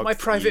reserve grog. Not my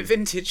private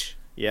vintage.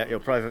 Yeah, your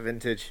private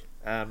vintage.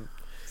 And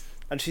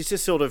she's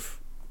just sort of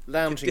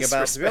lounging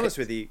about. To be honest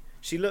with you,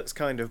 she looks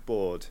kind of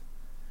bored.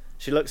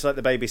 She looks like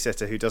the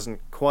babysitter who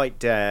doesn't quite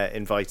dare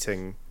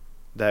inviting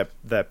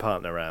their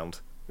partner around.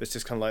 It's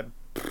just kind of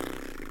like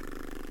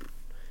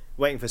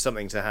waiting for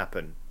something to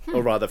happen,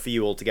 or rather for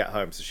you all to get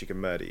home so she can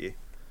murder you.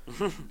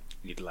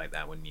 You'd like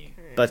that, wouldn't you?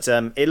 But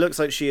it looks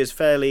like she is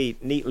fairly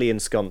neatly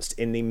ensconced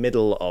in the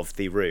middle of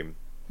the room.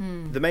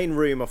 The main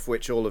room off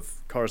which all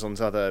of Corazon's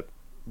other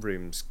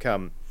rooms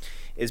come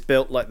is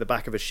built like the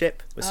back of a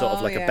ship with sort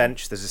of like a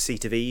bench. There's a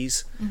seat of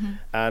ease,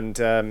 and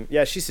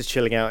she's just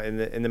chilling out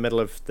in the middle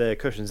of the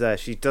cushions there.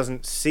 She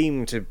doesn't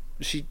seem to.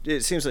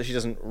 It seems like she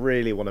doesn't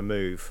really want to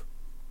move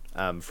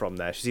from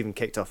there. She's even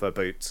kicked off her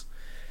boots.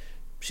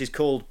 She's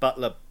called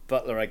Butler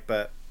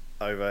Egbert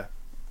over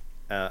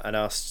and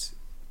asked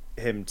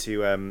him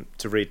to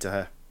read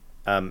to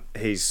her.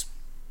 He's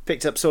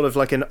picked up sort of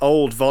like an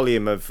old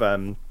volume of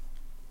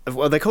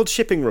well, they're called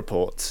shipping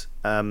reports,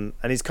 and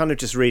he's kind of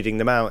just reading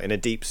them out in a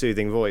deep,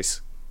 soothing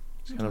voice.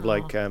 It's kind of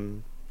like,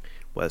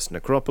 West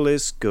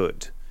Necropolis,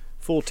 good.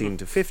 14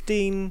 to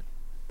 15,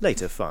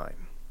 later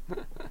fine.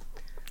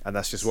 And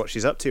that's just what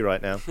she's up to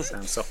right now.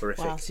 Sounds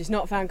soporific. Well, she's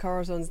not found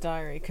Corazon's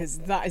diary, because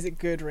that is a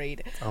good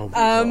read. Oh my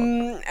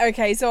God.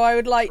 Okay, so I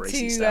would like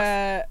Crazy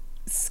to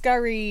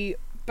scurry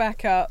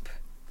back up.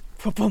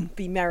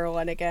 Be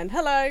Merylwen again.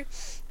 Hello.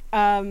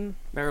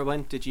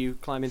 Merylwen, did you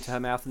climb into her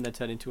mouth and then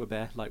turn into a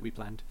bear like we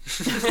planned?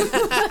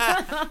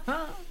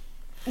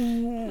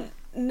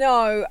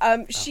 No.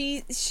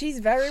 She's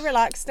very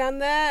relaxed down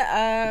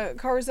there.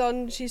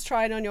 Corazon, she's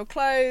trying on your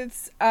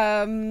clothes.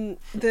 The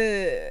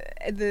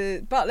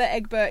butler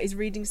Egbert is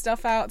reading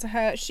stuff out to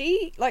her.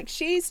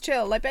 She's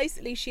chill. Like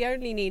basically, she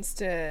only needs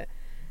to.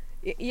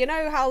 You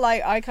know how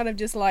like I kind of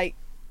just like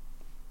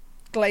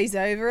glaze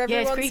over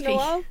every once in a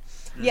while.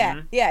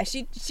 Yeah,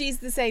 she's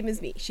the same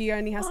as me. She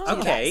only has to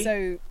do that.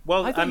 So,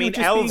 well, I mean,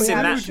 elves in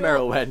that.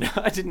 Merylwen,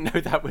 I didn't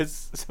know that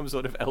was some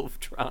sort of elf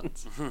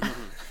trance.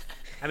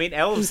 I mean,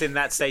 elves in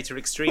that state are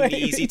extremely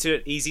easy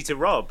to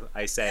rob.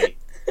 I say.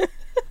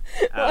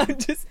 I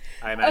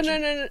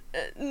imagine.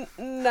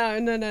 No.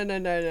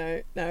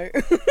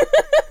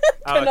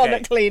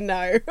 Canonically,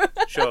 no.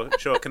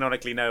 Sure.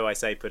 Canonically, no. I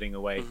say, putting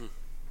away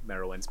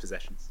Merylwen's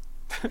possessions.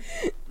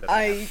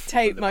 I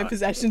take my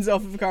possessions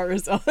off of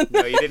Corazon.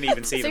 No, you didn't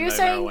even see them. So you're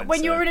saying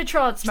when you're in a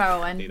trance,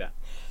 Merylwen,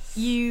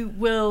 you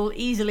will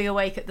easily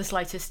awake at the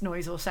slightest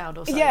noise or sound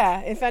or sight.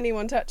 Yeah, if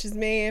anyone touches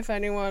me, if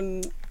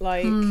anyone,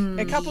 like,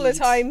 a couple of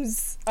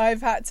times I've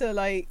had to,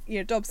 like,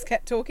 Dobbs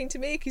kept talking to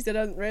me because I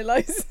didn't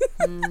realise.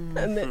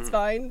 And it's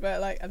fine,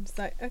 but, like, I'm just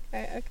like,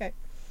 okay.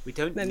 We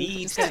don't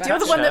need to touch her. You're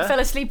the one that fell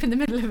asleep in the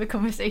middle of a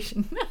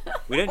conversation.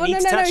 We don't need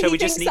to touch her, we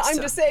just need to... I'm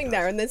just sitting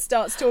there and then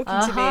starts talking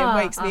to me and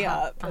wakes me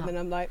up. And then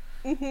I'm like,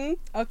 Okay.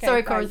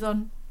 Sorry,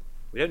 Corazon.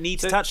 We don't need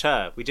to touch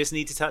her. We just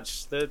need to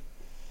touch the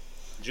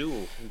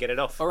jewel and get it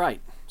off. All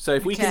right. So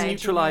if we can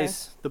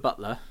neutralise the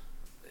butler,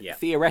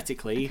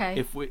 theoretically,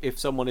 if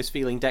someone is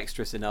feeling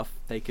dexterous enough,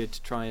 they could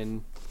try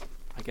and,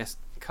 I guess,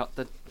 cut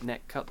the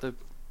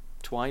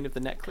twine of the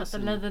necklace. Cut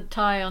the leather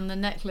tie on the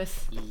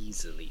necklace.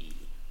 Easily.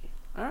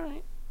 All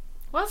right.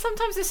 Well,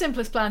 sometimes the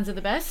simplest plans are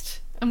the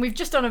best, and we've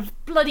just done a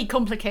bloody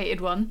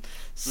complicated one.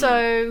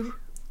 So.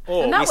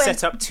 Or we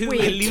set up two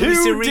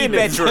illusory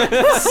bedrooms.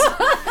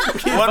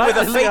 One with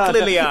a fake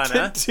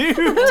Liliana, to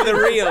the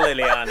real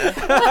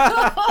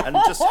Liliana. And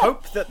just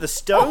hope that the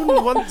stone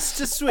wants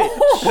to switch.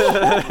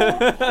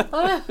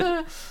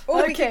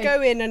 Or we could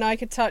go in and I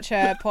could touch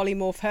her,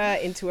 polymorph her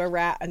into a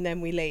rat, and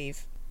then we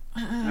leave.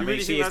 I mean,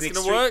 she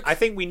is work? I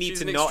think we need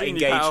to not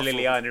engage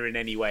Liliana in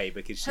any way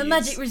because her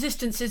magic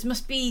resistances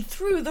must be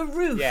through the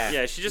roof.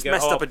 Yeah, she just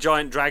messed up a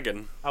giant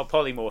dragon. I'll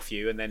polymorph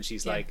you, and then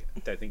she's like,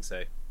 don't think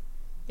so.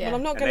 Yeah. Well,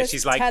 I'm not going to.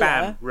 She's like,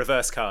 bam,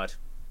 reverse card.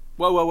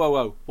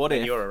 Whoa! What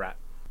if you're a rat?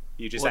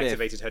 You just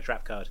activated her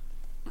trap card.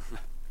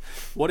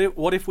 What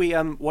if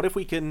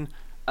we can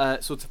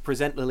sort of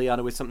present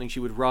Liliana with something she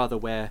would rather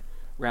wear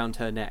round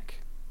her neck?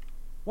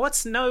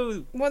 What's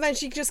no? Well, then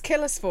she'd just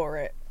kill us for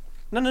it.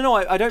 No.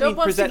 I don't mean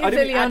present. I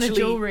don't mean actually.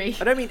 Jewelry.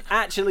 I don't mean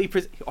actually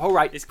present. All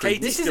right, this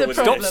is a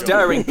problem. Stop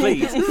stirring,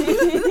 please.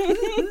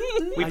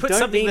 We put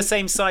something the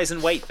same size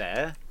and weight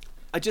there.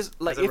 I just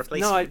like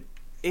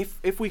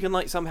if we can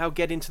like somehow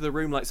get into the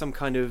room like some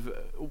kind of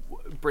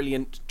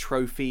brilliant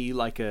trophy,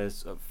 like a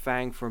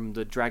fang from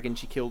the dragon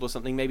she killed or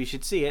something, maybe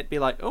she'd see it, be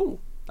like, oh,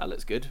 that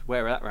looks good,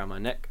 wear that around my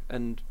neck,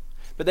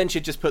 but then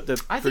she'd just put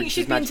the I think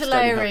she'd be into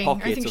layering.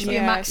 I think she'd be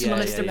a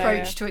maximalist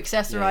approach to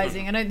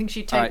accessorizing. I don't think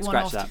she'd take one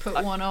off to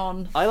put one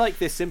on. I like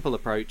this simple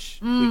approach.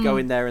 We go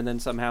in there and then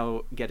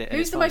somehow get it.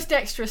 Who's the most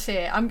dexterous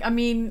here? I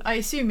mean, I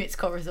assume it's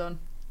Corazon.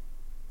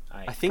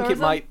 I think Corazon?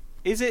 It might.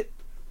 Is it?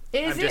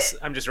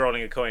 I'm just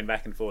rolling a coin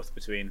back and forth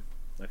between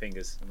my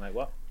fingers. I'm like,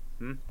 what?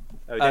 Oh,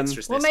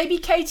 dexterousness. Well, maybe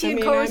Katie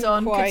and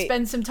Corazon could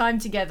spend some time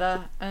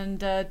together and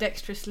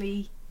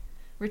dexterously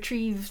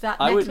retrieve that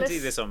necklace. I wouldn't do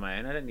this on my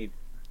own. I don't need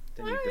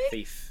the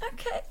thief.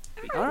 Okay.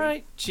 All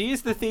right. She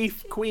is the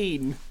thief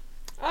queen.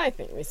 I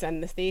think we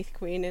send the thief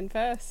queen in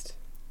first.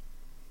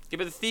 Yeah,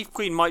 but the thief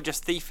queen might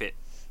just thief it.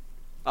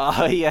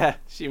 Oh, yeah,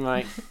 she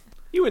might.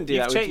 You wouldn't do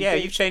that, would you? Yeah,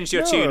 you've changed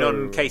your tune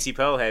on Katie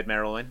Pearlhead,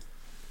 Merylwyn.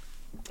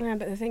 Yeah,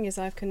 but the thing is,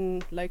 I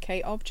can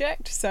locate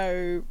object,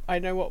 so I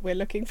know what we're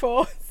looking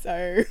for,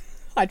 so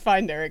I'd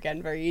find her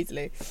again very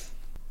easily.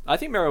 I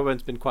think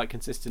Merylwyn's been quite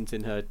consistent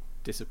in her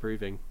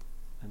disapproving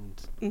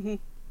and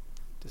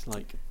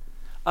dislike.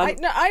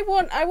 I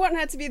want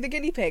her to be the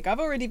guinea pig. I've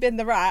already been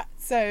the rat,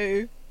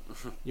 so...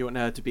 You want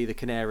her to be the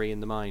canary in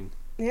the mine?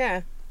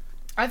 Yeah.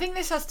 I think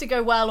this has to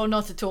go well or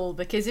not at all,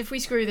 because if we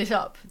screw this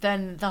up,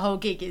 then the whole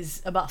gig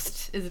is a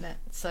bust, isn't it?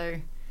 So...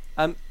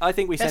 I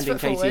think we send in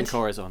Katie and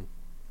Corazon.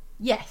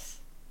 Yes.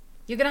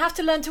 You're going to have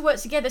to learn to work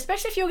together,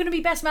 especially if you're going to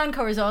be best man,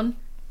 Corazon.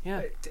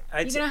 Yeah.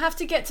 You're going to have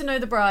to get to know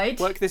the bride.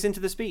 Work this into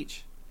the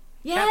speech.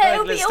 Yeah,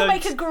 it'll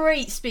make a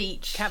great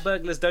speech. Cat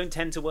burglars don't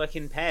tend to work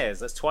in pairs.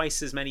 That's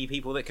twice as many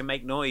people that can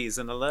make noise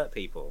and alert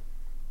people.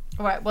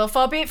 All right, well,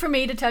 far be it from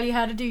me to tell you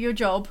how to do your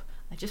job.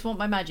 I just want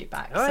my magic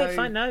back. All right,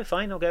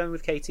 fine. I'll go in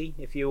with Katie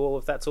if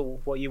that's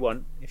all what you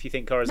want. If you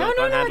think Corazon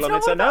can't handle it,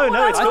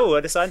 it's cool.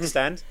 I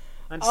understand.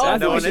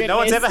 No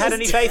one's ever had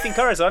any faith in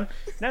Corazon.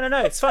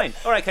 No, it's fine.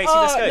 All right, Katie,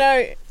 let's go.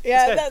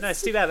 No,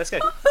 it's too bad. Let's go.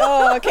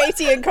 Oh,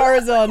 Katie and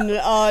Corazon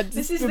are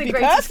this is would the be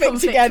greatest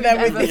perfect together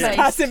with this faced.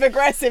 passive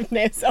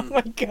aggressiveness. Oh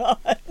my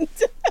god.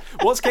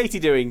 What's Katie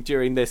doing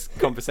during this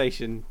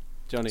conversation,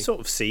 Johnny? Sort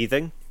of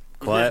seething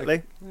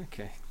quietly.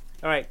 Okay.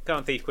 All right, go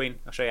on, Thief Queen.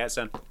 I'll show you how it's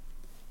done.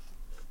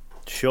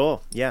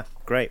 Sure. Yeah.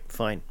 Great.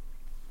 Fine.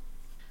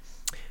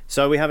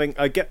 So we're having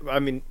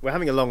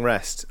a long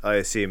rest, I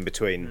assume,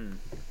 between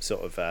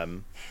sort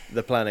of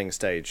the planning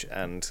stage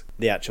and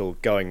the actual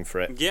going for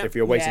it. Yep. If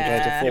you're waiting for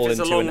her to fall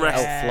into an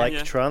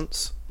elf-like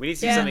trance. We need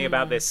to do something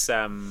about this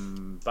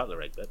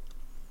butler Egbert.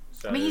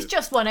 So... I mean, he's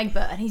just one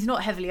Egbert, and he's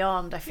not heavily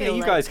armed. I feel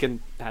you guys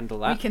can handle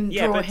that. We can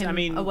draw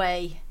him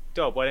away.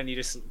 Dob, why don't you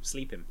just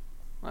sleep him?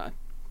 All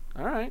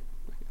right.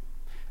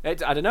 I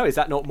don't know. Is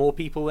that not more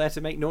people there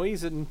to make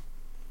noise and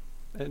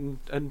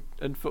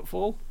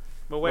footfall?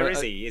 Well, where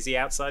is he? Is he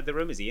outside the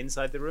room? Is he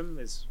inside the room?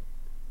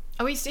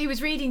 He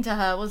was reading to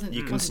her, wasn't he?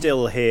 You can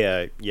still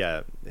hear,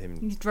 him.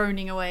 He's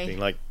droning away. Being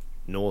like,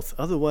 north,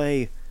 other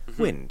way,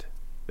 wind.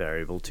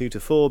 Variable 2 to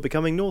 4,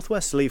 becoming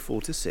northwesterly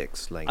 4 to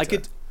 6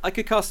 later. I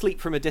could cast sleep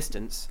from a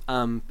distance,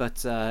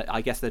 but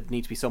I guess there'd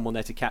need to be someone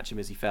there to catch him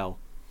as he fell.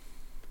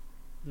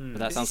 But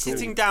that sounds cool. Is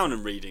he sitting down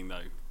and reading,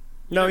 though?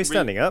 No, he's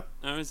standing up.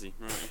 Oh, is he?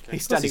 Right, okay.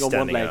 He's standing on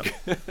one leg.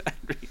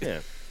 Yeah.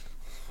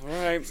 All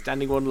right.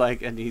 Standing one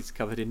leg and he's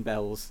covered in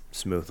bells.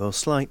 Smooth or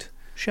slight.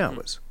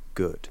 Showers.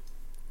 Good.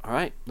 All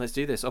right, let's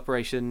do this.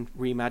 Operation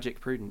Remagic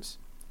Prudence.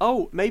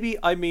 Oh, maybe,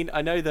 I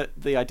know that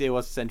the idea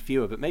was to send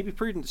fewer, but maybe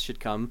Prudence should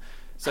come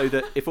so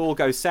that if all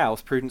goes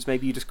south, Prudence,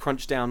 maybe you just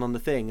crunch down on the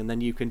thing and then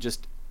you can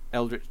just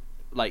Eldritch,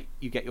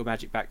 you get your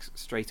magic back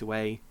straight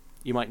away.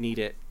 You might need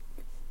it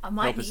I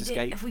might need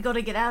it if we got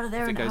to get out of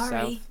there in a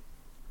hurry. South.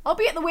 I'll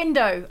be at the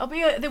window. I'll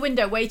be at the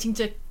window waiting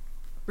to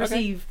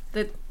receive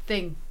the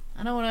thing.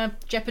 I don't want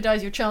to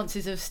jeopardise your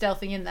chances of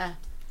stealthing in there.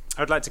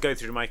 I'd like to go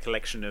through my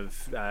collection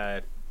of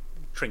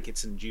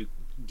trinkets and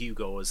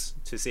gewgaws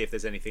to see if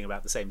there's anything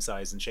about the same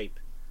size and shape.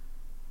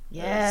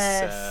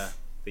 Yes. As,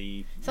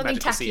 the something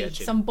tacky,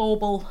 some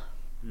bauble.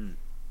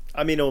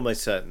 I mean,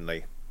 almost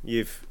certainly.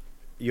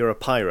 You're a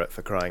pirate,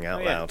 for crying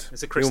out loud.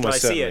 It's a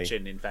crystallized sea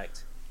urchin, in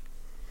fact.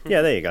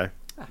 Yeah, there you go.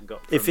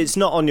 If it's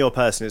not on your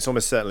person, it's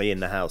almost certainly in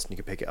the house, and you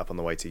can pick it up on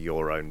the way to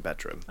your own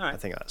bedroom. Right. I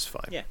think that's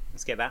fine. Yeah,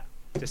 let's get that,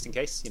 just in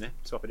case,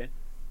 swap it in.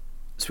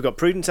 So we've got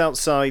Prudence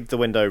outside the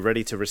window,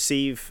 ready to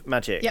receive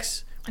magics. Yep.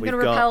 I'm going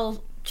to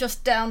rappel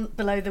just down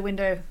below the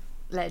window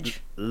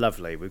ledge.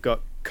 Lovely. We've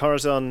got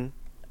Corazon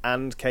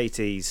and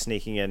Katie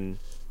sneaking in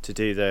to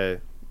do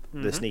the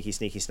sneaky,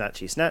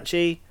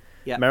 snatchy.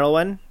 Yeah.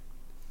 Merylwen?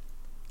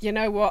 You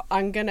know what?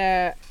 I'm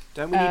gonna.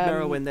 Don't we need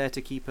Merylwen there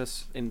to keep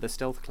us in the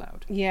stealth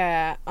cloud?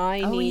 Yeah,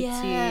 I need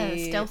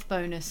to. Stealth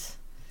bonus.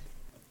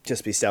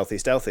 Just be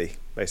stealthy,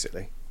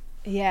 basically.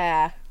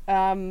 Yeah.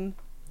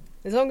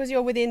 As long as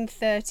you're within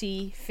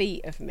 30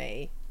 feet of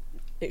me,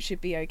 it should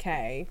be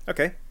okay.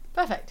 Okay.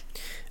 Perfect.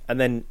 And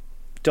then,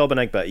 Dob and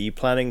Egbert, are you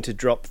planning to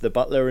drop the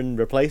butler and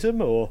replace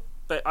him, or?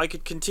 But I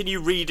could continue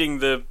reading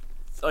the.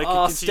 I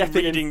could continue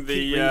reading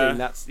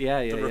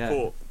the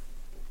report,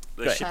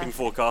 the shipping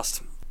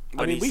forecast.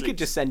 I mean, we could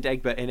just send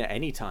Egbert in at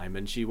any time,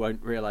 and she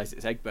won't realise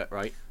it's Egbert,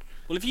 right?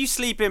 Well, if you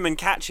sleep him and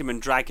catch him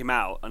and drag him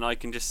out, and I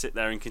can just sit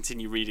there and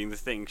continue reading the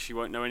thing, she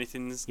won't know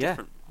anything's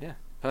different. Yeah,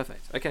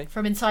 perfect. Okay.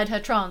 From inside her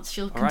trance,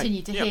 she'll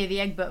continue to hear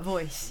the Egbert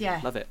voice. Yeah.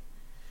 Love it.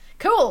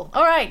 Cool.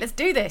 All right, let's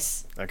do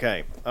this.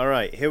 Okay. All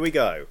right, here we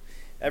go.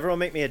 Everyone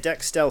make me a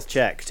dex stealth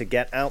check to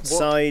get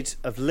outside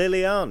of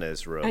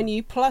Liliana's room. And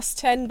you plus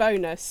 10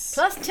 bonus.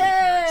 Plus 10!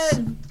 Nice.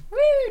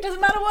 Woo! Doesn't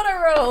matter what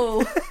I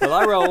roll. Well,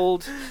 I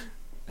rolled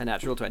a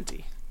natural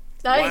 20.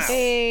 Nice. Wow.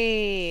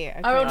 Hey,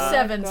 okay. I rolled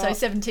 7, so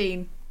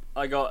 17.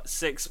 I got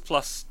 6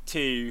 plus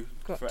 2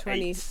 for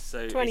 20, 8,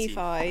 so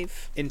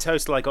 25. 18. In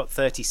total, I got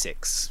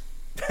 36.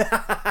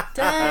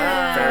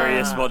 Damn.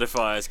 Various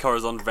modifiers.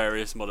 Corazon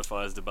various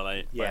modifiers to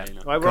belay. Yeah.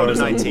 I rolled a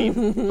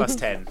 19 plus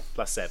 10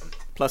 plus 7.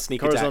 Plus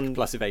sneak Corazon attack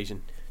plus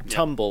evasion.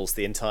 Tumbles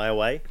the entire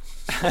way.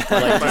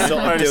 Like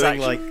sort of doing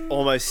like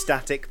almost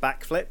static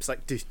backflips. Like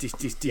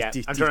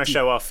I'm trying to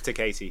show off to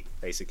Katie,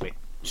 basically.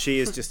 She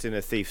is just in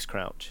a thief's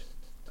crouch.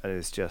 And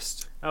is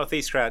just... Oh,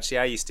 thief's crouch.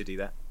 Yeah, I used to do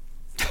that.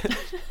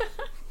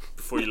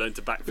 Before you learned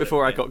to backflip.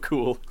 Before I got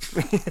cool.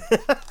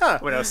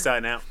 When I was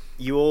starting out.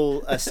 You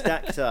all are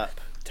stacked up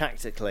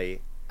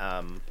tactically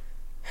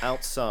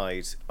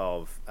outside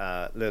of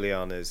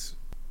Liliana's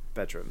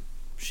bedroom.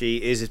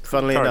 She is,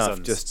 funnily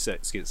enough, just...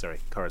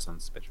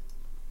 Corazon's bedroom.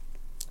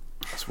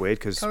 That's weird,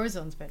 because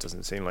Corazon's bedroom. It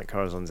doesn't seem like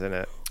Corazon's in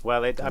it.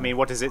 Well, I mean,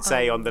 what does it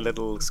say on the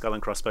little Skull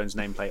and Crossbones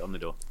nameplate on the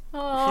door?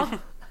 Oh.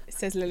 It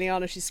says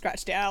Liliana, she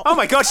scratched it out. Oh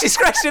my god, she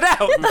scratched it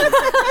out!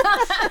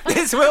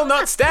 This will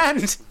not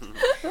stand!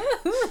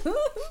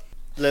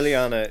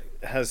 Liliana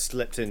has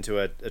slipped into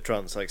a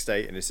trance-like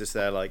state and is just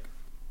there like...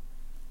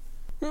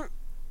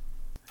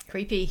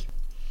 Creepy.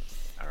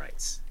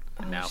 Alright.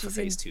 Now for she's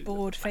phase in 2.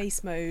 bored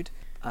face mode.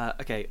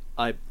 Okay,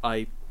 I'm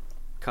going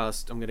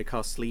to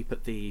cast sleep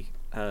at the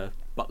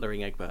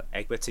butlering Egbert.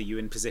 Egbert, are you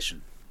in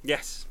position?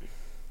 Yes.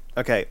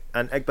 Okay,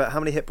 and Egbert, how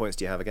many hit points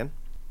do you have again?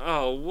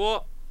 Oh,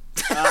 what?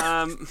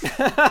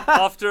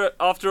 After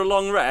a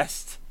long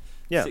rest,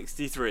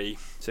 63.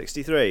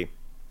 63.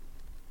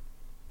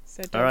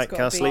 So all right,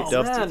 can't sleep,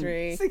 Dove.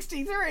 63.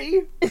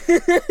 63.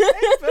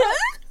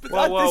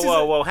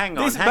 Whoa, hang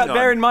on. But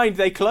bear in mind,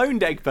 they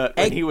cloned Egbert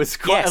when he was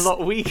quite a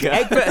lot weaker.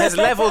 Egbert has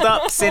levelled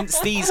up since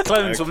these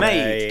clones were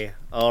made.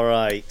 All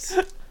right.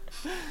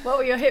 What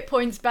were your hit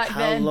points back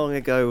then? How long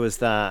ago was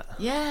that?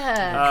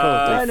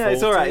 Yeah. No,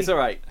 it's all right. It's all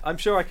right. I'm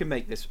sure I can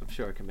make this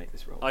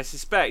roll. I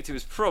suspect it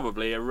was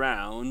probably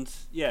around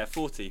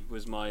 40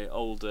 was my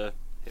older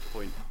hit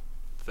point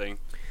thing.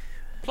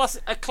 Plus,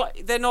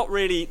 they're not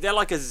really. They're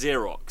like a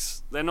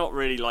Xerox. They're not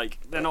really like.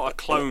 They're not a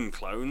clone.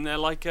 They're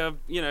like a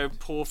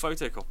poor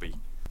photocopy.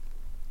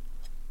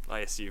 I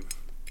assume.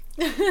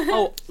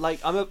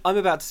 I'm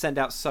about to send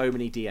out so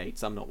many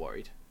D8s. I'm not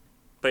worried.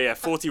 But yeah,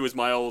 40 was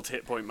my old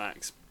hit point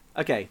max.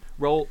 Okay,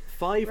 roll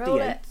 5 Roll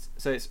D8s. it.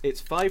 So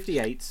it's 5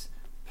 D8s,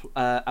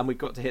 and we've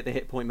got to hit the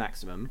hit point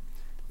maximum.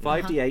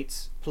 5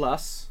 D8s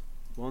plus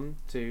 1,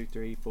 2,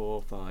 3,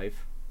 4, 5.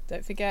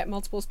 Don't forget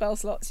multiple spell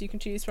slots you can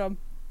choose from.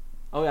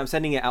 Oh, yeah, I'm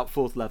sending it out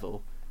 4th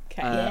level.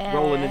 Okay.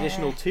 Roll an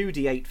additional 2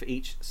 D8 for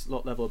each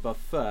slot level above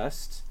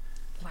first.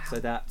 Wow. So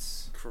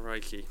that's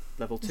crikey.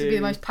 Level 2. This will be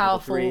the most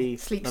powerful level 3,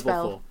 sleep level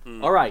spell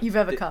 4. All right, you've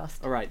ever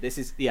cast. All right, this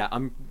is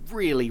I'm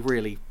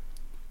really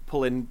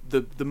pulling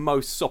the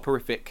most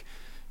soporific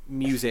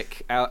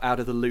music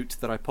out of the loot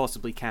that I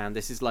possibly can.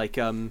 This is like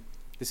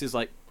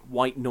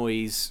white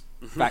noise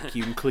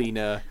vacuum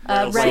cleaner.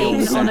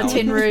 Rain on a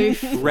tin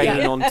roof.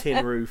 Rain on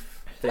tin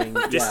roof thing.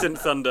 Distant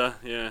thunder.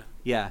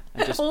 Yeah,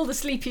 and just all the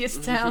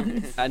sleepiest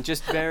towns. And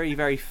just very,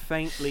 very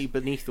faintly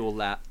beneath all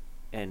that,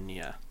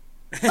 Enya.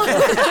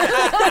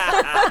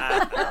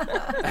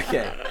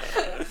 Okay.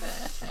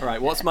 All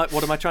right. What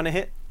am I trying to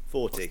hit?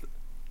 40.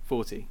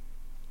 40.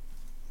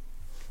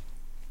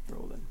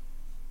 Roll then.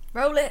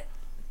 Roll it.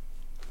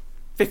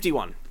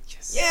 51.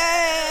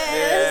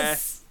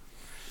 Yes.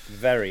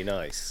 Very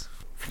nice.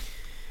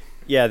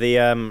 Yeah,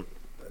 the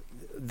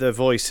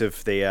voice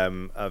of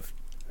the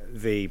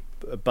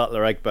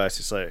Butler Egbert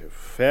is like,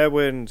 fair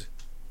wind,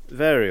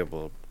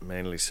 variable,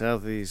 mainly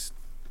southeast,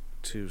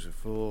 2 to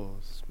 4,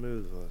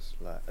 smooth or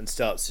flat, and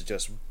starts to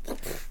just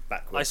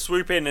backwards. I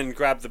swoop in and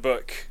grab the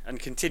book and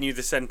continue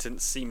the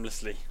sentence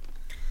seamlessly.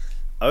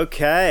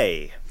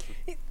 Okay.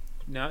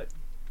 No.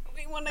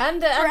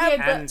 And the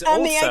Egbert. And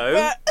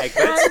also,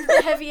 Egbert. And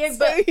the heavy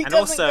Egbert. And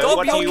also,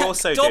 what do you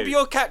also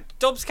do?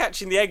 Dob's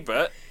catching the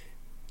Egbert.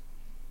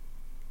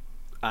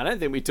 I don't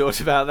think we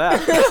talked about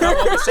that. That's not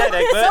what we said,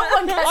 Egbert.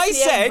 Someone catch I the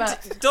said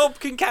Egbert. Dob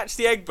can catch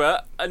the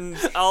Egbert, and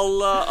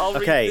I'll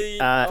Okay, read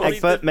the. I'll read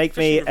Egbert, the make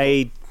me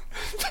fishing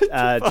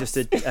just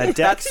a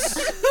dex.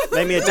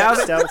 Make me a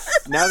dex stealth.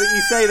 Now that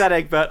you say that,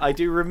 Egbert, I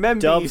do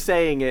remember you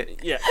saying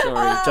it. Yeah. Sorry.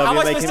 How am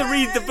I supposed to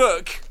read the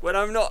book when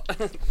I'm not?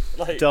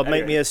 Like, Dob,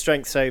 make me a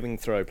strength saving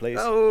throw, please.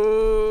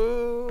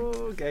 Oh,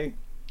 okay.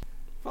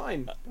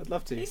 Fine. I'd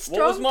love to. He's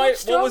What strong.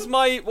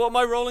 am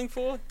I rolling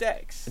for?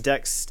 Dex.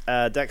 Dex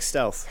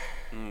stealth.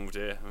 Oh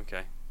dear.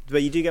 Okay.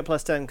 But you do get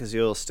 +10 because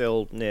you're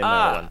still near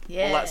Marilyn.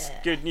 Yeah. Well, that's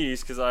good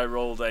news because I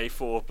rolled a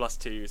 4 +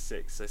 2 is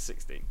 6, so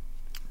 16.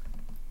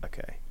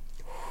 Okay.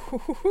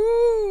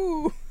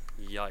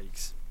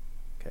 Yikes.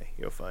 Okay,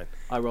 you're fine.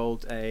 I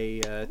rolled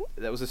a.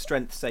 That was a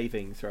strength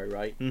saving throw,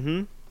 right?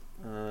 Mm-hmm.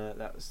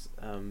 That was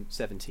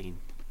 17.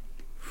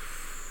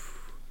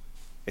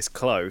 It's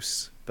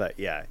close, but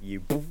yeah,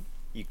 you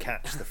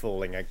catch the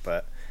falling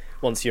Egbert.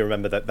 Once you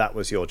remember that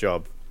was your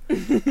job. You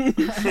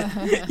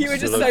were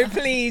just so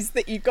pleased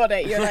that you got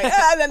it. You're like,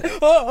 and then,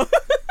 oh.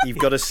 You've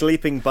got a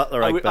sleeping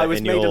Butler Egbert I was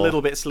in made your... a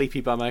little bit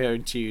sleepy by my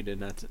own tune,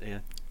 and that, yeah.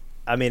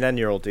 I mean, and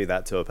you'll do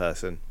that to a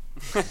person.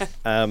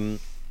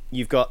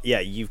 You've got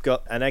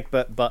an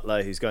Egbert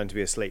Butler who's going to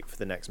be asleep for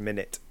the next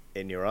minute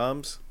in your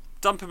arms.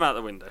 Dump him out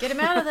the window. Get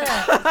him out of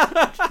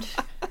there.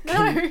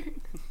 No.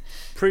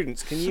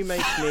 Prudence, can you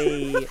make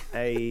me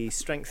a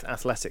strength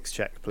athletics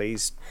check,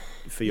 please,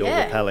 for your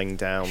rappelling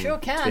down Sure to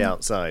can. the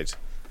outside?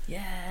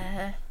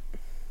 Yeah.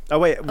 Oh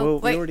wait,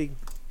 wait.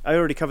 I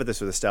already covered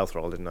this with a stealth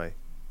roll, didn't I?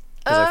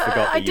 Because I forgot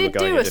that I you were did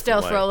going do a a different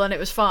stealth way. roll and it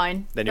was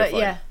fine. Then you're but fine.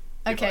 Yeah.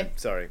 You're Okay. fine.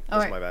 Sorry, All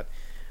that's right. my bad.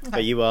 Okay.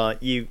 But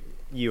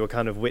you are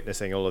kind of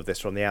witnessing all of this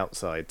from the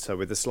outside. So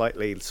with the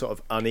slightly sort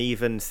of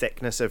uneven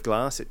thickness of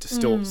glass, it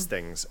distorts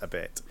things a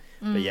bit.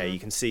 But yeah, you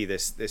can see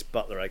this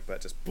Butler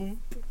Egbert just boop,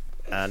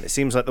 and it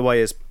seems like the way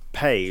is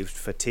paved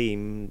for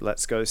team.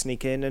 Let's go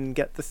sneak in and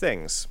get the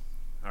things.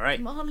 All right.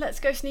 Come on, let's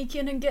go sneak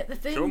in and get the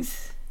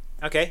things.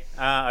 Okay.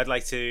 I'd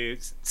like to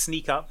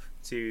sneak up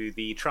to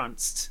the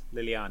tranced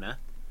Liliana.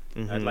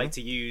 I'd like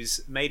to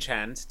use Mage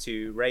Hand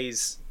to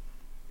raise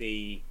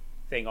the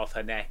thing off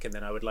her neck, and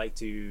then I would like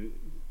to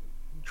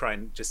try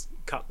and just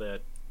cut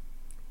the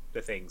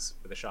things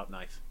with a sharp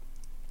knife.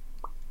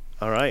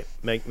 All right,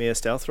 make me a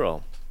stealth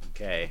roll.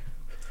 Okay.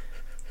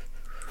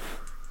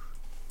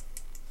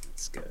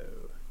 Let's go.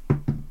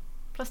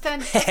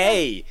 +10.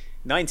 Hey!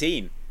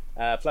 19.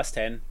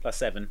 +10,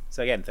 +7.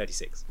 So again,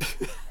 36.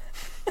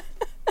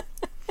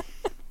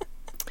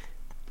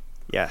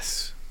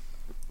 Yes,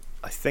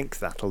 I think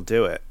that'll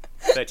do it.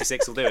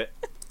 36 will do it.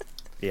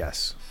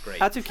 Yes.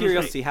 Great. Out of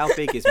curiosity, how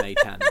big is Mage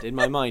Hand? In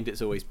my mind,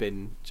 it's always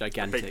been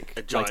gigantic.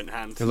 A giant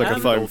hand. It's like a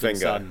and foam Golden finger.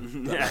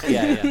 Sun. Yeah.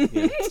 Yeah.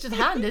 It's just a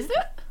hand, isn't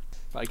it?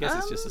 But I guess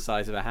it's just the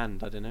size of a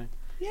hand. I don't know.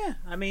 Yeah,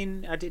 I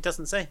mean, it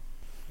doesn't say.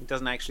 It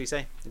doesn't actually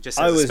say. It just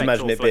says I a always spectral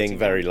imagine it being floating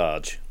very hand.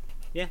 large.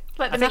 Yeah.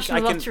 Like the I think National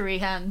I can- Lottery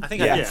hand. I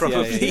think Yeah. I can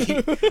probably.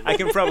 Yeah. I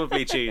can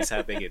probably choose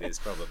how big it is.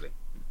 Probably.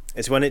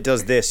 It's when it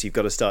does this, you've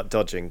got to start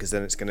dodging because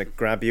then it's going to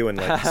grab you and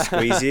like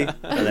squeeze you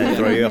and then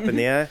throw you up in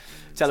the air.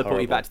 Teleport you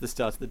horrible. back to the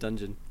start of the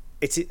dungeon.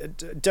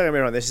 Don't get me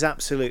wrong, this is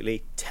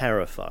absolutely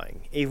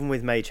terrifying. Even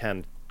with Mage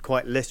Hand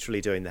quite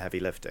literally doing the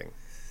heavy lifting.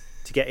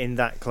 To get in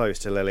that close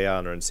to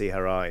Liliana and see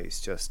her eyes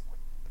just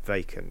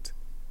vacant.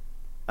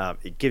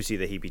 It gives you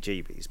the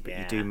heebie-jeebies, but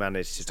you do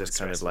manage to just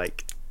kind of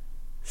like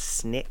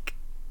snick.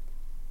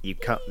 You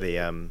cut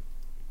the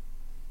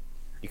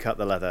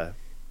leather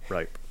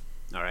rope.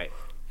 All right.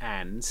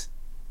 And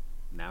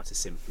now to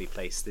simply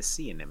place this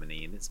sea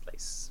anemone in its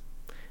place.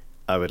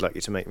 I would like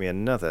you to make me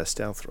another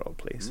stealth roll,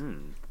 please.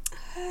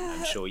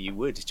 I'm sure you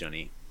would,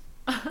 Johnny.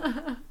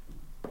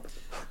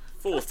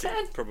 40,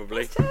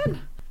 probably.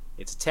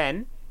 It's a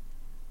 10,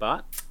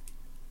 but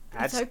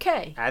It's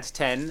okay. add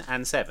 10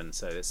 and 7,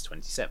 so it's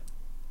 27.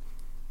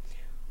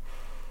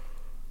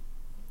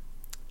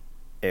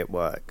 It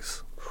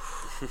works.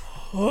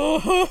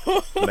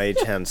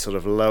 Mage Hand sort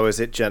of lowers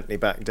it gently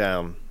back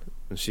down,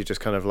 and she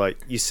just kind of like,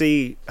 you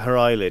see her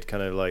eyelid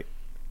kind of like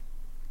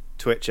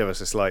twitch ever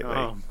so slightly.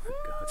 Oh my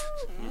god.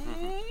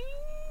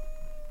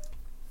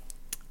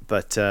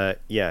 But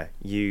yeah,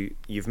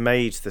 you've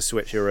made the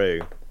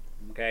switcheroo.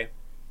 Okay.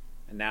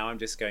 And now I'm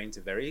just going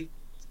to very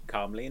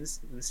calmly and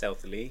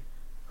stealthily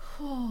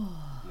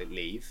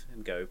leave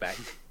and go back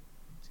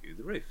to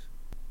the roof.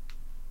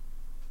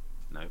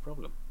 No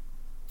problem.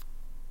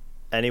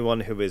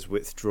 Anyone who is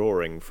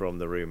withdrawing from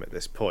the room at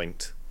this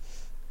point.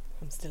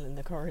 I'm still in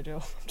the corridor.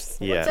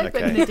 What's Egbert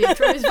going to do?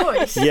 Throw his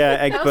voice? Yeah,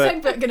 Egbert. How's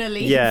Egbert going to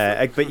leave? Yeah,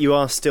 Egbert, you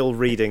are still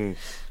reading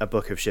a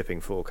book of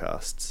shipping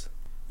forecasts.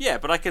 Yeah,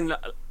 but I can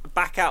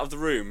back out of the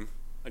room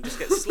and just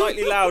get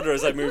slightly louder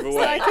as I move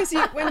away. Because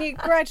when you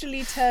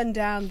gradually turn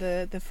down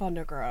the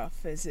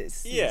phonograph, as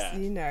it's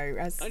you know,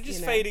 as I'm just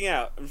you know.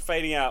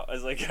 fading out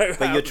as I go.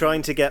 But you're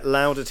trying to get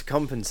louder to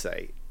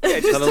compensate. Yeah,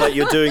 just kind of like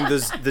you're doing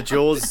the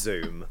Jaws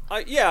zoom.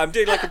 I'm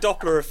doing like a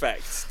Doppler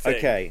effect thing.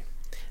 Okay,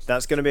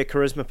 that's going to be a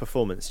charisma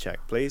performance check,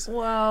 please.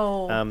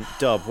 Wow.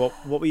 Dob,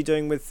 what were you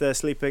doing with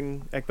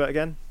sleeping Egbert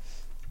again?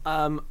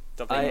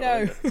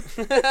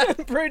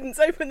 Prudence,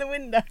 open the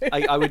window.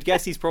 I would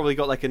guess he's probably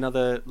got like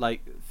another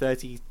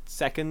 30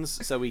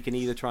 seconds, so we can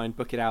either try and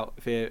book it out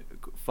here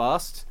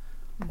fast,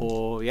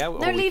 or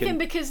leave him,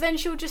 because then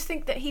she'll just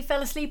think that he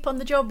fell asleep on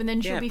the job, and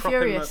then she'll be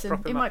furious,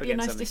 and it might be a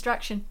nice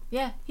distraction.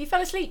 Yeah, he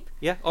fell asleep.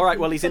 Yeah, all right.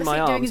 Well, he's in my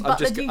arms. I'm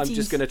just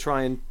going to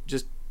try and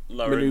just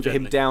maneuver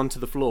him down to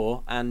the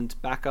floor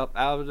and back up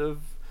out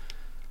of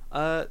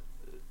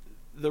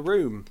the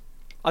room.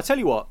 I'll tell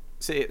you what.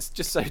 See, it's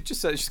just so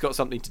she's got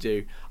something to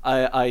do.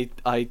 I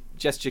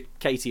gesture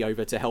Katie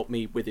over to help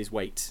me with his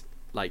weight,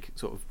 like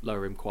sort of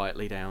lower him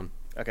quietly down.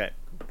 Okay.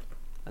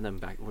 And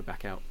then we're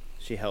back out.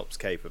 She helps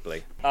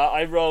capably.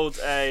 I rolled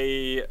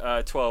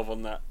a 12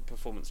 on that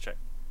performance check.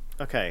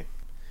 Okay.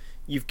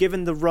 You've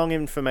given the wrong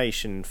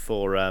information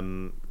for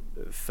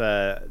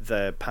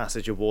the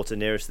passage of water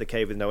nearest the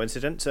cave with no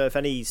incident. So if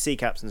any sea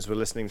captains were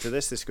listening to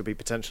this could be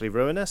potentially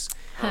ruinous.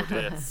 Oh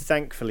dear.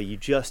 Thankfully, you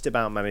just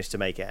about managed to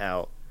make it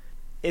out.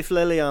 If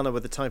Liliana were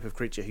the type of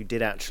creature who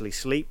did actually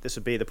sleep, this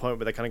would be the point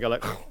where they kind of go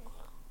like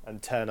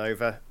and turn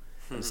over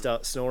and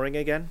start snoring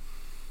again.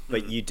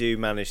 But you do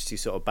manage to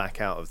sort of back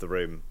out of the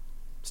room,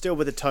 still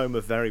with a tome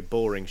of very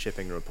boring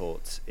shipping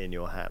reports in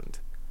your hand.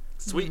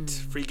 Sweet,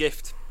 free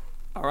gift.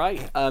 All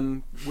right.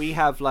 We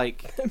have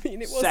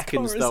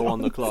seconds though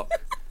on the clock.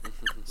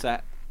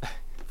 Set.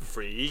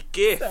 Free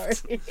gift.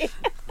 Sorry.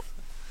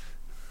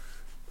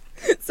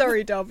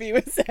 Sorry, Dob, you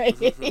were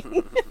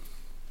saying.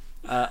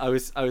 I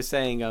was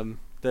saying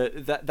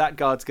that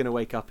guard's going to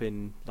wake up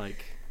in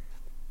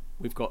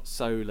we've got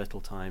so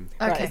little time.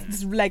 Okay, right,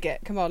 let's leg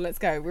it. Come on, let's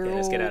go.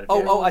 Let's get out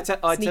of here.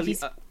 I tell you,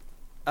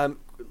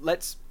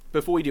 let's,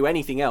 before we do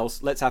anything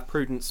else, let's have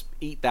Prudence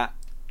eat that,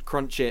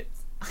 crunch it.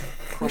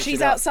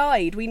 She's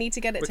outside. We need to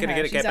get it to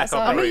her. She's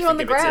outside. I'll meet you on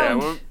the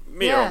ground.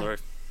 Me on the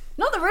roof.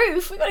 Not the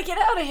roof. We've got to get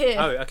out of here.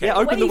 Oh, okay. Yeah,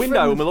 open the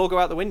window and we'll all go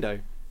out the window.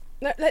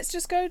 No, let's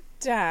just go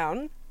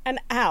down and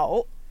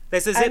out.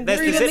 There's the zip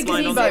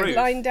line on the roof.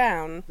 Line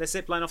down. There's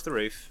zip line off the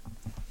roof.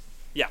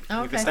 Yeah,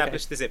 we've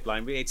established the zip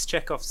line. It's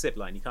Chekhov's zip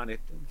line. You can't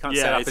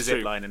set up a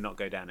zip line and not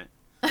go down it.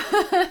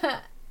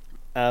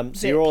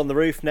 So you're all on the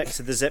roof next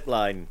to the zip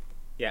line.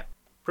 Yeah.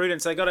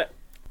 Prudence, I got it.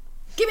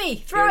 Gimme,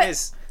 throw Here it. It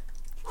is.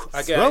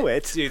 Throw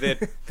it? Do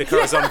the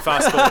Corazon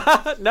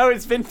fastball. No,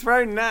 it's been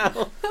thrown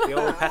now. The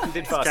old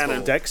patented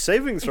fastball. Dex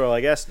saving throw,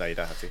 I guess. No, you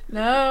don't have to.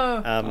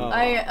 No.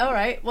 All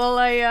right. Well,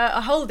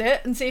 I hold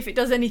it and see if it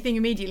does anything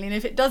immediately, and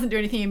if it doesn't do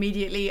anything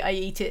immediately, I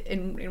eat it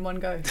in one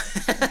go.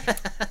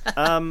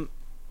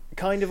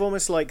 Kind of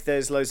almost like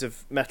there's loads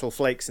of metal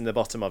flakes in the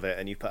bottom of it,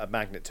 and you put a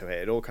magnet to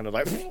it. It all kind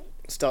of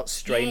starts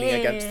straining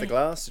against the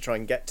glass to try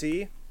and get to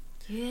you.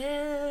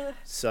 Yeah.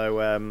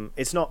 So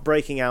it's not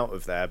breaking out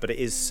of there, but it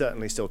is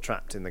certainly still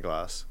trapped in the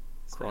glass.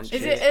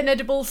 Is it an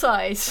edible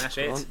size? Smash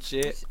it. Crunch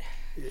it.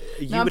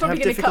 You I'm would probably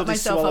have going to cut difficulty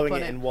myself up swallowing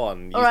on it it. in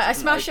one. All right, I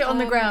smash it on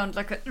the ground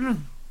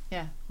on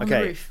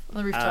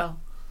the roof tile.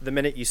 The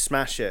minute you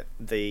smash it,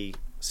 the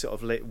sort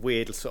of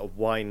weird sort of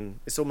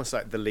wine, it's almost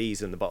like the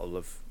lees in the bottle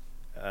of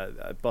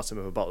bottom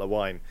of a bottle of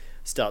wine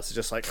starts to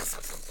just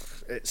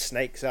it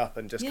snakes up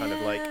and just kind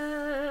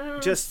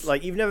of just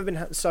like you've never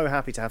been so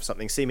happy to have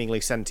something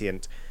seemingly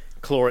sentient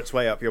claw its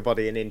way up your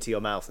body and into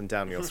your mouth and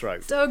down your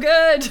throat. So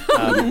good.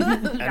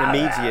 And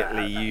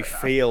immediately you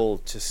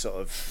feel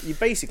you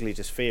basically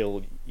just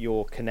feel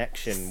your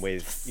connection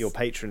with your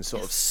patron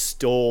sort of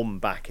storm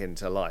back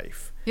into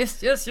life.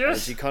 Yes.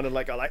 As you kind of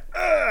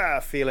go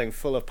feeling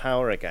full of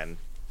power again.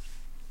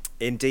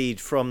 Indeed,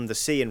 from the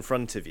sea in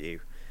front of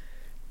you,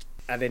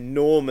 an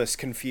enormous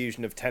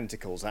confusion of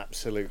tentacles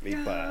absolutely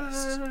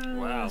burst.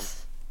 Wow.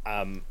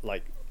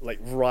 Like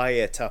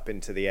riot up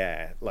into the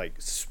air,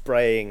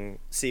 spraying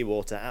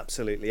seawater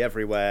absolutely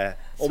everywhere,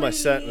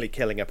 almost certainly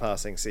killing a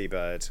passing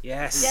seabird.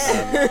 Yes.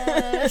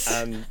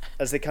 And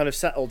as they kind of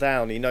settle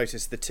down, you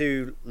notice the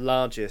two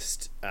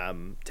largest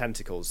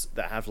tentacles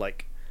that have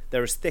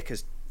they're as thick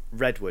as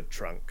redwood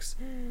trunks.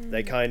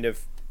 They kind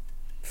of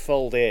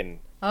fold in.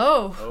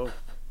 Oh.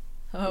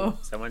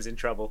 Someone's in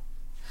trouble.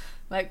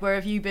 Where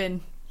have you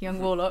been,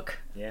 young warlock?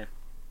 Yeah.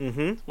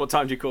 Mm-hmm. What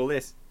time do you call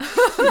this?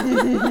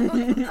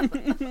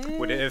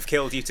 Would it have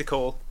killed you to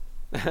call?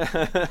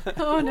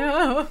 Oh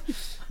no.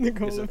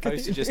 You're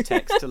supposed to just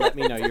text to let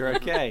me know you're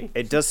okay.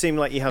 It does seem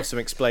like you have some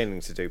explaining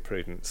to do,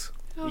 Prudence.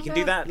 You can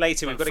do that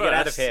later. We've got to get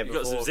out of here. We've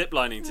got some zip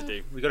lining to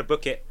do. We've got to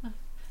book it.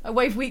 I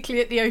wave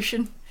weakly at the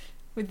ocean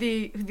with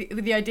the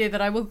idea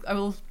that I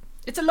will.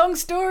 It's a long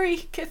story,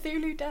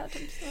 Cthulhu Dad.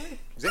 I'm sorry.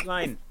 Zip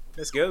line.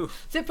 Let's go.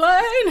 Zip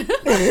line.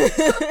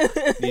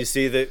 You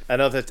see that,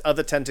 and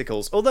other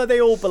tentacles, although they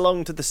all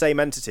belong to the same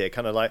entity, are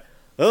kind of like,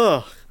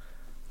 kind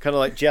of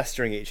like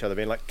gesturing at each other,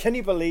 being like, "Can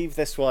you believe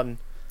this one?"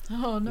 Oh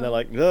no. And they're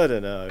like, "No, no,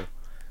 no."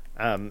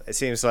 It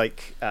seems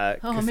like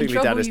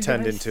Cthulhu Dad has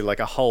turned into like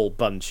a whole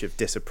bunch of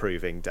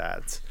disapproving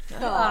dads.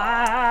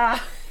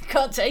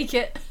 Can't take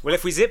it. Well,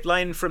 if we zip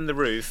line from the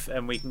roof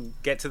and we can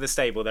get to the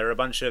stable, there are a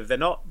bunch of... They're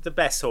not the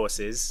best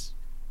horses.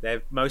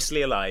 They're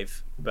mostly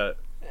alive, but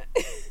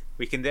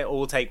we can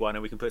all take one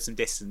and we can put some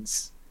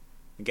distance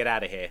and get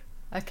out of here.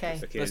 Okay.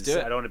 Because let's do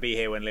it. I don't want to be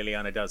here when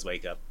Liliana does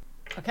wake up.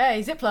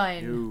 Okay, zip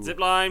line. Zip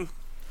line.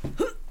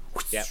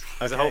 Yeah,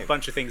 there's a whole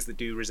bunch of things that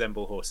do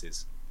resemble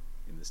horses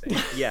in the stable.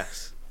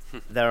 Yes.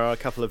 There are a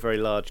couple of very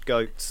large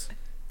goats.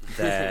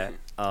 There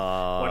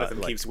are... One of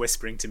them keeps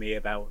whispering to me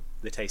about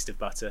the taste of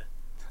butter.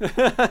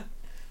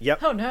 Yep.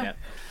 Oh no. Yep.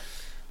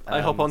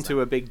 I hop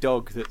onto a big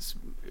dog that's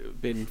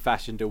been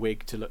fashioned a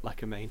wig to look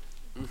like a mane.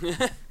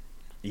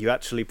 You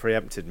actually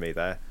preempted me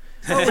there.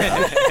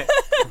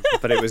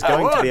 But it was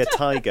going to be a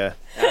tiger.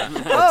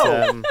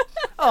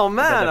 Oh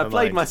man, I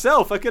played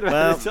myself. I could have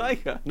had a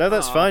tiger. No,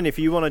 that's fine. If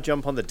you want to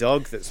jump on the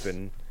dog that's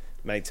been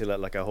made to look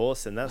like a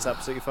horse, then that's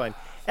absolutely fine.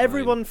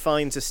 Everyone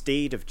finds a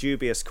steed of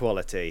dubious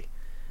quality.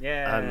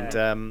 Yeah.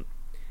 And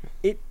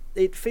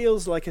it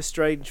feels like a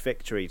strange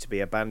victory to be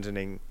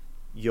abandoning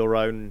your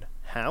own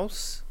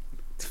house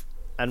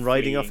and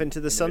riding off into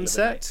the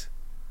sunset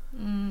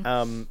in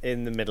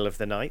the middle of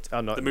the night. Oh,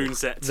 not the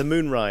moonset. The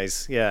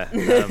moonrise, yeah.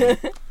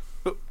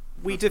 But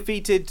we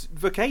defeated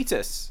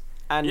Vocatus,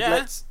 and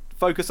let's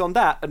focus on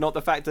that and not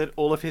the fact that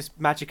all of his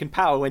magic and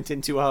power went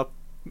into our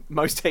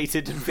most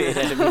hated and feared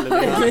enemy,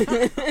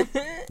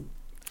 Liliana.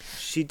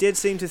 She did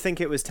seem to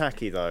think it was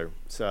tacky, though.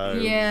 So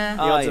the Yeah.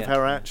 odds of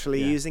her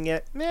actually using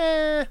it,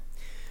 meh.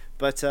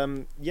 But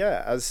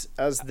as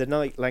the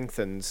night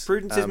lengthens,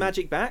 Prudence is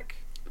magic back.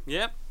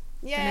 Yep.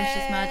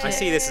 Delicious magic. I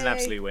see this as an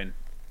absolute win.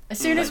 As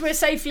soon as we're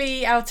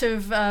safely out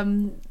of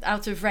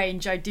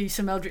range, I do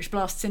some Eldritch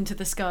Blasts into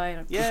the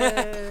sky.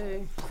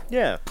 Yay!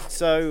 Yeah.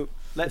 So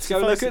let's go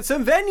look at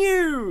some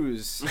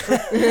venues.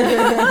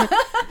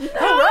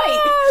 All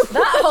right,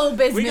 that whole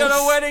business. We got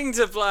a wedding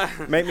to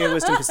plan. Make me a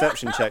wisdom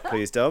perception check,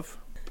 please, Dove.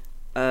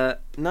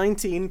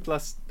 19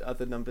 plus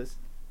other numbers.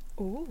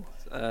 Ooh.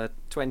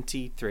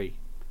 23.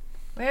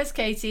 Where's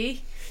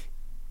Katie?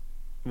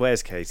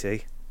 Where's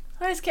Katie?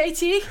 Where's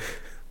Katie?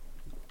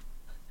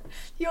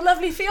 Your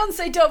lovely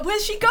fiance, Dub.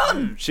 Where's she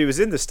gone? She was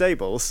in the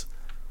stables.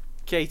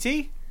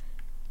 Katie?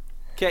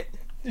 Did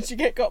she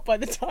get got by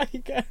the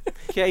tiger?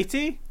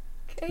 Katie?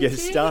 Katie? You're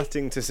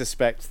starting to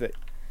suspect that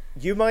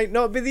you might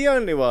not be the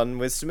only one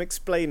with some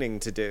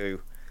explaining to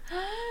do.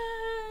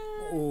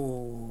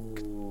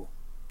 Ooh.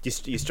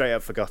 You straight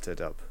up forgot her,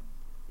 Dub.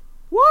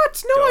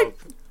 What? No,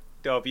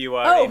 Dub, you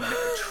are in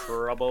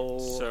trouble.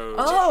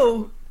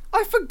 So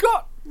I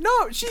forgot.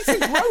 No, she's a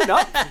grown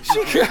up.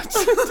 She could.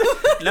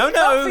 No.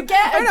 Don't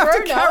forget I don't have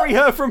to carry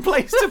her from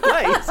place to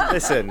place.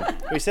 Listen,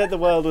 we said the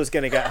world was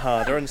going to get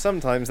harder, and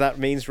sometimes that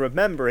means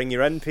remembering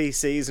your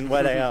NPCs and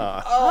where they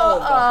are.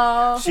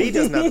 Oh. She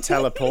doesn't have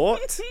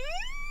teleport.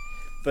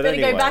 But Better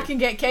anyway. go back and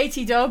get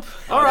Katie, Dub.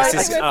 All right.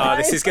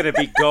 This is going to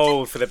be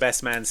gold for the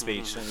best man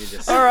speech. Let me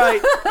just... All right.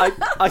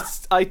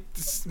 I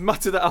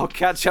mutter that I'll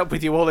catch up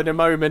with you all in a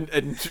moment,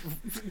 and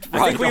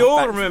I think we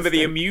all remember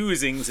the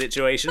amusing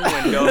situation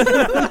when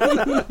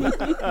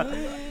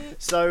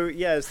So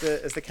yeah, as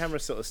the camera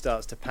sort of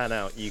starts to pan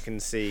out, you can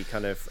see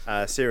kind of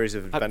a series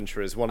of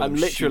adventurers. One of them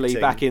I'm literally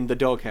shooting. back in the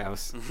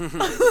doghouse.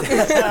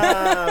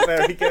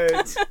 Very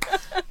good.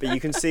 But you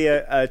can see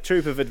a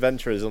troop of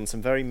adventurers on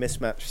some very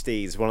mismatched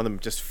steeds. One of them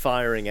just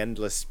firing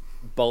endless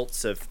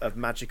bolts of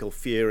magical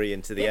fury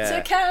into the air. It's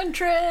a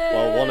cantrip.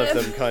 While one of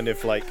them kind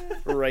of like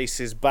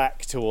races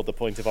back toward the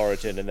point of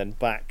origin and then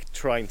back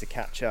trying to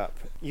catch up.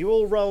 You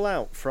all roll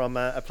out from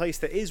a place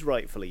that is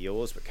rightfully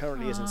yours but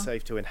currently isn't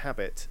safe to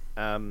inhabit.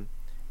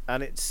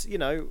 And it's,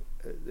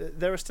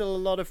 there are still a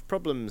lot of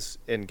problems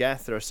in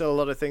Geth. There are still a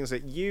lot of things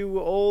that you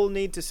all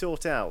need to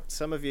sort out.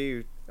 Some of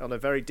you on a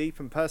very deep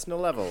and personal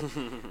level.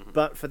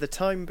 But for the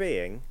time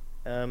being,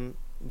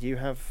 you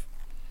have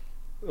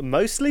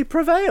mostly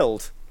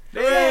prevailed.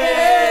 Yay!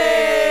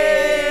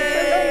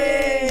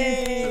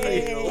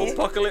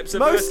 Apocalypse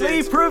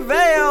Mostly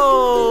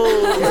prevailed.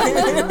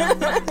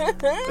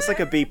 It's like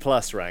a B+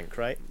 rank,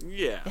 right?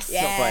 Yeah. It's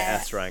not quite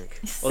S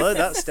rank. Although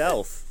that's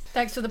stealth.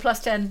 Thanks for the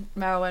 +10,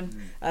 Marowyn.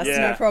 That's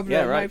no problem.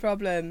 Yeah, right. No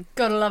problem.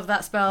 Gotta love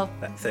that spell.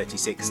 That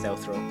 36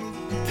 stealth roll.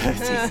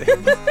 36.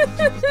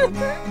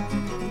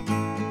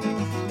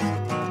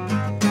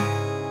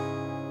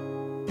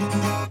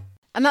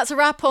 And that's a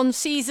wrap on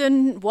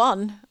season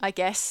 1, I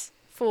guess,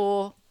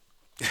 for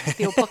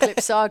the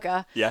Apocalypse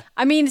Saga. Yeah.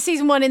 I mean,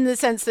 season 1 in the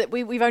sense that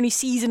we've only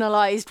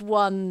seasonalized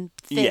one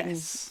thing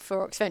Yes.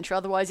 for Oxventure.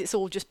 Otherwise, it's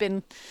all just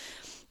been,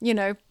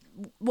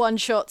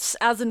 one-shots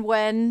as and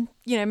when,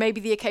 maybe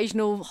the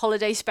occasional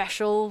holiday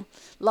special,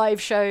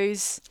 live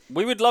shows.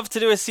 We would love to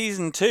do a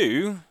season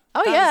 2.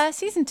 Oh,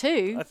 season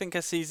 2. I think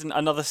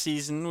another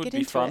season would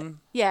be fun.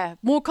 It. Yeah,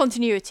 more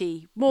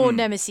continuity, more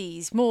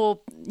nemesis, more,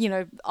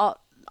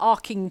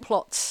 arcing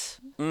plots.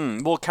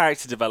 More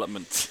character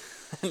development.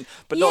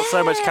 But not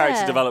so much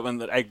character development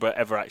that Egbert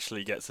ever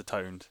actually gets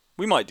atoned.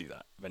 We might do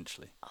that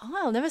eventually.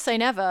 I'll never say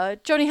never.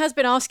 Johnny has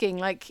been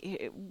asking,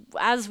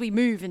 as we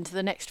move into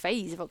the next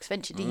phase of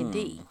Oxventure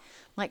D&D,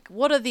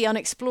 what are the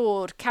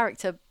unexplored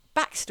character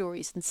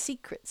backstories and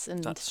secrets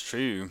and that's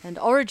true, and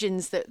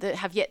origins that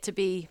have yet to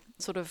be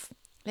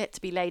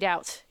laid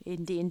out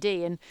in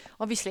D&D, and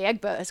obviously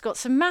Egbert has got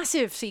some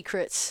massive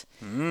secrets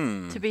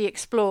to be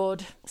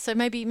explored, so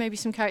maybe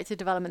some character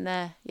development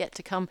there yet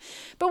to come.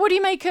 But what do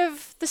you make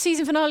of the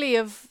season finale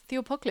of the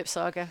Apocalypse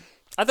Saga?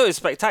 I thought it was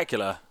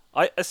spectacular.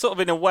 I sort of,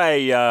 in a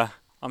way,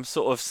 I'm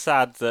sort of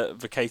sad that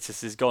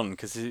Vacatus is gone,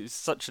 because he's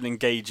such an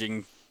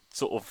engaging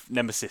sort of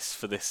nemesis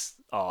for this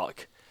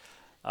arc.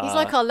 He's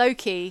like our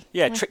Loki.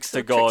 Yeah,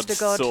 trickster god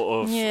sort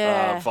of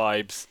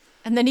vibes.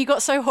 And then he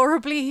got so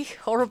horribly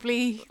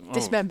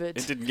dismembered.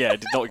 It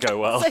did not go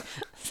well.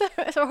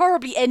 so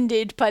horribly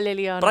ended by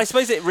Liliana. But I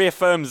suppose it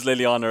reaffirms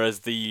Liliana as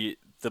the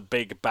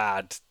big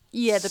bad.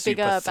 Yeah, the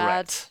bigger threat.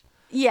 Bad.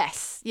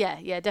 Yes,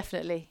 yeah,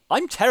 definitely.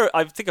 I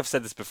think I've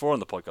said this before on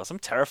the podcast. I'm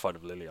terrified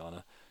of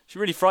Liliana. She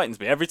really frightens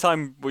me. Every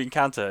time we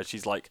encounter her,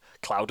 she's like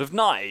Cloud of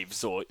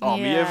Knives or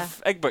Army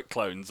of Egbert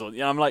clones, or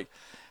I'm like,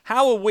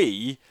 how are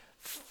we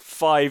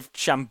 5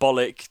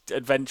 shambolic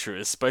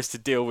adventurers supposed to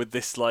deal with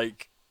this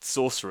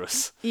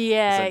sorceress?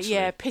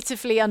 Yeah,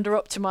 pitifully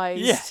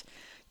under-optimized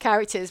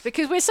characters,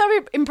 because we're so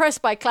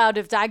impressed by Cloud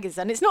of Daggers,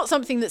 and it's not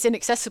something that's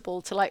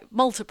inaccessible to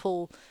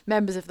multiple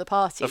members of the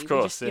party. Of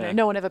course,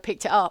 no one ever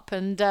picked it up,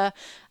 and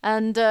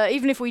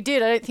even if we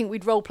did, I don't think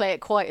we'd roleplay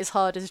it quite as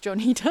hard as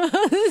Johnny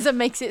does, and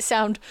makes it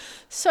sound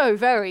so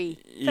very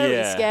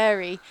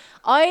scary.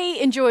 I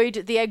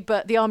enjoyed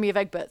the Army of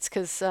Egberts,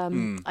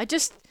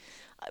 because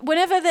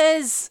whenever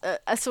there's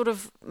a sort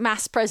of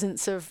mass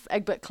presence of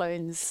Egbert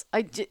clones,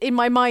 in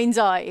my mind's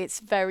eye, it's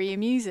very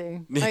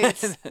amusing.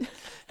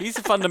 He's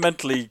a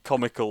fundamentally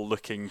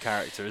comical-looking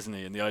character, isn't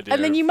he? In the idea,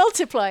 and then you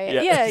multiply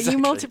it. Yeah, exactly, you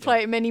multiply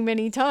it many,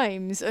 many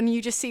times, and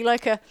you just see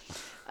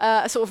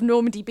a sort of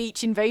Normandy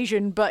Beach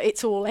invasion, but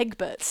it's all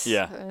Egberts.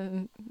 Yeah,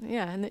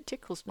 and it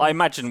tickles me. I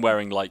imagine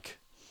wearing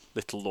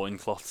little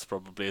loincloths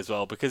probably as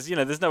well, because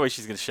there's no way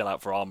she's going to shell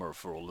out for armor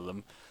for all of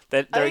them.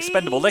 They're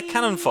expendable. They're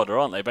cannon fodder,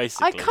 aren't they,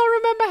 basically? I can't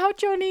remember how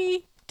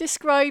Johnny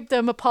described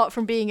them apart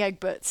from being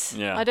Egberts.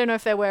 Yeah. I don't know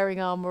if they're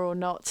wearing armour or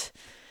not.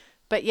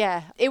 But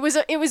yeah, it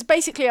was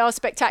basically our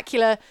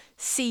spectacular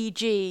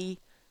CG,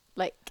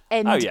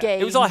 end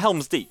game. It was our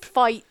Helm's Deep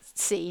fight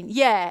scene.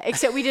 Yeah,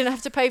 except we didn't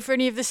have to pay for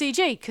any of the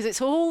CG, because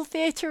it's all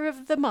theatre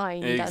of the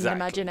mind and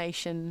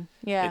imagination.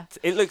 Yeah.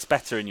 It looks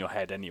better in your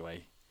head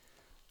anyway.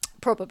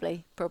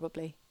 Probably.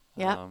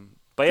 Yeah.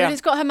 But yeah.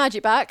 It's got her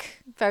magic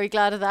back. Very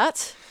glad of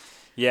that.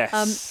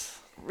 Yes.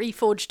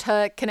 Reforged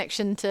her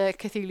connection to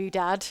Cthulhu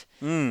Dad,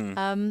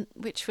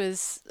 which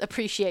was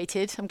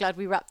appreciated. I'm glad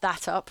we wrapped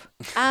that up.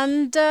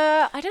 And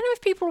I don't know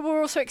if people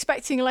were also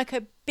expecting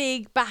a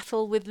big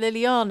battle with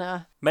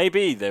Liliana.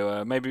 Maybe they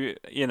were. Maybe,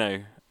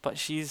 but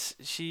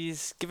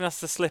she's given us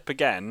the slip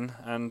again,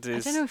 and I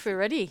don't know if we're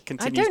ready.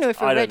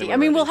 I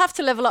mean, we'll have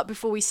to level up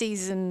before we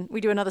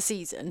do another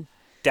season.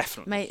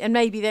 Definitely. And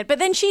maybe then, but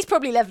then she's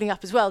probably leveling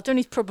up as well.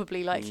 Johnny's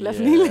probably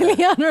leveling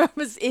Liliana up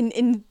as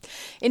in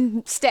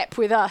step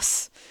with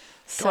us.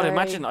 God,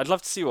 imagine! I'd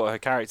love to see what her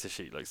character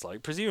sheet looks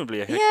like.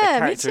 Presumably, a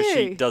character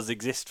sheet does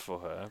exist for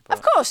her. But,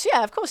 of course.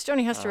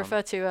 Johnny has to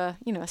refer to a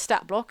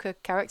stat block, a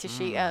character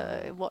sheet,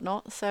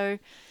 whatnot. So.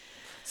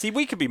 See,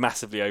 we could be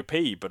massively OP,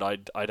 but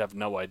I'd have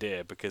no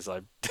idea, because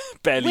I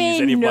barely use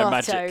any of my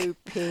magic.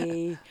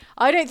 OP.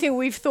 I don't think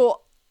we've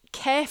thought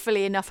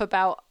carefully enough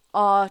about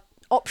our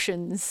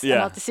options and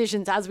our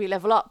decisions as we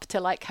level up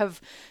to have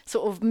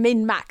sort of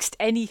min-maxed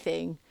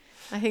anything.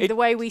 I think the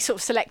way we sort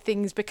of select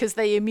things because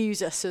they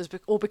amuse us,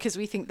 or because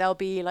we think they'll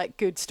be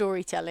good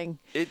storytelling,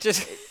 it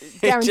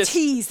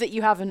guarantees that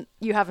you haven't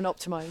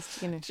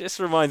optimized. It just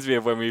reminds me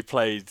of when we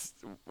played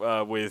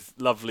with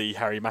lovely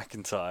Harry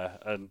McIntyre,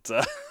 and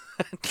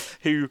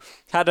who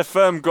had a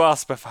firm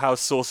grasp of how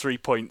sorcery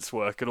points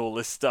work and all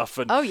this stuff,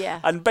 and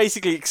and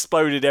basically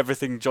exploded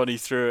everything Johnny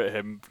threw at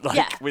him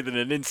within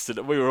an instant,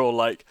 and we were all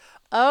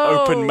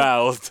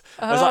open-mouthed.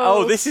 I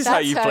was this is how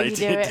you play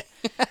it.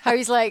 How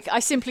he's I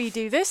simply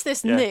do this,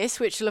 and this,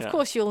 which of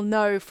course you'll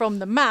know from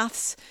the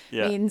maths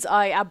means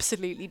I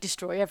absolutely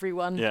destroy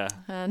everyone. Yeah.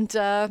 And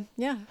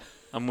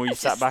And we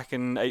sat back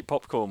and ate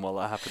popcorn while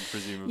that happened,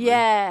 presumably.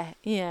 Yeah.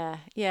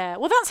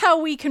 Well, that's how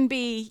we can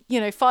be,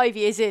 5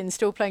 years in,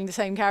 still playing the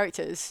same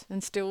characters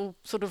and still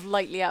sort of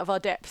lightly out of our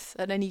depth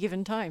at any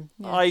given time.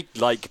 Yeah. I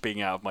like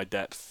being out of my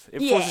depth.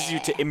 It forces you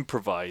to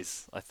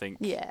improvise, I think.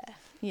 Yeah.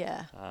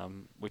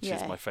 Which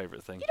is my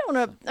favourite thing. You don't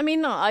want to. I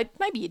mean,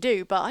 maybe you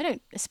do, but I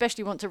don't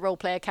especially want to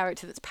roleplay a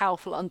character that's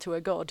powerful unto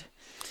a god.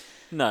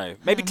 No,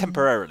 maybe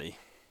temporarily.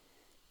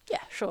 Yeah,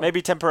 sure.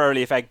 Maybe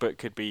temporarily, if Egbert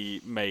could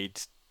be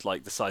made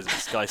like the size of a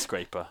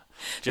skyscraper,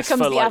 just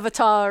becomes the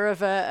avatar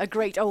of a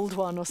great old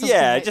one or something.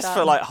 Yeah, like just that.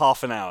 for like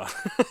half an hour.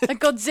 A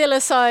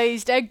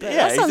Godzilla-sized Egbert.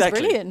 Yeah, that sounds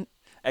exactly. brilliant.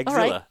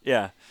 Eggzilla, right.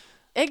 yeah.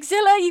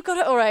 Eggzilla, you've got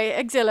it. All right,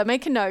 Eggzilla,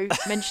 make a note.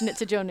 Mention it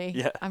to Johnny.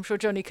 Yeah. I'm sure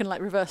Johnny can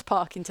like reverse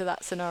park into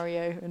that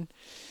scenario and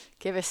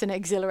give us an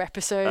Eggzilla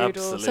episode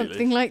Absolutely. or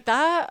something like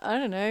that. I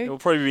don't know. It will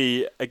probably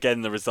be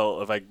again the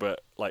result of Egbert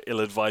like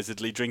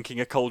ill-advisedly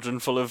drinking a cauldron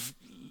full of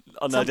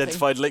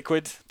unidentified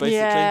liquid,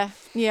 basically.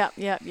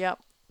 Yeah.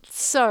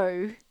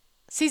 So,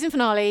 season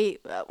finale.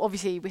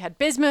 Obviously, we had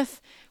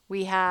Bismuth.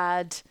 We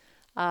had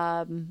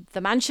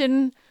the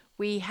mansion.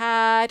 We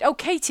had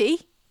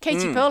Katie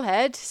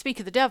Pearlhead. Speak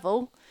of the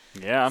devil.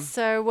 Yeah.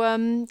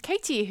 So,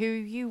 Katie, who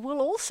you will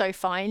also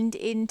find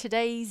in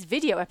today's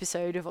video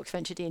episode of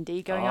Oxventure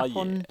D&D going up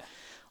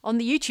on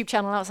the YouTube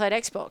channel Outside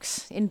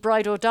Xbox in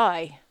Bride or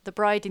Die, the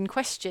bride in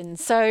question.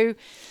 So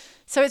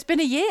it's been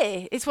a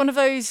year. It's one of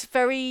those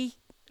very...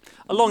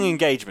 A long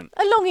engagement.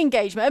 A long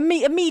engagement,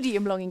 a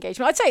medium long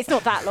engagement. I'd say it's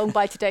not that long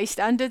by today's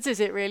standards, is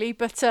it really?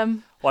 But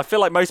well, I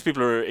feel like most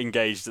people who are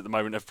engaged at the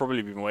moment have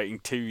probably been waiting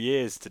 2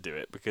 years to do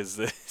it because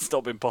it's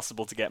not been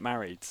possible to get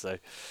married. So,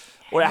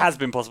 well, it has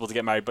been possible to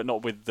get married, but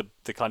not with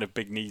the kind of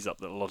big knees up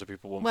that a lot of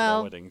people want for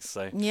their weddings.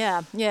 So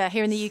yeah.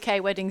 Here in the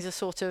UK, weddings are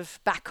sort of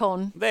back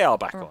on. They are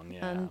back on,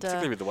 yeah. And,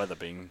 particularly with the weather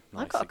being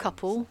nice. I've got a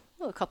couple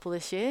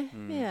this year.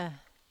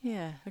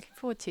 Yeah, looking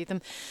forward to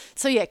them.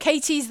 So yeah,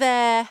 Katie's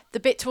there. The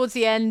bit towards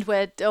the end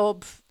where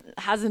Dob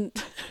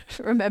hasn't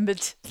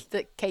remembered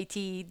that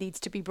Katie needs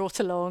to be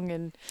brought along,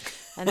 and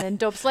then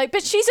Dob's like,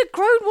 "But she's a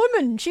grown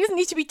woman. She doesn't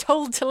need to be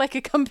told to like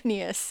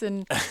accompany us."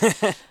 And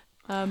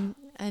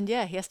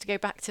yeah, he has to go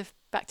back to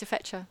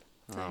fetch her.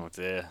 So. Oh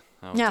dear.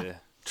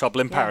 Trouble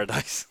in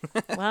paradise.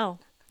 Well,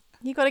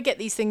 you got to get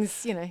these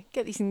things,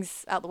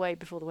 out the way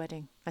before the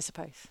wedding, I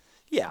suppose.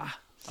 Yeah,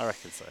 I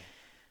reckon so.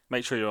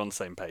 Make sure you're on the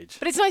same page.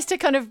 But it's nice to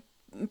kind of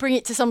bring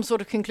it to some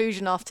sort of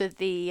conclusion after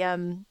the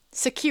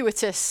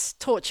circuitous,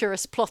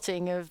 torturous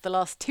plotting of the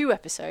last 2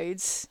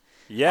 episodes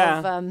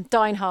of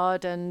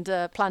Deinhard and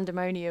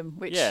Plandemonium,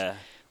 which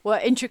were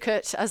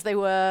intricate as they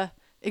were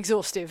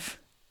exhaustive.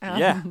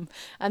 And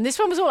this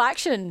one was all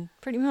action,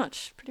 pretty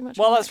much.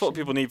 Well, that's what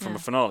people need from a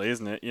finale,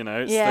 isn't it? You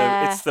know,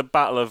 it's the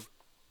Battle of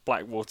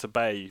Blackwater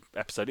Bay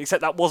episode.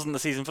 Except that wasn't the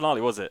season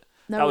finale, was it?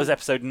 No. That was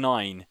episode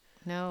 9.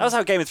 No. That was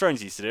how Game of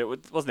Thrones used to do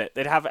it, wasn't it?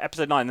 They'd have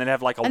episode 9, then they'd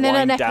have like a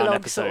wind-down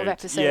episode. Sort of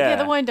episode. Yeah,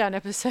 the wind-down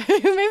episode.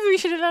 Maybe we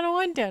should have done a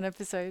wind-down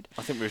episode.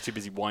 I think we were too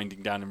busy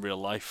winding down in real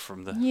life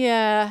from the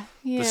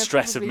the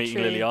stress of meeting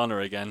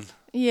Liliana again.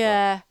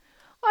 Yeah.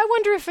 But I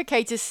wonder if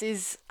Acatus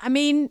is... I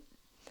mean...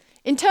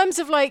 In terms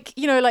of like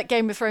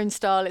Game of Thrones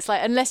style, it's like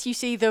unless you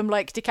see them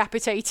like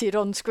decapitated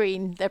on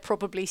screen, they're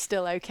probably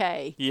still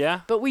okay.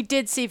 Yeah. But we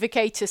did see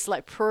Vacatus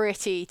like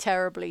pretty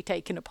terribly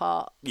taken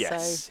apart.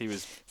 Yes, he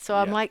was. So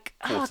I'm like,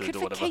 could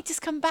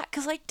Vacatus come back?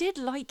 Because I did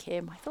like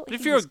him. I thought. But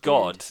if you're a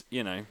god,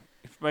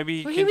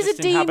 maybe he was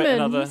a demon.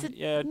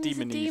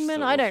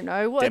 demon. I don't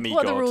know. What are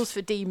the rules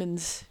for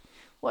demons?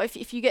 What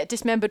if you get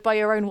dismembered by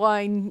your own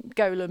wine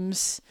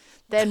golems?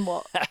 Then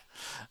what?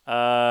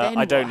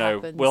 I don't know.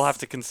 Happens? We'll have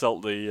to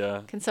consult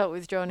consult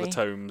with Johnny. The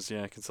tomes,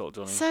 consult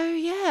Johnny. So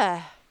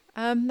yeah,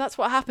 that's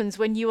what happens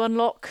when you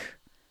unlock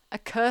a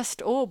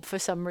cursed orb for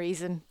some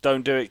reason.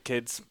 Don't do it,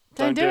 kids.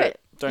 Don't do it.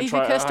 Don't Leave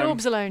your cursed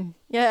orbs alone.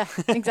 Yeah,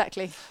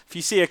 exactly. If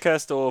you see a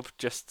cursed orb,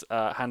 just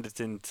hand it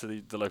in to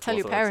the local Tell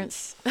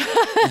authorities.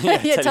 your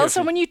parents. Tell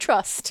someone you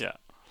trust. Yeah.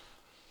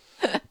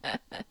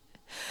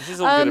 This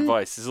is all good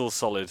advice. This is all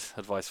solid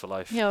advice for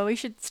life. Yeah, we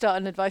should start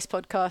an advice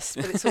podcast,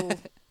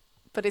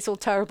 but it's all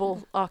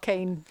terrible,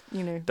 arcane,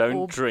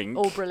 Don't drink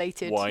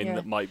orb-related wine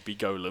that might be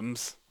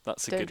golems.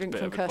 That's a good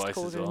bit of advice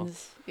as well.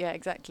 Yeah,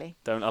 exactly.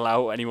 Don't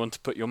allow anyone to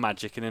put your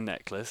magic in a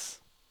necklace.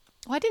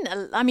 Well,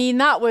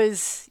 that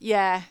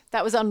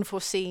was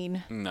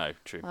unforeseen. No,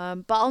 true.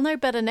 But I'll know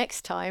better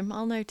next time.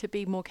 I'll know to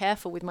be more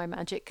careful with my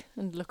magic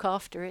and look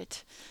after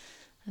it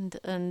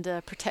and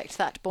protect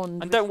that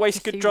bond. And don't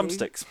waste good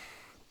drumsticks.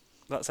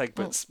 That's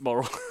Egbert's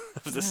moral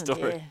of the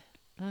story.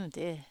 Oh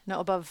dear.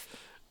 Not above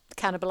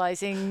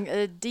cannibalising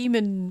a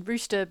demon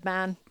rooster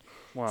man.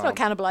 Wow. It's not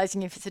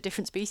cannibalising if it's a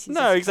different species.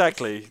 No,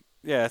 exactly.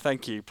 Yeah,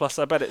 thank you. Plus,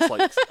 I bet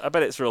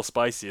it's real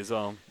spicy as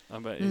well. I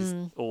bet it's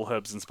all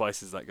herbs and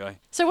spices, that guy.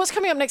 So what's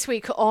coming up next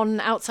week on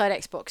Outside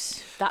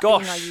Xbox? That being our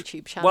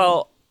YouTube channel.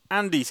 Well,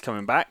 Andy's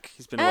coming back.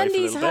 He's been away for a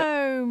little bit.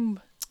 Andy's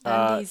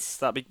home.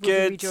 So that'd be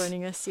good. Will be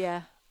joining us,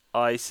 yeah.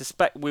 I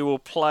suspect we'll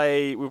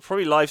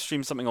probably live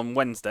stream something on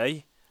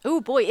Wednesday. Oh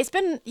boy, it's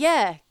been,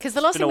 because the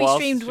last thing we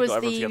streamed was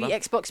the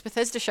Xbox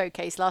Bethesda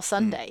showcase last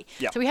Sunday.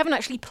 So we haven't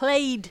actually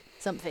played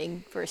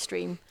something for a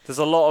stream. There's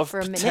a lot of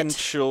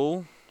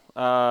potential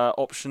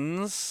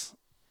options.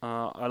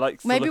 I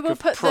like the look of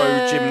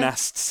Pro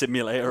Gymnast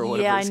Simulator or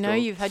whatever it's called. Yeah, I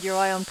know you've had your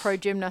eye on Pro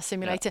Gymnast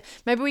Simulator. Yeah.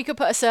 Maybe we could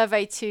put a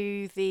survey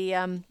to the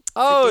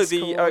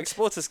the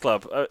Exporters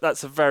Club.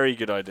 That's a very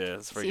good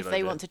idea. See if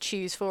they want to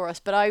choose for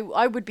us. But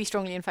I would be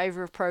strongly in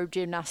favour of Pro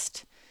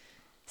Gymnast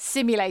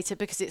Simulator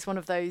because it's one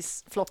of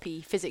those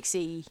floppy,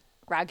 physicsy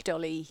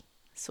ragdolly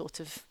sort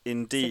of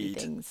Indeed.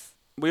 things.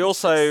 We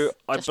also,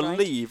 I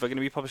believe, are going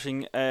to be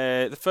publishing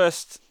the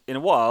first in a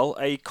while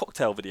a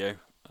cocktail video,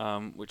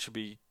 which will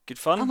be good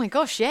fun. Oh my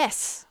gosh,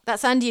 yes.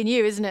 That's Andy and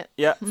you, isn't it?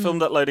 Yeah,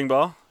 filmed at Loading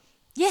Bar.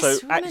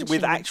 Yes, so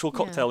with actual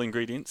cocktail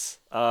ingredients.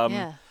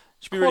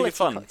 Should be really good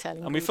fun.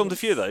 And we filmed a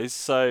few of those,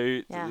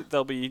 so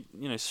they'll be,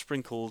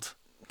 sprinkled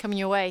coming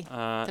your way.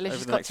 over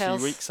Delicious the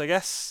cocktails. next few weeks, I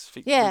guess.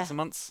 Weeks and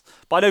months.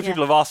 But I know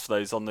people have asked for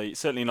those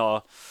certainly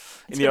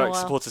in the OX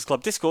Supporters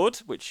Club Discord,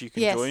 which you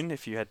can join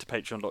if you head to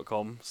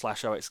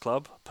patreon.com/OX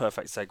Club.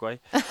 Perfect segue.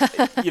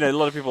 A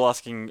lot of people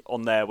asking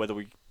on there whether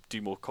we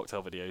do more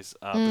cocktail videos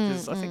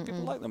because I think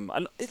people like them.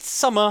 And it's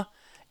summer.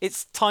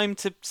 It's time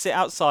to sit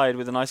outside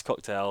with a nice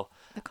cocktail.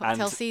 The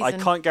cocktail season. I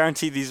can't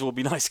guarantee these will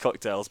be nice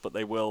cocktails, but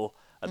they will,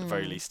 at the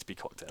very least, be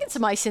cocktails. Get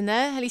some ice in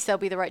there. At least they'll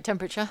be the right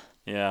temperature.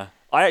 Yeah.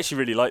 I actually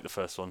really like the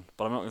first one,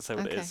 but I'm not going to say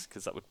what it is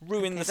because that would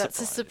ruin the surprise. That's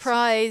a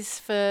surprise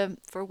for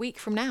a week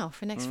from now,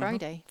 for next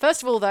Friday.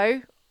 First of all,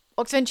 though,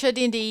 Oxventure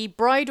D&D,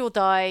 Bride or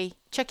Die.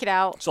 Check it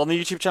out. It's on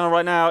the YouTube channel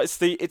right now. It's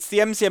the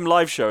MCM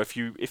live show. If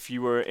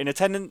you were in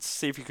attendance,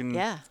 see if you can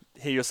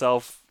hear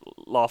yourself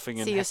laughing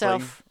and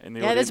heckling in the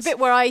audience. There's a bit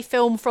where I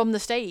film from the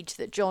stage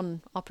that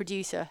John, our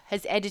producer,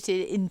 has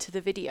edited into the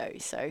video.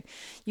 So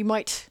you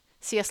might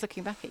see us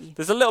looking back at you.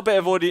 There's a little bit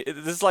of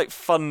there's like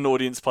fun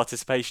audience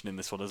participation in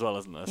this one as well,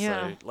 isn't there?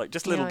 Yeah. So like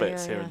just little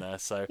bits here and there.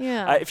 So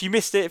if you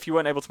missed it, if you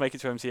weren't able to make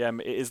it to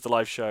MCM, it is the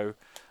live show.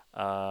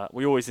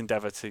 We always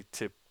endeavour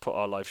to put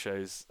our live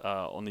shows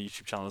on the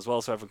YouTube channel as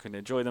well, so everyone can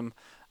enjoy them.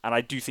 And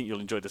I do think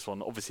you'll enjoy this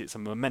one. Obviously, it's a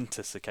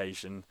momentous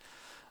occasion,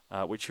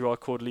 which you are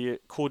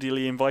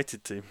cordially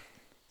invited to.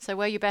 So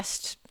wear your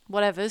best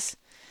whatevers.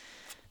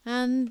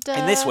 And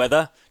in this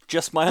weather,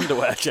 just my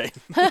underwear, Jane.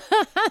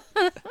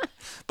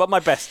 But my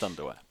best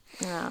underwear.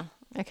 Ah,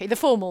 okay. The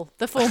formal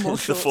shorts.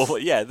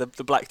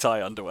 the black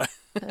tie underwear.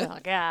 Oh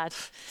God.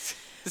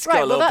 It's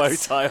got a little bow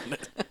tie on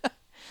it.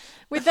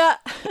 With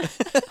that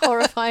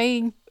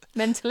horrifying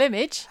mental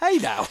image. Hey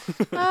now.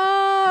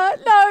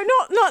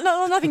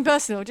 No, nothing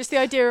personal. Just the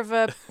idea of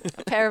a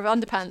pair of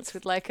underpants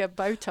with like a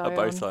bow tie on. A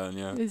bow tie on,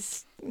 yeah.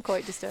 Is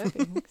quite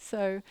disturbing.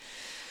 So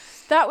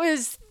that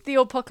was the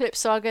Apocalypse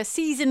Saga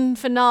season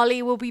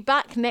finale. We'll be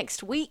back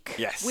next week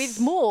with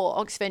more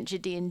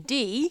Oxventure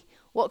D&D.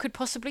 What could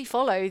possibly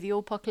follow the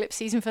Apocalypse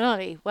season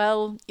finale?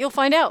 Well, you'll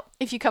find out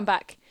if you come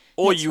back.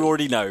 Or you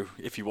already know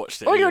if you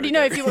watched it. Or you already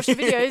know if you watched the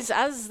videos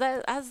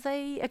as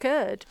they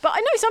occurred. But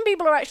I know some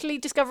people are actually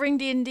discovering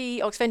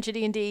D&D, Oxventure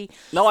D&D.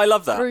 No, I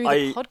love that. Through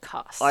the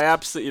podcast. I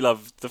absolutely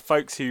love the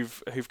folks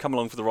who've come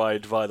along for the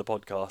ride via the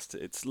podcast.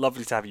 It's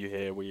lovely to have you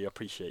here. We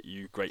appreciate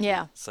you greatly.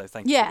 Yeah. So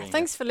thank you. Yeah,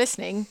 thanks for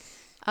listening.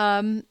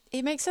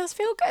 It makes us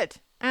feel good.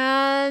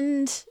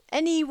 And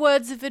any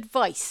words of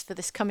advice for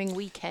this coming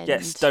weekend?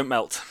 Yes, don't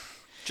melt.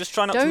 Just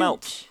try not to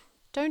melt.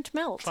 Don't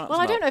melt. Well,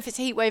 I don't know if it's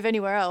a heat wave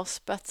anywhere else,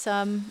 but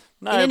in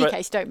any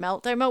case, don't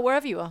melt. Don't melt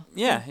wherever you are.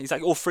 Yeah,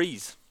 exactly. Or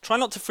freeze. Try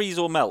not to freeze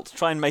or melt.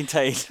 Try and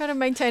maintain. Try to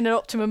maintain an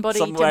optimum body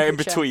somewhere temperature.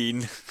 in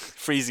between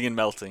freezing and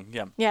melting.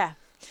 Yeah. Yeah.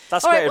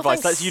 That's great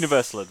advice. That's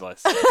universal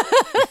advice.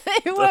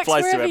 It works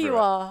wherever you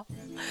are.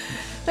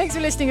 Thanks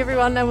for listening,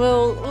 everyone, and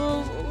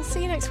we'll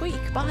see you next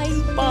week. Bye.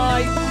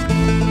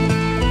 Bye.